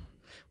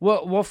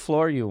 What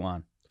floor are you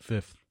on?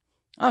 5th.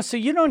 Oh, so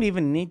you don't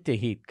even need the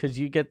heat because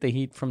you get the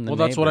heat from the. Well,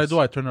 that's what I neighbors. do.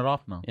 I turn it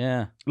off now.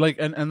 Yeah. Like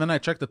and then I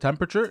check the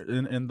temperature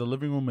in the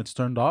living room. It's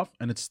turned off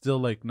and it's still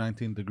like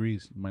 19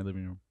 degrees in my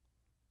living room.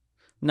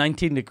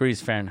 19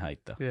 degrees Fahrenheit,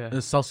 though. Yeah.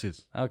 It's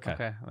Celsius. Okay.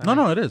 Okay.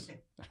 No, it is.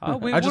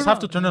 Wait, I just we're have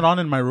to not- turn it on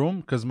in my room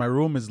because my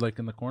room is like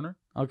in the corner.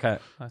 Okay.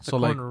 It's So, a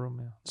like- corner room.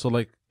 Yeah. So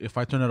like if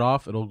I turn it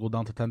off, it'll go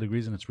down to 10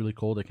 degrees and it's really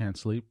cold. I can't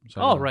sleep.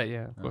 So I Oh gotta- right,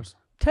 yeah, of course.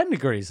 10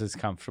 degrees is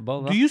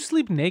comfortable. Do you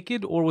sleep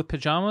naked or with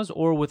pajamas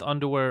or with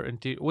underwear?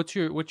 And what's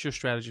your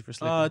strategy for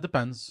sleeping? It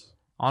depends.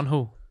 On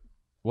who?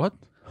 What?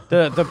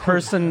 The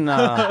person.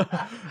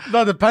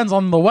 That depends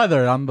on the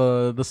weather, on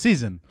the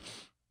season.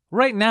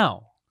 Right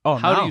now. Oh,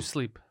 How do now? you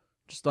sleep?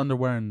 Just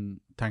underwear and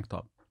tank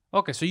top.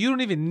 Okay, so you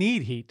don't even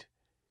need heat.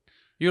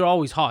 You're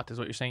always hot, is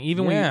what you're saying.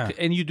 Even Yeah. when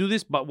and you do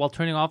this, but while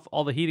turning off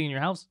all the heating in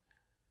your house.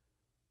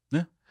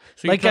 Yeah.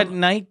 So you Like turn- at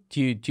night,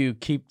 do you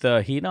keep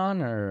the heat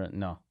on or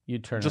no? You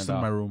turn Just it in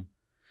off. my room.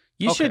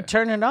 You Okay. should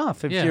turn it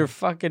off if Yeah. you're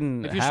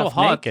fucking if you're half so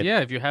hot, naked.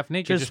 yeah. If you're half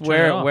naked, Just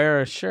turn it off. wear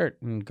a shirt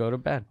and go to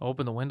bed.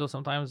 Open the window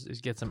sometimes,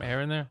 just get some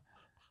air in there.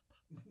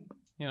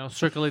 You know,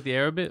 circulate the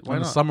air a bit. Why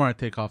in the not? summer, I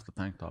take off the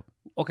tank top.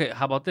 Okay,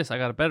 how about this? I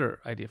got a better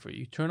idea for you.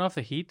 You turn off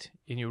the heat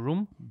in your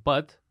room,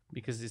 but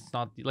because it's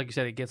not like you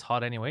said, it gets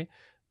hot anyway.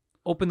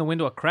 Open the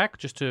window a crack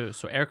just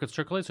so air could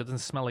circulate, so it doesn't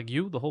smell like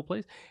you the whole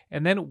place.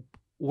 And then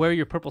wear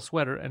your purple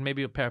sweater and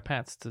maybe a pair of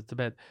pants to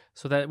bed,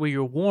 so that way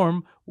you're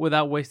warm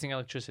without wasting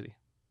electricity,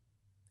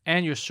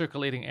 and you're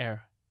circulating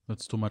air.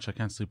 That's too much. I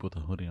can't sleep with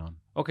a hoodie on.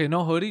 Okay,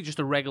 no hoodie, just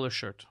a regular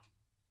shirt.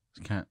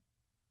 Can't.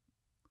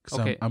 Cause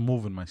Okay. I'm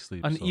moving my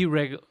sleep. An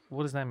irregular.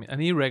 What does that mean?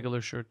 An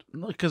irregular shirt.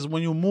 Because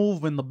when you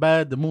move in the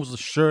bed, it moves the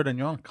shirt and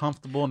you're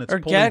uncomfortable and it's Or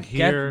pulling get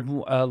here.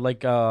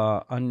 like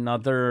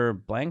another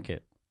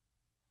blanket.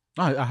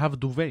 No, I have a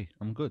duvet.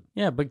 I'm good.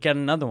 Yeah, but get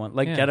another one.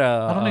 Like Yeah. get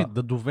a. I don't need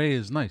the duvet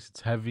is nice.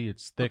 It's heavy.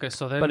 It's thick. Okay,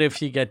 so then. But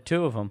if you get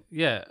two of them,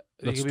 yeah, it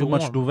That's can too be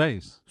much warm.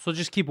 duvets. So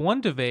just keep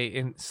one duvet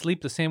and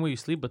sleep the same way you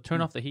sleep, but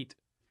turn off the heat.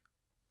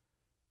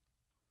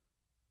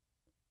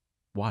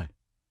 Why?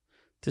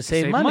 to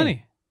save, Save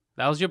money.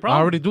 That was your I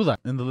problem. already do that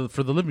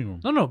for the living room.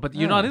 No, but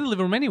you're not in the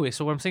living room anyway.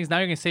 So what I'm saying is now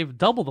you're gonna save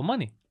double the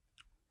money.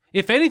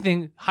 If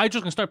anything,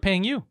 Hydro's gonna start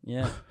paying you.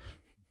 Yeah.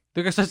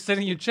 They're gonna start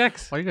sending you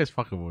checks. Why are you guys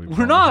fucking with me?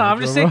 We're not. I'm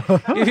just saying,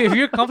 if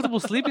you're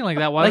comfortable sleeping like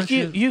that, why Like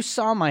don't you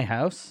saw my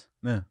house,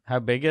 Yeah. how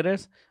big it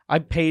is. I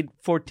paid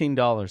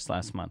 $14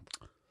 last month.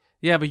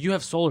 Yeah, but you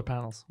have solar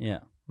panels. Yeah.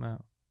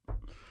 No.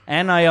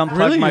 And I unplugged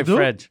Really? my You do?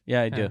 fridge.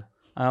 Yeah, I do. Yeah.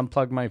 I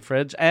unplugged my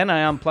fridge and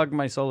I unplugged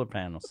my solar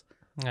panels.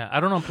 Yeah, I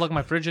don't unplug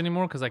my fridge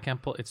anymore because I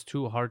can't pull. It's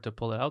too hard to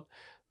pull it out.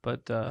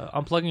 But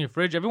unplugging your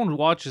fridge, everyone who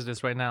watches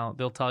this right now,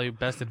 they'll tell you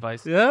best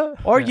advice. Yeah.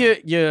 Or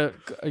you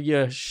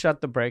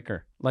shut the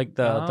breaker, like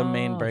the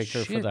main Oh, breaker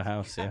for shit. the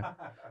house. Yeah.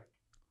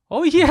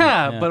 Oh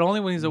yeah, Yeah. but only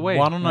when he's away.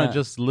 Why don't I Yeah.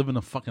 just live in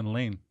a fucking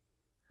lane?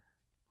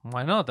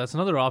 Why not? That's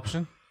another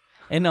option.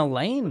 In a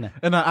lane.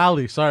 In an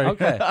alley, sorry.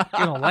 Okay.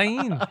 In a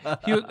lane.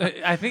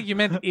 I think you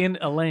meant in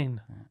a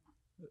lane.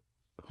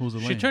 Who's the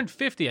She lane? turned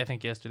 50, I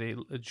think, yesterday.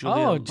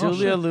 Julia.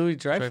 Julia shit. Louis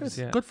Dreyfus.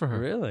 Yeah. Good for her.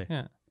 Really?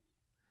 Yeah.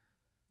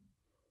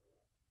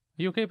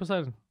 You okay,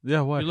 Poseidon?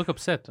 Yeah, what? You look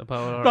upset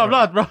about. No, I'm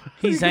not, bro.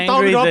 He's You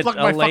told me angry to that unplug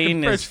my fucking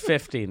Elaine is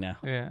fridge. 50 now.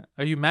 Yeah.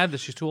 Are you mad that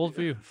she's too old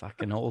for you?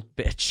 Fucking old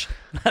bitch.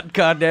 That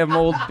goddamn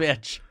old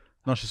bitch.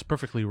 No, she's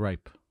perfectly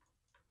ripe.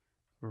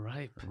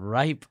 Ripe.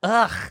 Ripe.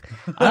 Ugh.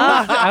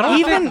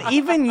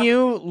 Even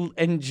you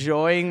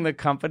enjoying the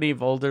company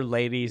of older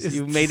ladies, It's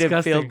you made it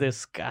feel disgusting.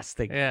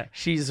 disgusting. Yeah.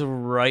 She's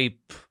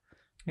ripe.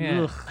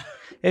 Yeah. Ugh.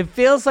 It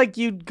feels like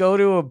you'd go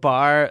to a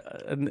bar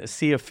and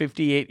see a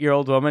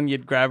 58-year-old woman,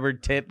 you'd grab her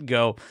tit and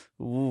go,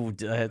 ooh,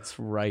 that's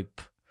ripe.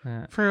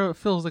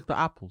 Feels like the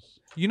apples.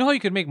 You know how you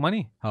could make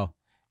money? How?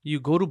 You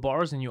go to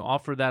bars and you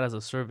offer that as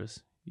a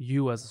service.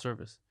 You as a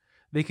service.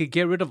 They could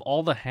get rid of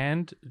all the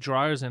hand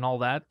dryers and all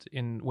that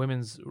in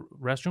women's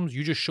restrooms.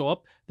 You just show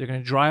up. They're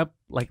going to dry up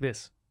like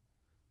this.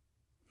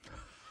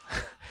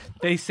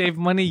 They save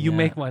money. You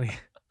make money.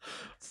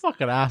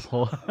 Fucking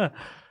asshole.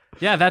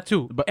 Yeah, that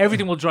too. But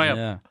everything will dry up.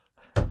 Yeah.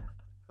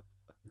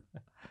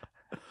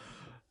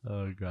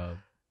 Oh god.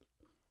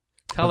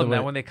 Tell By them the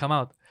that way- when they come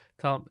out.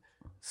 Tell them,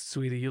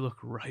 sweetie, you look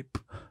ripe.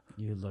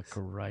 You look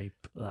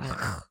ripe.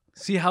 Ugh.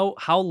 See how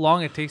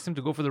long it takes him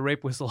to go for the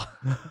rape whistle.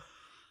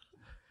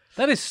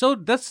 That's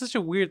such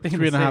a weird thing.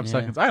 3.5 to say.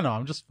 seconds. I know.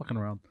 I'm just fucking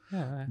around.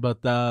 Yeah. But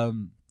I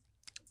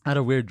had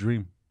a weird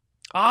dream.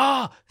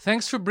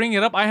 Thanks for bringing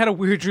it up. I had a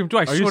weird dream too.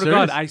 I Are you swear to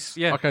God. serious?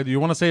 Yeah. Okay. Do you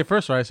want to say it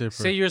first, or I say it first?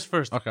 Say yours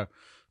first. Okay.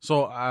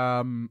 So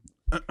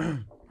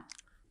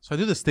so I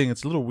do this thing.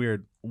 It's a little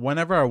weird.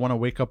 Whenever I want to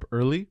wake up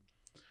early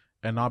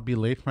and not be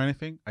late for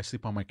anything, I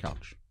sleep on my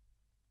couch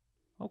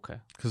Okay.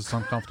 because it's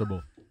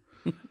uncomfortable.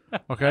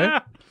 Okay.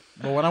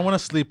 But when I want to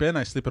sleep in,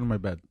 I sleep in my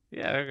bed.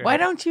 Yeah. Okay. Why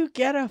don't you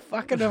get a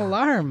fucking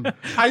alarm?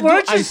 I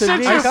Why don't you I, sit I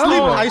your sleep.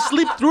 couch? I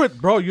sleep through it,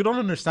 bro. You don't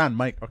understand,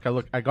 Mike. Okay,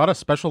 look, I got a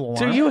special alarm.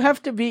 So you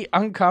have to be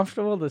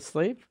uncomfortable to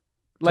sleep?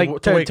 Like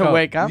w- to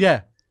wake up?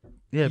 Yeah.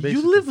 Yeah. Basically.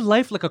 You live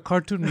life like a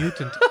cartoon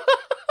mutant.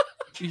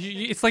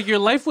 It's like your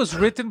life was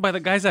written by the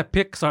guys at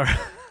Pixar.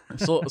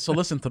 So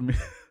listen to me.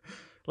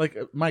 Like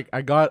Mike,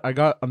 I got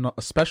a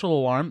special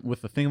alarm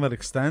with the thing that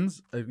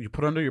extends. You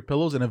put it under your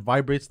pillows and it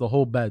vibrates the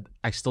whole bed.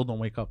 I still don't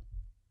wake up.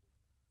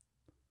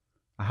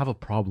 I have a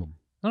problem.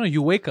 No,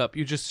 you wake up.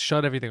 You just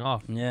shut everything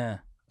off. Yeah.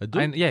 I do.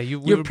 And yeah, you.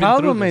 we've Your been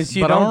problem through this. is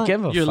you But I don't don't-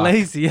 give a You're fuck.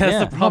 lazy. Yeah, Yeah.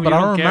 that's the No, problem. but You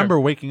I don't care. remember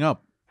waking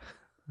up.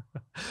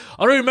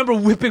 I don't remember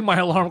whipping my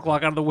alarm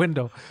clock out of the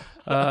window.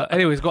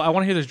 Anyways, go. I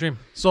want to hear this dream.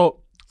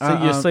 So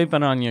So you're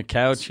sleeping on your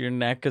couch, your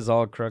neck is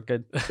all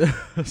crooked.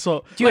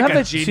 So Do you Like have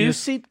a a genius.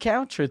 2-seat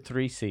couch or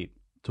 3-seat?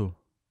 two.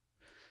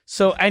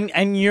 So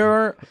and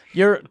you're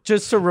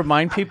just to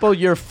remind people,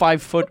 you're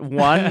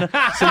 5'1",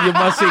 so you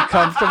must be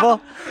comfortable.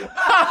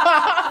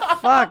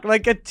 Fuck,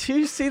 like a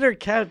 2-seater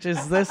couch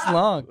is this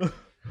long.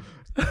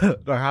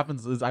 What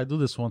happens is I do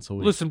this once a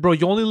week. Listen, bro,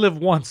 you only live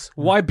once.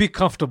 Why be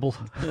comfortable?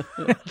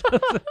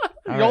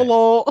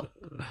 YOLO.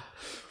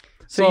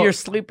 So you're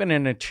sleeping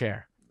in a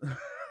chair.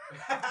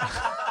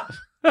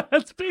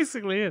 That's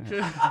basically it.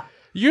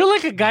 You're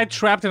like a guy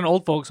trapped in an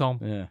old folks' home.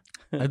 Yeah.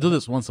 I do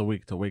this once a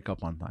week to wake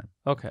up on time.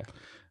 Okay.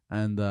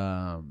 And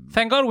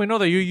Thank God we know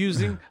that you're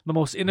using the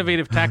most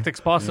innovative tactics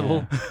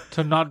possible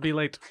to not be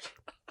late.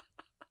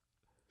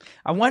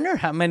 I wonder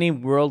how many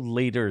world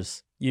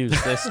leaders use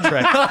this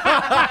trick.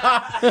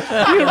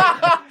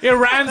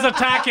 Iran's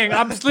attacking.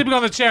 I'm sleeping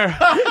on the chair.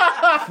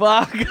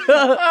 Fuck.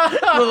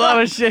 A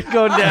lot of shit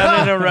going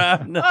down and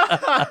around.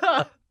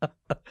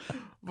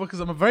 because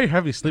I'm a very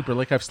heavy sleeper.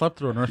 Like I've slept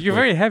through an earthquake. You're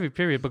very heavy,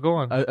 period, but go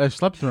on. I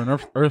slept through an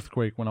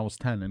earthquake when I was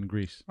 10 in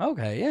Greece.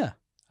 Okay, yeah.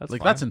 That's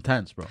Like fine. that's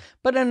intense, bro.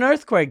 But an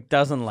earthquake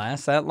doesn't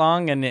last that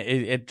long, and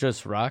it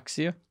just rocks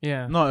you.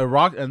 Yeah. No, it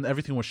rocked and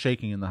everything was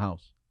shaking in the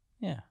house.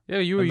 Yeah. Yeah,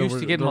 you were And there used were-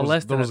 to getting there was-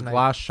 molested. There was at night.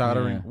 glass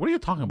shattering. Yeah. What are you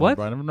talking about, What?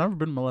 Brian? I've never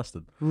been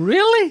molested.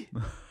 Really?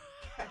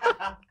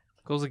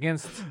 Goes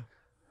against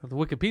the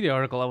Wikipedia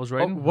article I was Oh,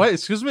 writing. what?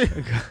 Excuse me.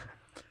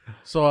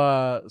 So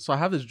I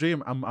have this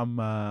dream.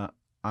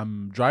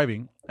 I'm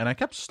driving and I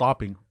kept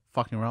stopping,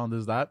 fucking around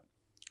this that,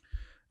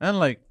 and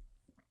like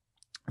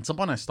at some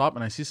point I stop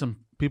and I see some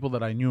people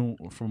that I knew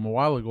from a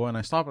while ago, and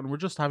I stop and we're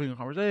just having a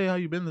conversation. Hey, how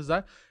you been? This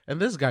that, and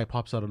this guy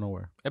pops out of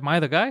nowhere. Am I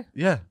the guy?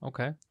 Yeah,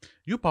 Okay.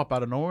 you pop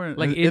out of nowhere, and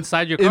Like it-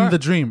 inside your car? in the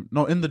dream.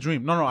 No, in the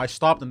dream. No, I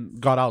stopped and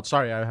got out.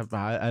 Sorry, I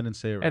didn't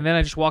say it right. And then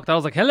I just walked out. I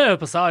was like, hello,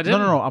 Poseidon.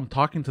 No. I'm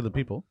talking to the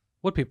people.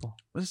 What people?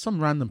 There's some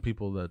random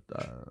people that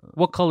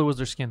What color was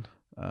their skin?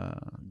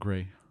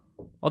 gray.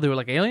 Oh, they were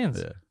like aliens?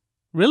 Yeah.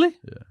 Really?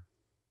 Yeah.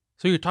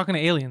 So you're talking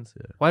to aliens?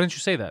 Yeah. Why didn't you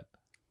say that?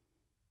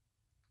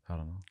 I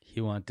don't know.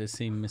 You want to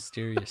seem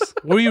mysterious.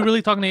 Were you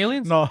really talking to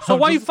aliens? No. So I'm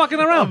why are you just- fucking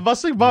I'm around?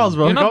 busting balls,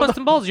 bro. You're not Calm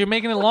busting balls. You're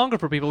making it longer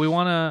for people. We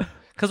want to...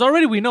 Because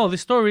already we know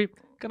this story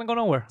gonna go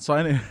nowhere.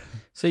 So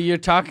So you're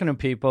talking to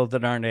people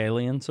that aren't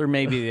aliens, or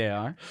maybe they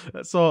are.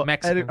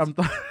 Mexicans. I'm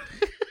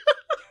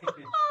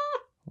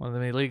One of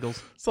them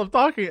illegals. so I'm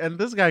talking, and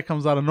this guy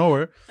comes out of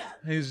nowhere.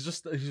 He's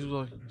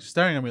like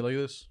staring at me like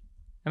this.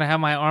 And I have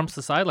my arms to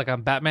the side like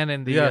I'm Batman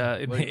in the, Yeah,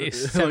 in like the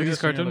this, 70s like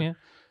this, cartoon, like- yeah.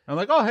 I'm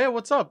like, oh hey,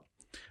 what's up?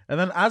 And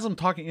then as I'm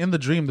talking in the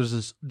dream, there's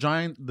this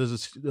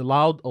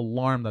loud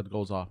alarm that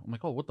goes off. I'm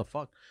like, oh, what the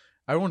fuck?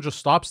 Everyone just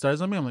stops,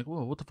 stares at me. I'm like,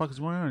 whoa, what the fuck is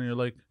going on? And you're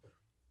like,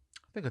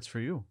 think it's for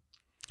you.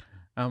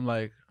 I'm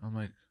like,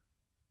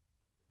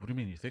 what do you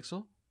mean? You think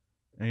so?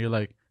 And you're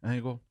like, and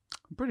you go,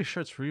 I'm pretty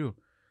sure it's for you.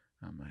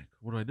 I'm like,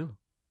 what do I do?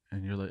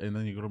 And you're like, and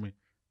then you go to me,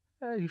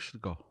 you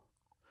should go.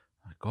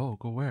 I'm like, go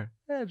where?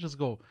 Just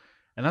go.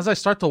 And as I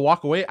start to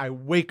walk away, I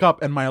wake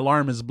up and my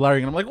alarm is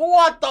blaring, and I'm like,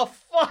 what the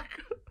fuck?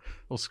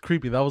 It was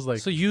creepy. That was like,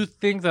 So you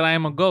think that I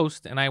am a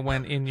ghost, and I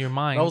went in your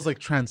mind. that was like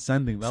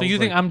transcending. That So was you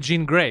think like- I'm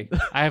Jean Grey?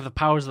 I have the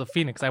powers of the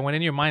Phoenix. I went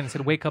in your mind and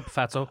said, "Wake up,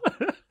 fatso."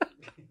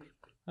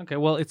 Okay,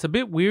 well, it's a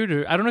bit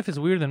weirder. I don't know if it's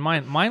weirder than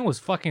mine. Mine was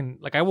fucking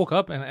like I woke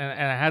up and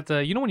I had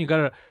to. You know when you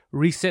gotta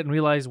reset and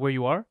realize where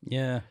you are?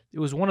 Yeah. It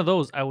was one of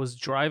those. I was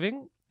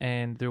driving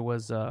and there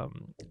was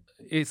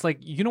it's like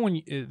you know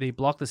when they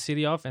block the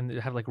city off and they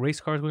have like race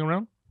cars going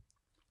around.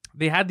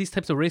 They had these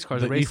types of race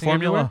cars The racing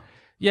E-Formula? everywhere.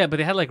 Yeah, but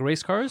they had like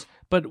race cars,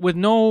 but with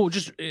no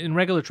just in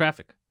regular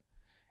traffic.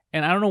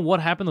 And I don't know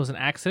what happened. There was an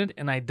accident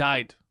and I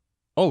died.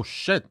 oh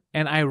shit.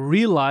 And I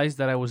realized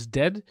that I was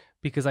dead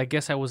because I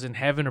guess I was in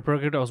heaven or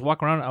purgatory. I was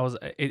walking around.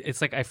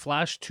 It's like I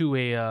flashed to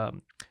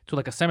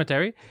like a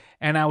cemetery,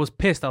 and I was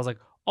pissed. I was like,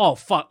 "Oh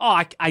fuck!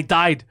 Oh, I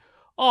died!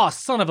 Oh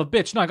son of a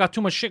bitch! No, I got too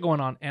much shit going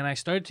on." And I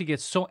started to get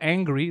so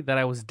angry that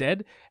I was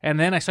dead, and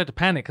then I started to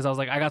panic because I was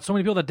like, "I got so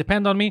many people that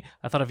depend on me."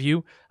 I thought of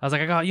you. I was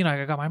like,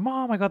 I got my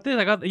mom. I got this.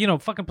 I got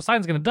fucking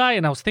Poseidon's gonna die,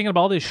 and I was thinking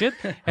about all this shit.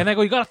 And I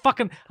go, "You gotta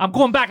fucking! I'm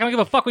going back. I don't give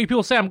a fuck what you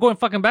people say. I'm going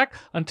fucking back."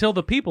 Until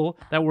the people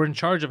that were in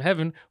charge of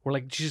heaven were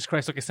like, "Jesus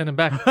Christ, okay, send him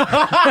back."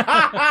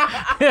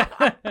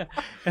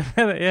 And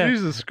then, yeah.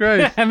 Jesus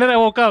Christ. And then I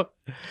woke up.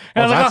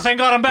 And I was like, "Oh, that's- thank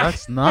God I'm back."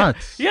 That's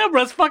nuts. Yeah,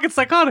 bro, it's fucking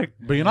psychotic.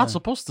 But you're not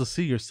supposed to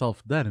see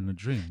yourself dead in a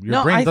dream.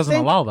 Your brain doesn't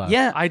allow that.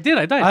 Yeah. I did.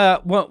 I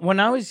died. When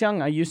I was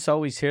young, I used to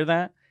always hear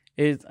that.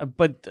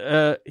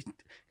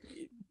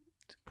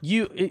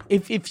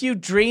 If you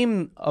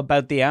dream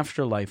about the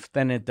afterlife,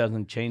 then it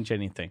doesn't change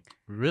anything.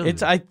 Really?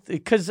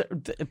 Because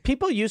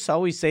people used to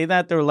always say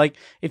that. They're like,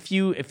 if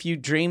you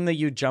dream that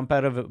you jump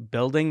out of a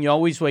building, you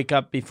always wake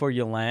up before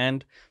you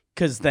land,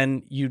 because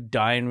then you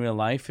die in real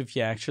life if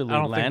you actually I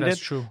don't think landed. that's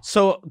true.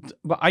 So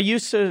but I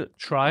used to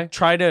Try.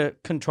 to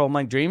control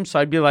my dreams. So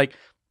I'd be like,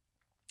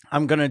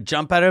 I'm going to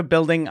jump out of a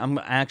building. I'm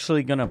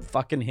actually going to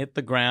fucking hit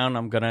the ground.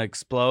 I'm going to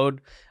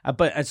explode.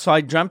 So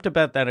I dreamt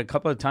about that a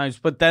couple of times,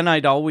 but then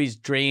I'd always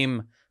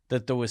dream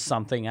that there was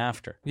something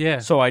after. Yeah.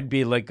 So I'd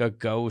be like a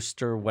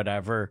ghost or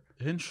whatever.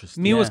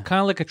 Interesting. Me, it was Yeah. kind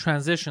of like a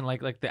transition,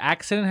 like the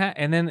accident,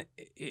 and then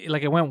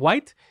it went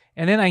white,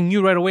 and then I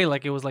knew right away,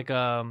 like it was like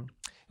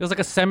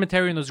a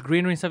cemetery and there's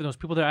greenery and stuff. And there was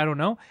people there I don't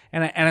know,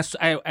 and I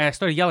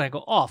started yelling. I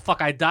go, "Oh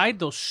fuck! I died!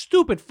 Those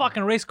stupid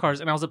fucking race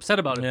cars!" And I was upset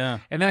about it. Yeah.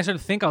 And then I started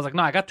to think. I was like,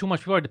 "No, I got too much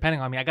people are depending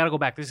on me. I gotta go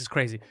back. This is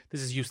crazy.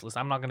 This is useless.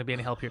 I'm not gonna be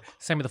any help here.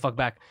 Send me the fuck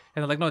back."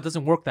 And they're like, "No, it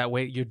doesn't work that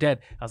way. You're dead."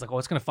 I was like, "Oh,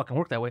 it's gonna fucking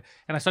work that way."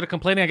 And I started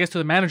complaining, I guess, to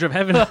the manager of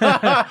heaven.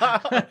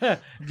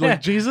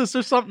 like Jesus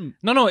or something.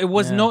 No, it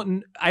was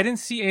I didn't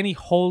see any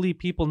holy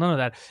people, none of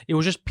that. It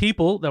was just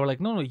people that were like,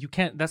 no, you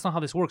can't, that's not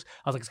how this works.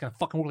 I was like, it's gonna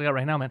fucking work like that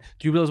right now, man.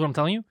 Do you realize what I'm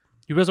telling you?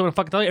 You realize what I'm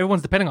fucking telling you?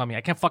 Everyone's depending on me.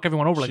 I can't fuck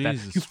everyone over like that.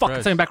 Jesus You fucking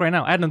Christ. send me back right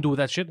now. I had nothing to do with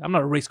that shit. I'm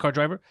not a race car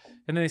driver.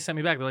 And then they sent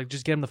me back. They're like,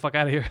 just get him the fuck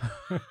out of here.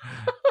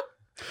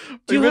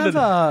 Do you have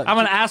I'm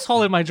an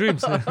asshole in my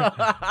dreams. Do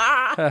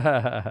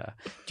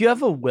you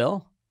have a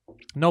will?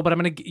 No, but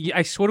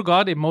I swear to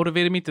God, it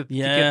motivated me to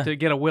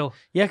get a will.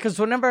 Yeah, because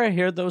whenever I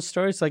hear those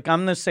stories, like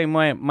I'm the same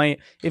way.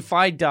 If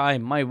I die,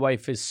 my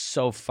wife is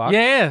so fucked.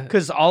 Yeah.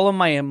 Because all of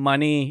my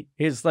money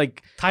is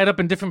like Tied up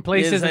in different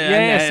places. is,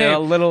 Yeah, a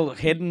same. little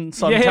hidden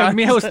sometimes. Yeah,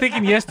 me, I was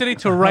thinking yesterday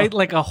to write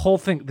like a whole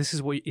thing. This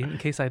is what, in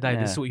case I die,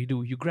 this is Yeah. what you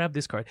do. You grab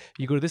this card.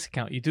 You go to this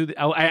account. You do.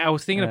 I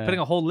was thinking of putting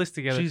a whole list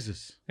together.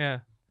 Jesus. Yeah,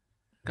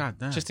 God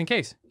damn. just in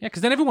case. Yeah,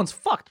 because then everyone's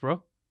fucked,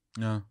 bro.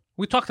 yeah.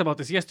 We talked about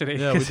this yesterday.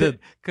 Yeah, we did.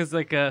 Because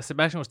like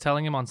Sebastian was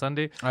telling him on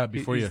Sunday.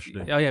 Before he's-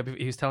 yesterday. Oh yeah,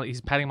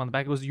 he's patting him on the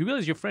back. He goes, "You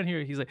realize your friend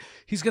here? He's like,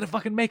 he's gonna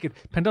fucking make it.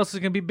 Pendos is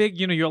gonna be big.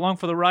 You know, you're along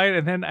for the ride."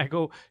 And then I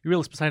go, "You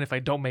realize, Poseidon, if I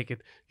don't make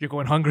it, you're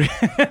going hungry."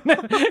 and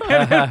then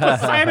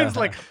Poseidon's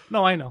like,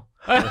 "No, I know."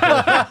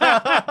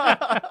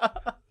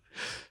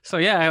 So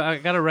yeah, I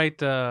gotta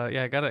write.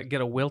 I gotta get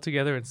a will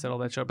together and set all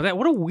that shit. But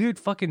what a weird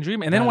fucking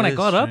dream. And then That when I is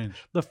got strange. up,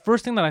 the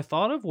first thing that I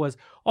thought of was,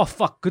 "Oh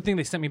fuck, good thing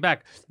they sent me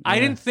back." I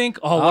didn't think,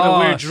 "Oh, what a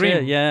weird dream."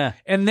 Shit, yeah.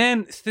 And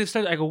then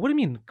I go, "What do you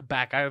mean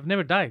back? I've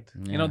never died."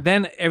 You know.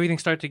 Then everything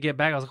started to get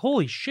back. I was like,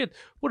 "Holy shit,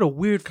 what a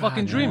weird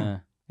fucking dream."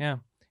 Yeah, it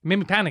made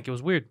me panic. It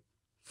was weird.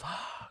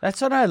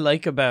 That's what I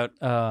like about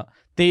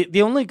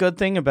the only good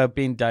thing about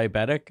being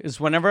diabetic is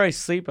whenever I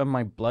sleep and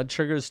my blood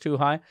sugar is too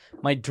high,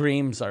 my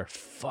dreams are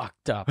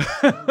fucked up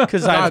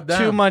because I have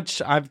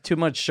Goddamn. too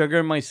much sugar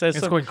in my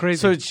system. It's going crazy.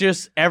 So it's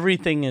just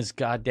everything is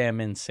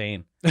goddamn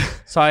insane.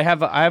 So I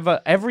have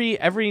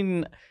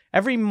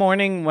every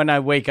morning when I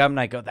wake up and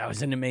I go, that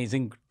was an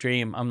amazing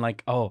dream. I'm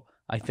like, oh,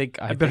 I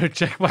Better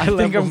check my I think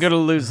I'm levels. gonna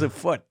lose a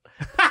foot.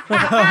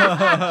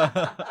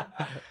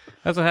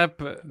 That's what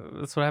happened.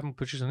 That's what happened with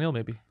Patrice O'Neill.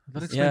 Maybe.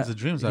 That explains Yeah, the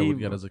dreams I he- would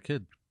get as a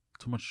kid.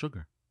 Too much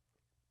sugar.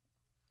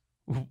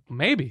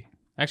 Maybe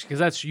actually,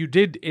 because you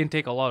did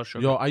intake a lot of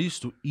sugar. Yo, I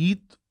used to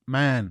eat,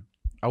 man.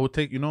 I would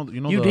take, you know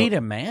You'd the, eat a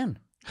man.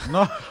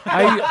 No,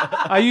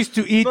 I used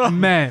to eat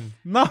men.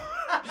 no.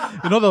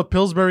 You know the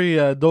Pillsbury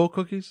dough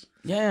cookies?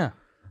 Yeah.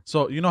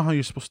 So you know how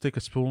you're supposed to take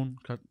a spoon,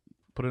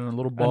 put it in a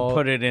little ball, And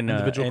put it in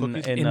individual in,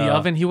 cookies? in, In the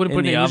oven, he wouldn't in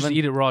put it the in. He would just oven.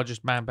 eat it raw,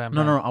 just bam, bam,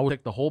 No, bam. no, I would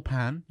take the whole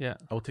pan. Yeah.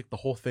 I would take the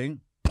whole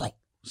thing,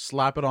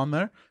 slap it on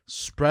there,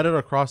 spread it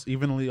across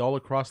evenly all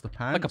across the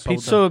pan. Like a so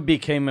pizza. So it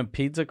became a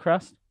pizza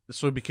crust.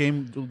 So it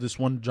became this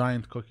one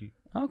giant cookie,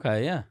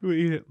 Okay, yeah. He would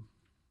eat it.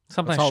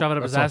 Sometimes That's how- shove it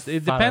up his that's ass. how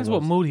It fat I depends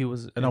what was. mood he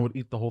was. and in. I would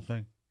eat the whole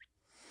thing.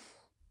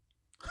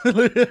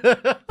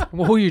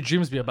 What would your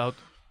dreams be about?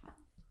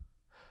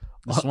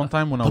 This one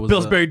time when I was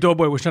Pillsbury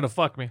Doughboy was trying to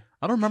fuck me.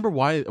 I don't remember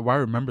why I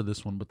remember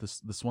this one, but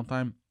this one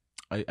time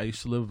I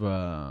used to live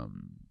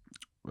on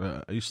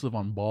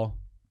Ball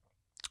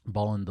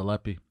in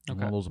Delepi, in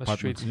one of those the apartments.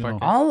 streets You know.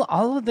 park.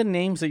 All of the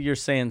names that you're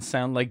saying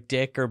sound like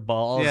dick or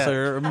balls Yeah.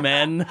 or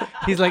men.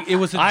 He's like, it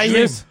was a I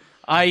dream.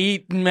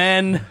 eat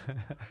men.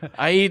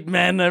 I eat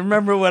men. I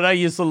remember when I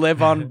used to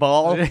live on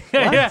Ball.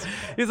 Yeah.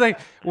 He's like,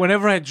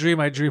 whenever I dream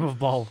of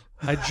ball.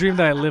 I dream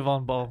that I live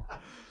on ball.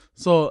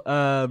 So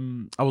I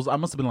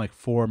must have been like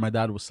 4. My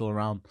dad was still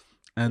around,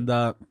 and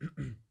I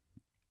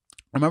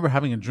remember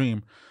having a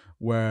dream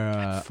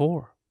where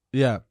 4.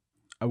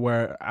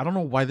 where I don't know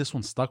why this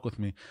one stuck with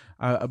me.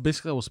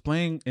 Basically, I was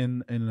playing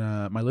in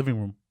my living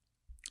room,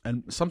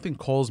 and something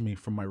calls me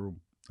from my room.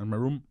 And my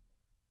room,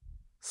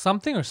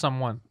 Something or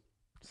someone?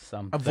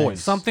 Something. a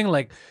voice, Something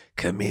like,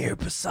 come here,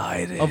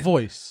 Poseidon. a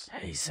voice,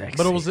 Hey, sexy.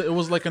 but it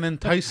was like an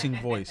enticing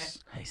voice.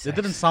 Hey, It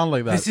didn't sound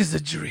like that. This is a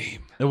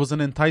dream. It was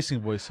an enticing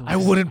voice. It was I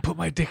wouldn't put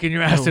my dick in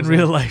your ass in was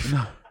real like-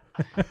 life.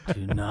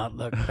 Do not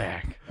look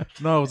back.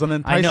 No, it was an I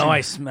enticing. know I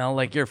smell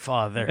like your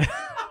father.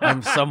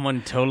 I'm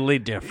someone totally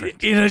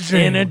different. In a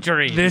dream. In a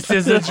dream. This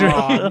is a dream.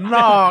 Oh,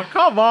 no,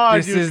 come on,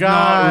 This you is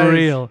guys. not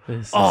real.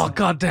 This Oh, is-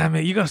 god damn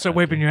it. You gotta start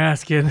wiping your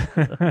ass, kid.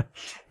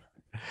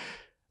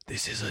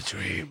 This is a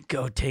dream.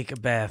 Go take a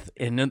bath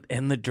in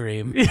the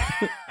dream.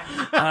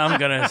 I'm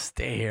gonna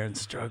stay here and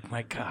stroke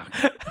my cock.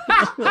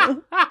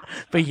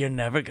 But you're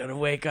never gonna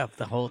wake up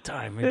the whole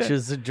time. It's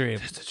just a dream.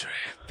 It's a dream.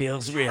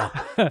 Feels real.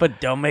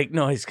 But don't make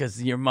noise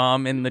because your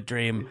mom in the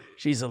dream,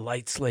 she's a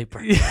light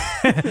sleeper.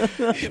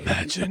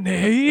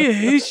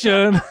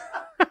 Imagination.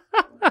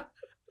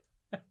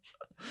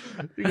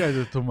 You guys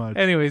are too much.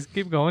 Anyways,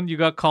 keep going. You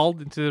got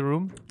called into the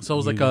room. So it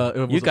was like it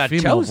was you a got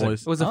female chosen.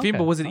 voice. It was a Okay. female,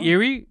 but was it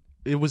eerie?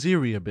 It was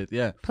eerie a bit,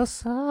 yeah.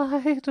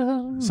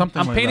 Poseidon.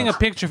 Something I'm like painting that. a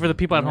picture for the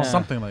people at home.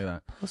 Something like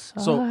that.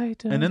 So,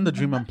 and in the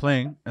dream, I'm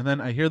playing, and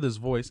then I hear this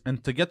voice.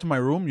 And to get to my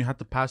room, you had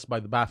to pass by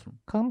the bathroom.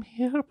 Come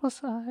here,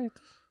 Poseidon.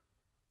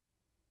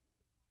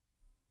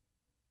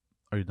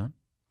 Are you done?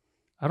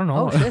 I don't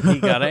know. Oh shit, he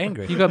got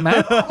angry. You got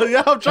mad?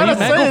 yeah, I'm trying You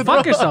man, go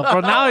fuck yourself,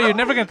 bro. Now you're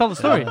never gonna tell the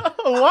story.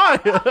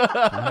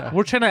 Why?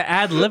 We're trying to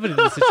add levity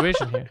to the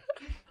situation here.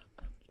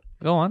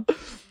 Go on.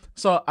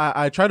 So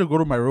I try to go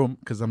to my room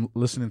because I'm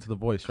listening to the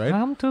voice, right?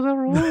 Come to the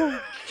room.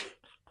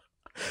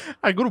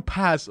 I go to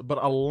pass, but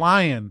a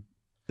lion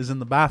is in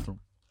the bathroom.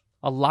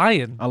 A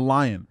lion. A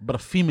lion, but a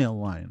female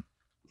lion,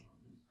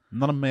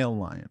 not a male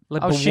lion.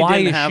 Like, Oh, but she why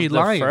didn't is have she the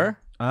lying? fur?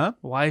 Huh?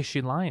 Why is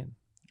she lying?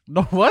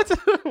 No, what?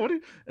 What?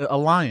 A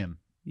lion?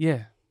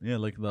 Yeah. Yeah,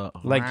 like the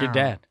Like your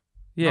dad.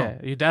 Yeah.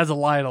 Your dad's a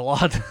lying a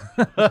lot.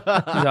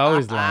 He's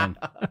always lying.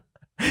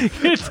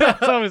 Your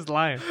dad's always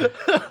lying.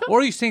 Or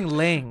are you saying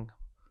laying?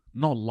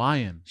 No,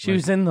 lion. She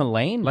was in the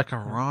lane. like a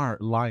rar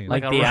lion.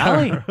 Like a the rar-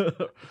 alley.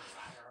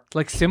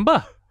 Like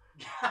Simba?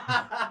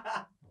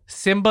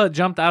 Simba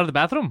jumped out of the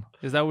bathroom?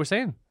 Is that what we're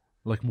saying?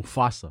 like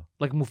Mufasa.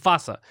 Like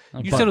Mufasa.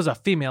 You But- said it was a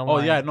female Oh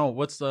lion. yeah, no.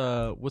 What's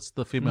the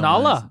female?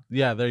 Nala. lion's-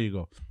 Yeah, there you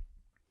go.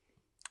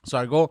 So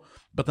I go,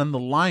 but then the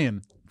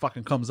lion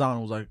fucking comes out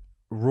and was like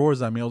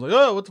roars at me. I was like,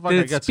 oh, what the fuck? I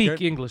Did it get speak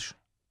scared. English?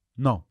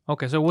 No,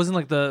 Okay, so it wasn't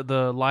like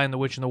the Lion, the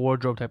Witch, and the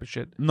Wardrobe type of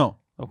shit. no.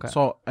 Okay.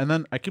 So and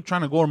then I keep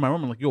trying to go to my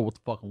room. I'm like, yo, what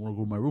the fuck? I want to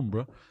go to my room,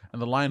 bro. And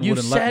the lion You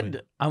wouldn't let me.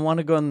 said, I want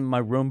to go in my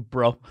room,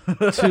 bro,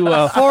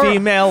 to a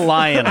female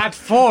lion. At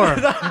 4.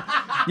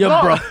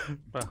 Yeah,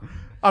 bro.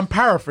 I'm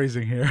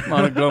paraphrasing here. I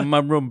want to go in my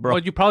room, bro.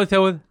 But you probably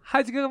tell with,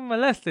 how'd you get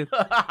molested?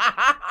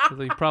 That's what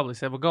you probably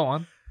said, but go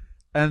on.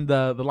 And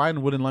the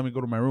lion wouldn't let me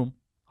go to my room.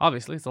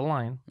 Obviously, it's a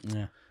lion.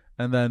 Yeah.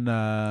 And then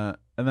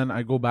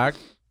I go back.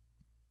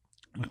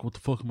 I'm like, what the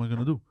fuck am I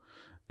gonna do?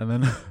 And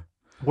then,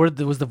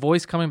 Was the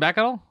voice coming back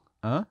at all?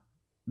 huh?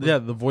 Yeah,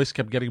 the voice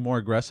kept getting more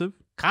aggressive.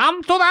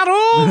 Come to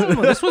the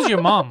room! This was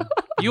your mom.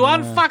 You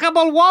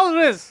unfuckable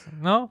walrus!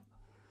 No?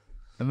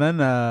 And then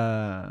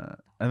I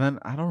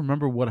don't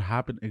remember what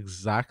happened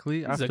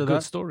exactly It's after a good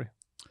that. story.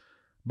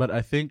 But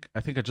I think I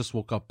just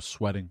woke up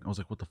sweating. I was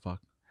like, what the fuck?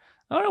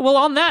 All right, well,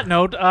 on that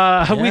note,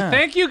 we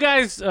thank you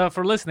guys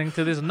for listening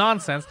to this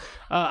nonsense.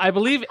 I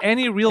believe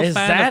any real Is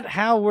fan... that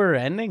how we're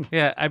ending?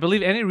 Yeah, I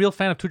believe any real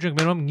fan of Two Drink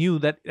Minimum knew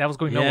that was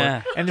going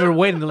nowhere. Yeah. And they were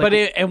waiting. Like, But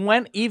it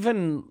went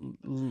even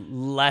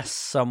less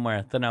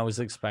somewhere than I was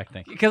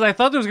expecting. because I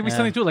thought there was going to be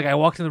something to it. Like, I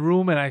walked in the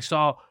room and I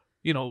saw,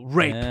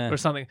 rape Yeah. or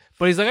something.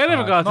 But he's like, I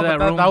never got No, to but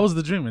that room. that was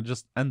the dream. It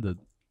just ended.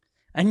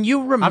 And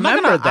you remember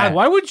gonna that. add-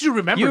 Why would you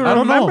remember? You that?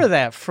 remember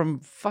that from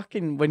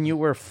fucking when you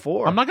were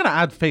 4. I'm not gonna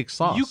add fake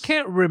sauce. You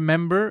can't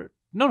remember.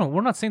 No,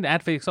 we're not saying the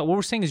ad fake. What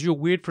we're saying is you're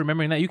weird for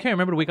remembering that. You can't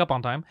remember to wake up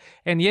on time,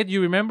 and yet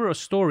you remember a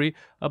story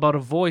about a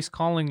voice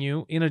calling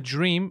you in a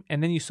dream,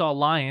 and then you saw a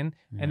lion,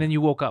 and then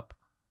you woke up.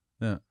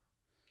 Yeah.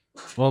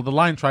 Well, the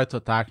lion tried to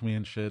attack me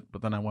and shit,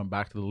 but then I went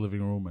back to the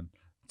living room and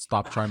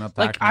stopped trying to attack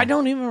Like me. I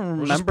don't even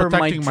was just remember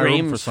my protecting my room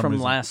for dreams some from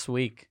reason. last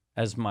week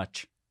as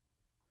much.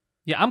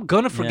 Yeah, I'm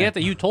gonna forget Yeah.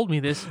 that you told me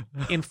this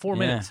in 4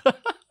 minutes.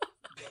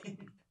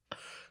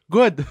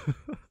 Good.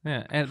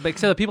 Yeah, but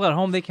except the people at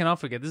home, they cannot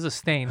forget. This is a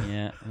stain.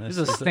 Yeah, This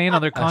is a stain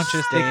on their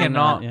conscience. They stain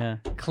cannot on- yeah.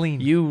 clean.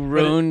 You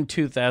ruined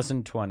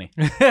 2020.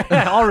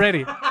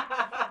 already.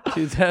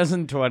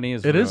 2020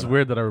 is It is ruined.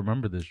 weird that I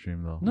remember this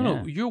dream though.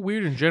 No, you're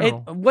weird in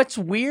general. What's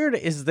weird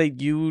is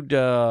that you'd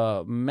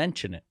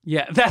mention it.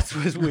 Yeah, that's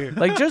what's weird.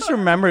 Like, just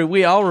remember,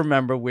 we all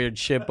remember weird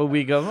shit, but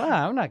we go,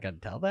 I'm not going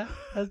to tell that.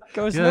 That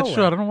goes Yeah, nowhere. that's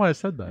true. I don't know why I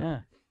said that. Yeah.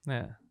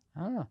 Yeah. I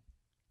don't know.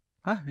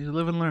 Huh? You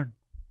live and learn.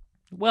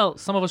 Well,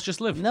 some of us just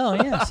live. No,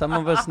 yeah. Some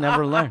of us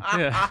never learn.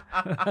 Yeah,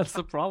 that's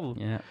the problem.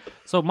 Yeah.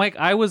 So, Mike,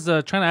 I was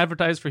trying to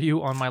advertise for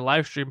you on my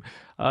live stream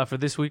for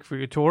this week for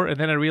your tour, and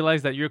then I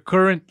realized that your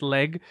current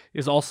leg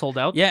is all sold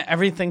out. Yeah,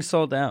 everything's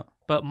sold out.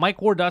 But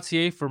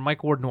MikeWard.ca for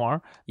Mike Ward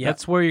Noir. Yeah.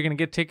 That's where you're going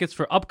to get tickets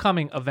for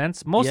upcoming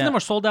events. Most of Yeah. them are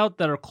sold out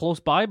that are close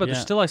by, but there's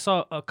Yeah. still, I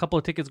saw a couple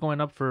of tickets going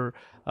up for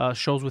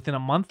shows within a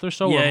month or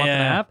so, or Yeah, a month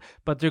and a yeah. half.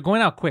 But they're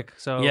going out quick.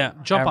 So Yeah.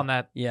 jump on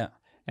that. Yeah.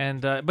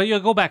 And but you'll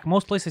go back.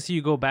 Most places I see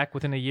you go back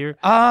within a year.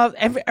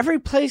 Every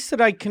place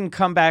that I can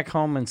come back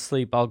home and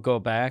sleep, I'll go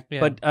back.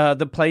 Yeah. But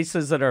the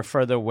places that are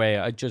further away,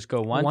 I just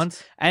go once.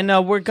 Once? And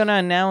we're gonna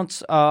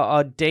announce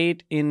a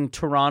date in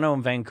Toronto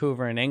and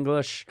Vancouver in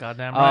English.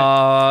 Goddamn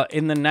right.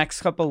 In the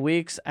next couple of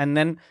weeks, and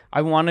then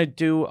I want to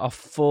do a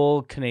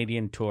full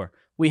Canadian tour.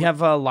 We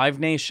have a Live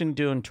Nation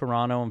doing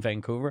Toronto and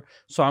Vancouver,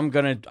 so I'm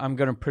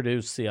gonna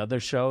produce the other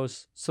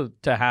shows, so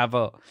to have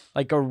a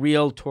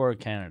real tour of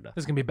Canada.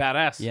 This is going to be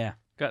badass. Yeah,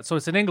 So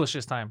it's in English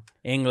this time.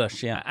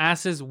 English. Yeah,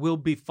 Asses will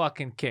be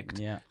fucking kicked.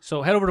 Yeah.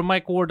 So head over to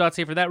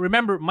MikeWard.ca for that.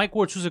 Remember, Mike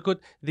Ward Suzakut,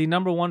 the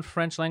 #1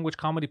 French language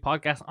comedy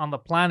podcast on the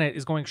planet,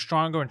 is going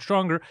stronger and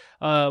stronger.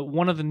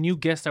 One of the new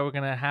guests that we're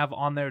going to have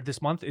on there this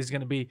month is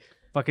going to be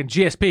fucking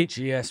GSP.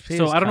 GSP.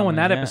 So is I don't know when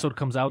coming, that yeah. episode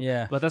comes out.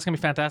 Yeah. But that's going to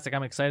be fantastic.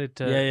 I'm excited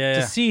to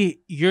Yeah.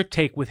 see your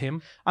take with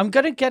him. I'm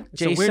gonna get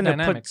It's a weird Jason to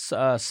dynamic.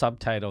 put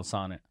subtitles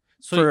on it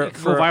So it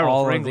can go viral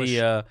all for of English.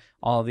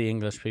 all the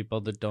English people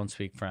that don't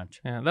speak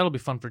French. Yeah, that'll be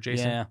fun for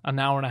Jason. Yeah. An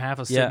hour and a half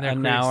of sitting there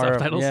an creating hour.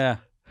 subtitles. Yeah,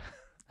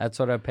 that's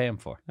what I pay him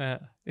for.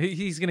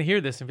 He's going to hear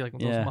this and be like,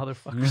 those Yeah.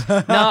 motherfuckers.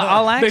 No,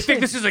 I'll actually. They think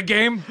this is a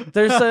game?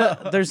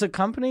 There's a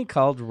company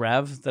called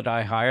Rev that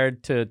I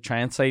hired to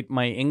translate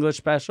my English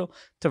special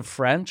to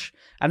French,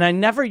 and I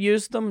never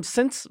used them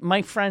since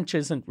my French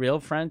isn't real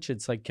French;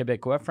 it's like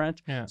Quebecois French.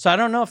 Yeah. So I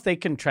don't know if they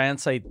can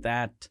translate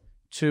that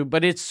too,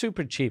 but it's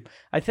super cheap.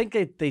 I think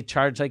they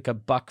charge like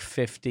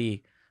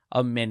 $1.50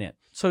 a minute,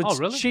 so it's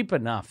really? cheap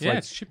enough. Yeah, Like,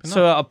 it's cheap enough.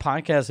 So a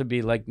podcast would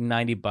be like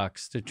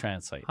 $90 to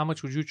translate. How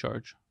much would you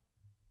charge?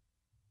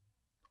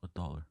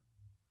 $1.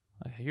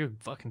 You're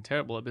fucking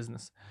terrible at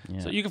business. Yeah.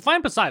 So you can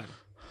find Poseidon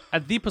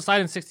at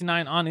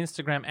ThePoseidon69 on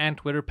Instagram and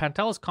Twitter.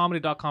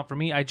 PantelisComedy.com for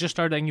me. I just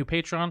started a new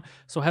Patreon,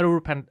 so head over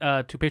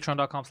to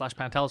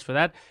patreon.com/Pantelis for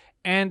that.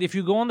 And if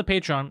you go on the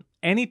Patreon,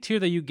 any tier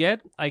that you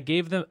get, I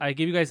gave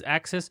you guys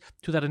access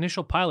to that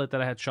initial pilot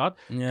that I had shot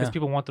because Yeah.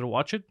 people wanted to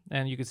watch it,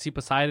 and you could see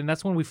Poseidon.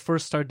 That's when we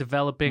first started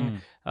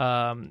developing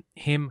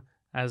him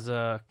as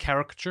a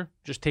caricature,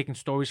 just taking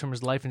stories from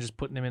his life and just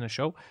putting them in a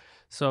show.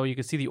 So you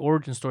can see the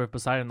origin story of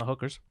Poseidon and the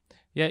hookers.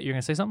 Yeah, you're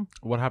gonna say something?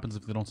 What happens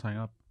if they don't sign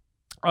up?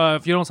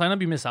 If you don't sign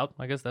up, you miss out.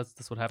 I guess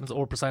that's what happens.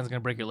 Or Poseidon's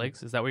gonna break your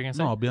legs. Is that what you're gonna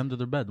say? No, I'll be under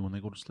their bed when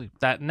they go to sleep.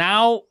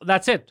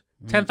 That's it.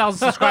 10,000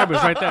 subscribers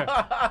right there.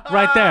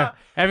 Right there.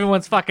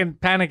 Everyone's fucking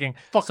panicking.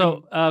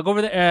 So go over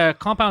there.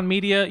 Compound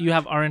Media, you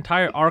have our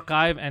entire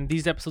archive, and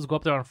these episodes go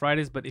up there on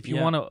Fridays. But if you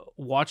Yeah. want to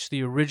watch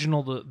the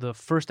original, the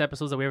first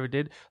episodes that we ever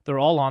did, they're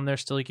all on there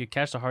still. You could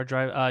catch the hard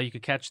drive. You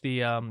could catch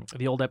the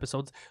old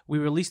episodes. We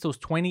released those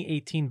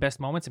 2018 best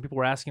moments, and people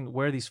were asking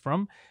where are these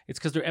from. It's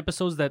because they're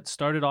episodes that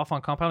started off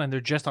on Compound, and they're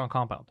just on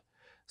Compound.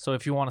 So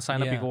if you want to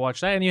sign up, you Yeah. can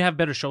watch that, and you have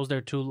better shows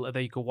there too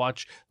that you could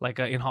watch, like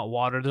In Hot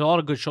Water. There's a lot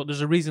of good shows.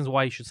 There's a reasons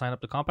why you should sign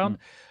up to Compound.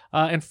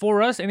 And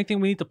for us, anything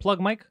we need to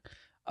plug, Mike?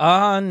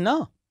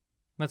 No.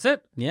 That's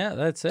it. Yeah,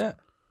 that's it.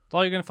 That's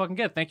all you're gonna fucking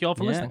get. Thank you all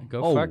for Yeah, listening.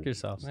 go fuck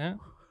yourselves. Yeah.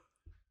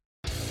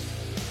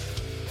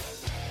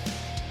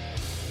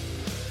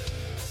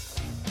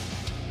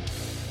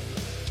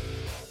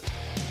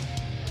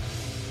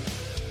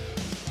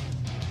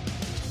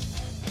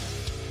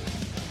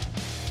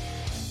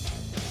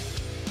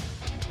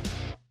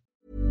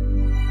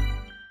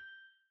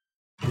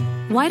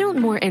 Why don't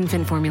more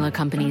infant formula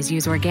companies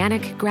use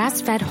organic,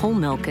 grass-fed whole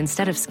milk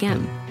instead of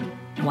skim?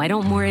 Why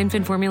don't more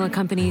infant formula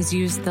companies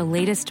use the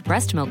latest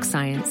breast milk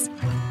science?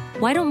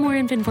 Why don't more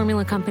infant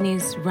formula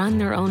companies run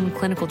their own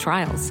clinical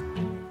trials?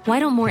 Why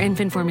don't more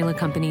infant formula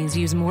companies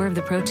use more of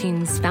the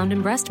proteins found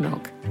in breast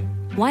milk?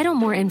 Why don't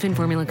more infant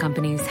formula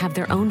companies have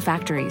their own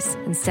factories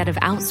instead of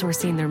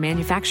outsourcing their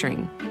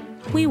manufacturing?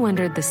 We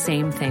wondered the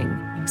same thing.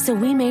 So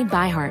we made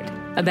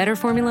ByHeart, a better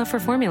formula for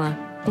formula.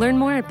 Learn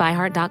more at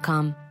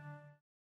byheart.com.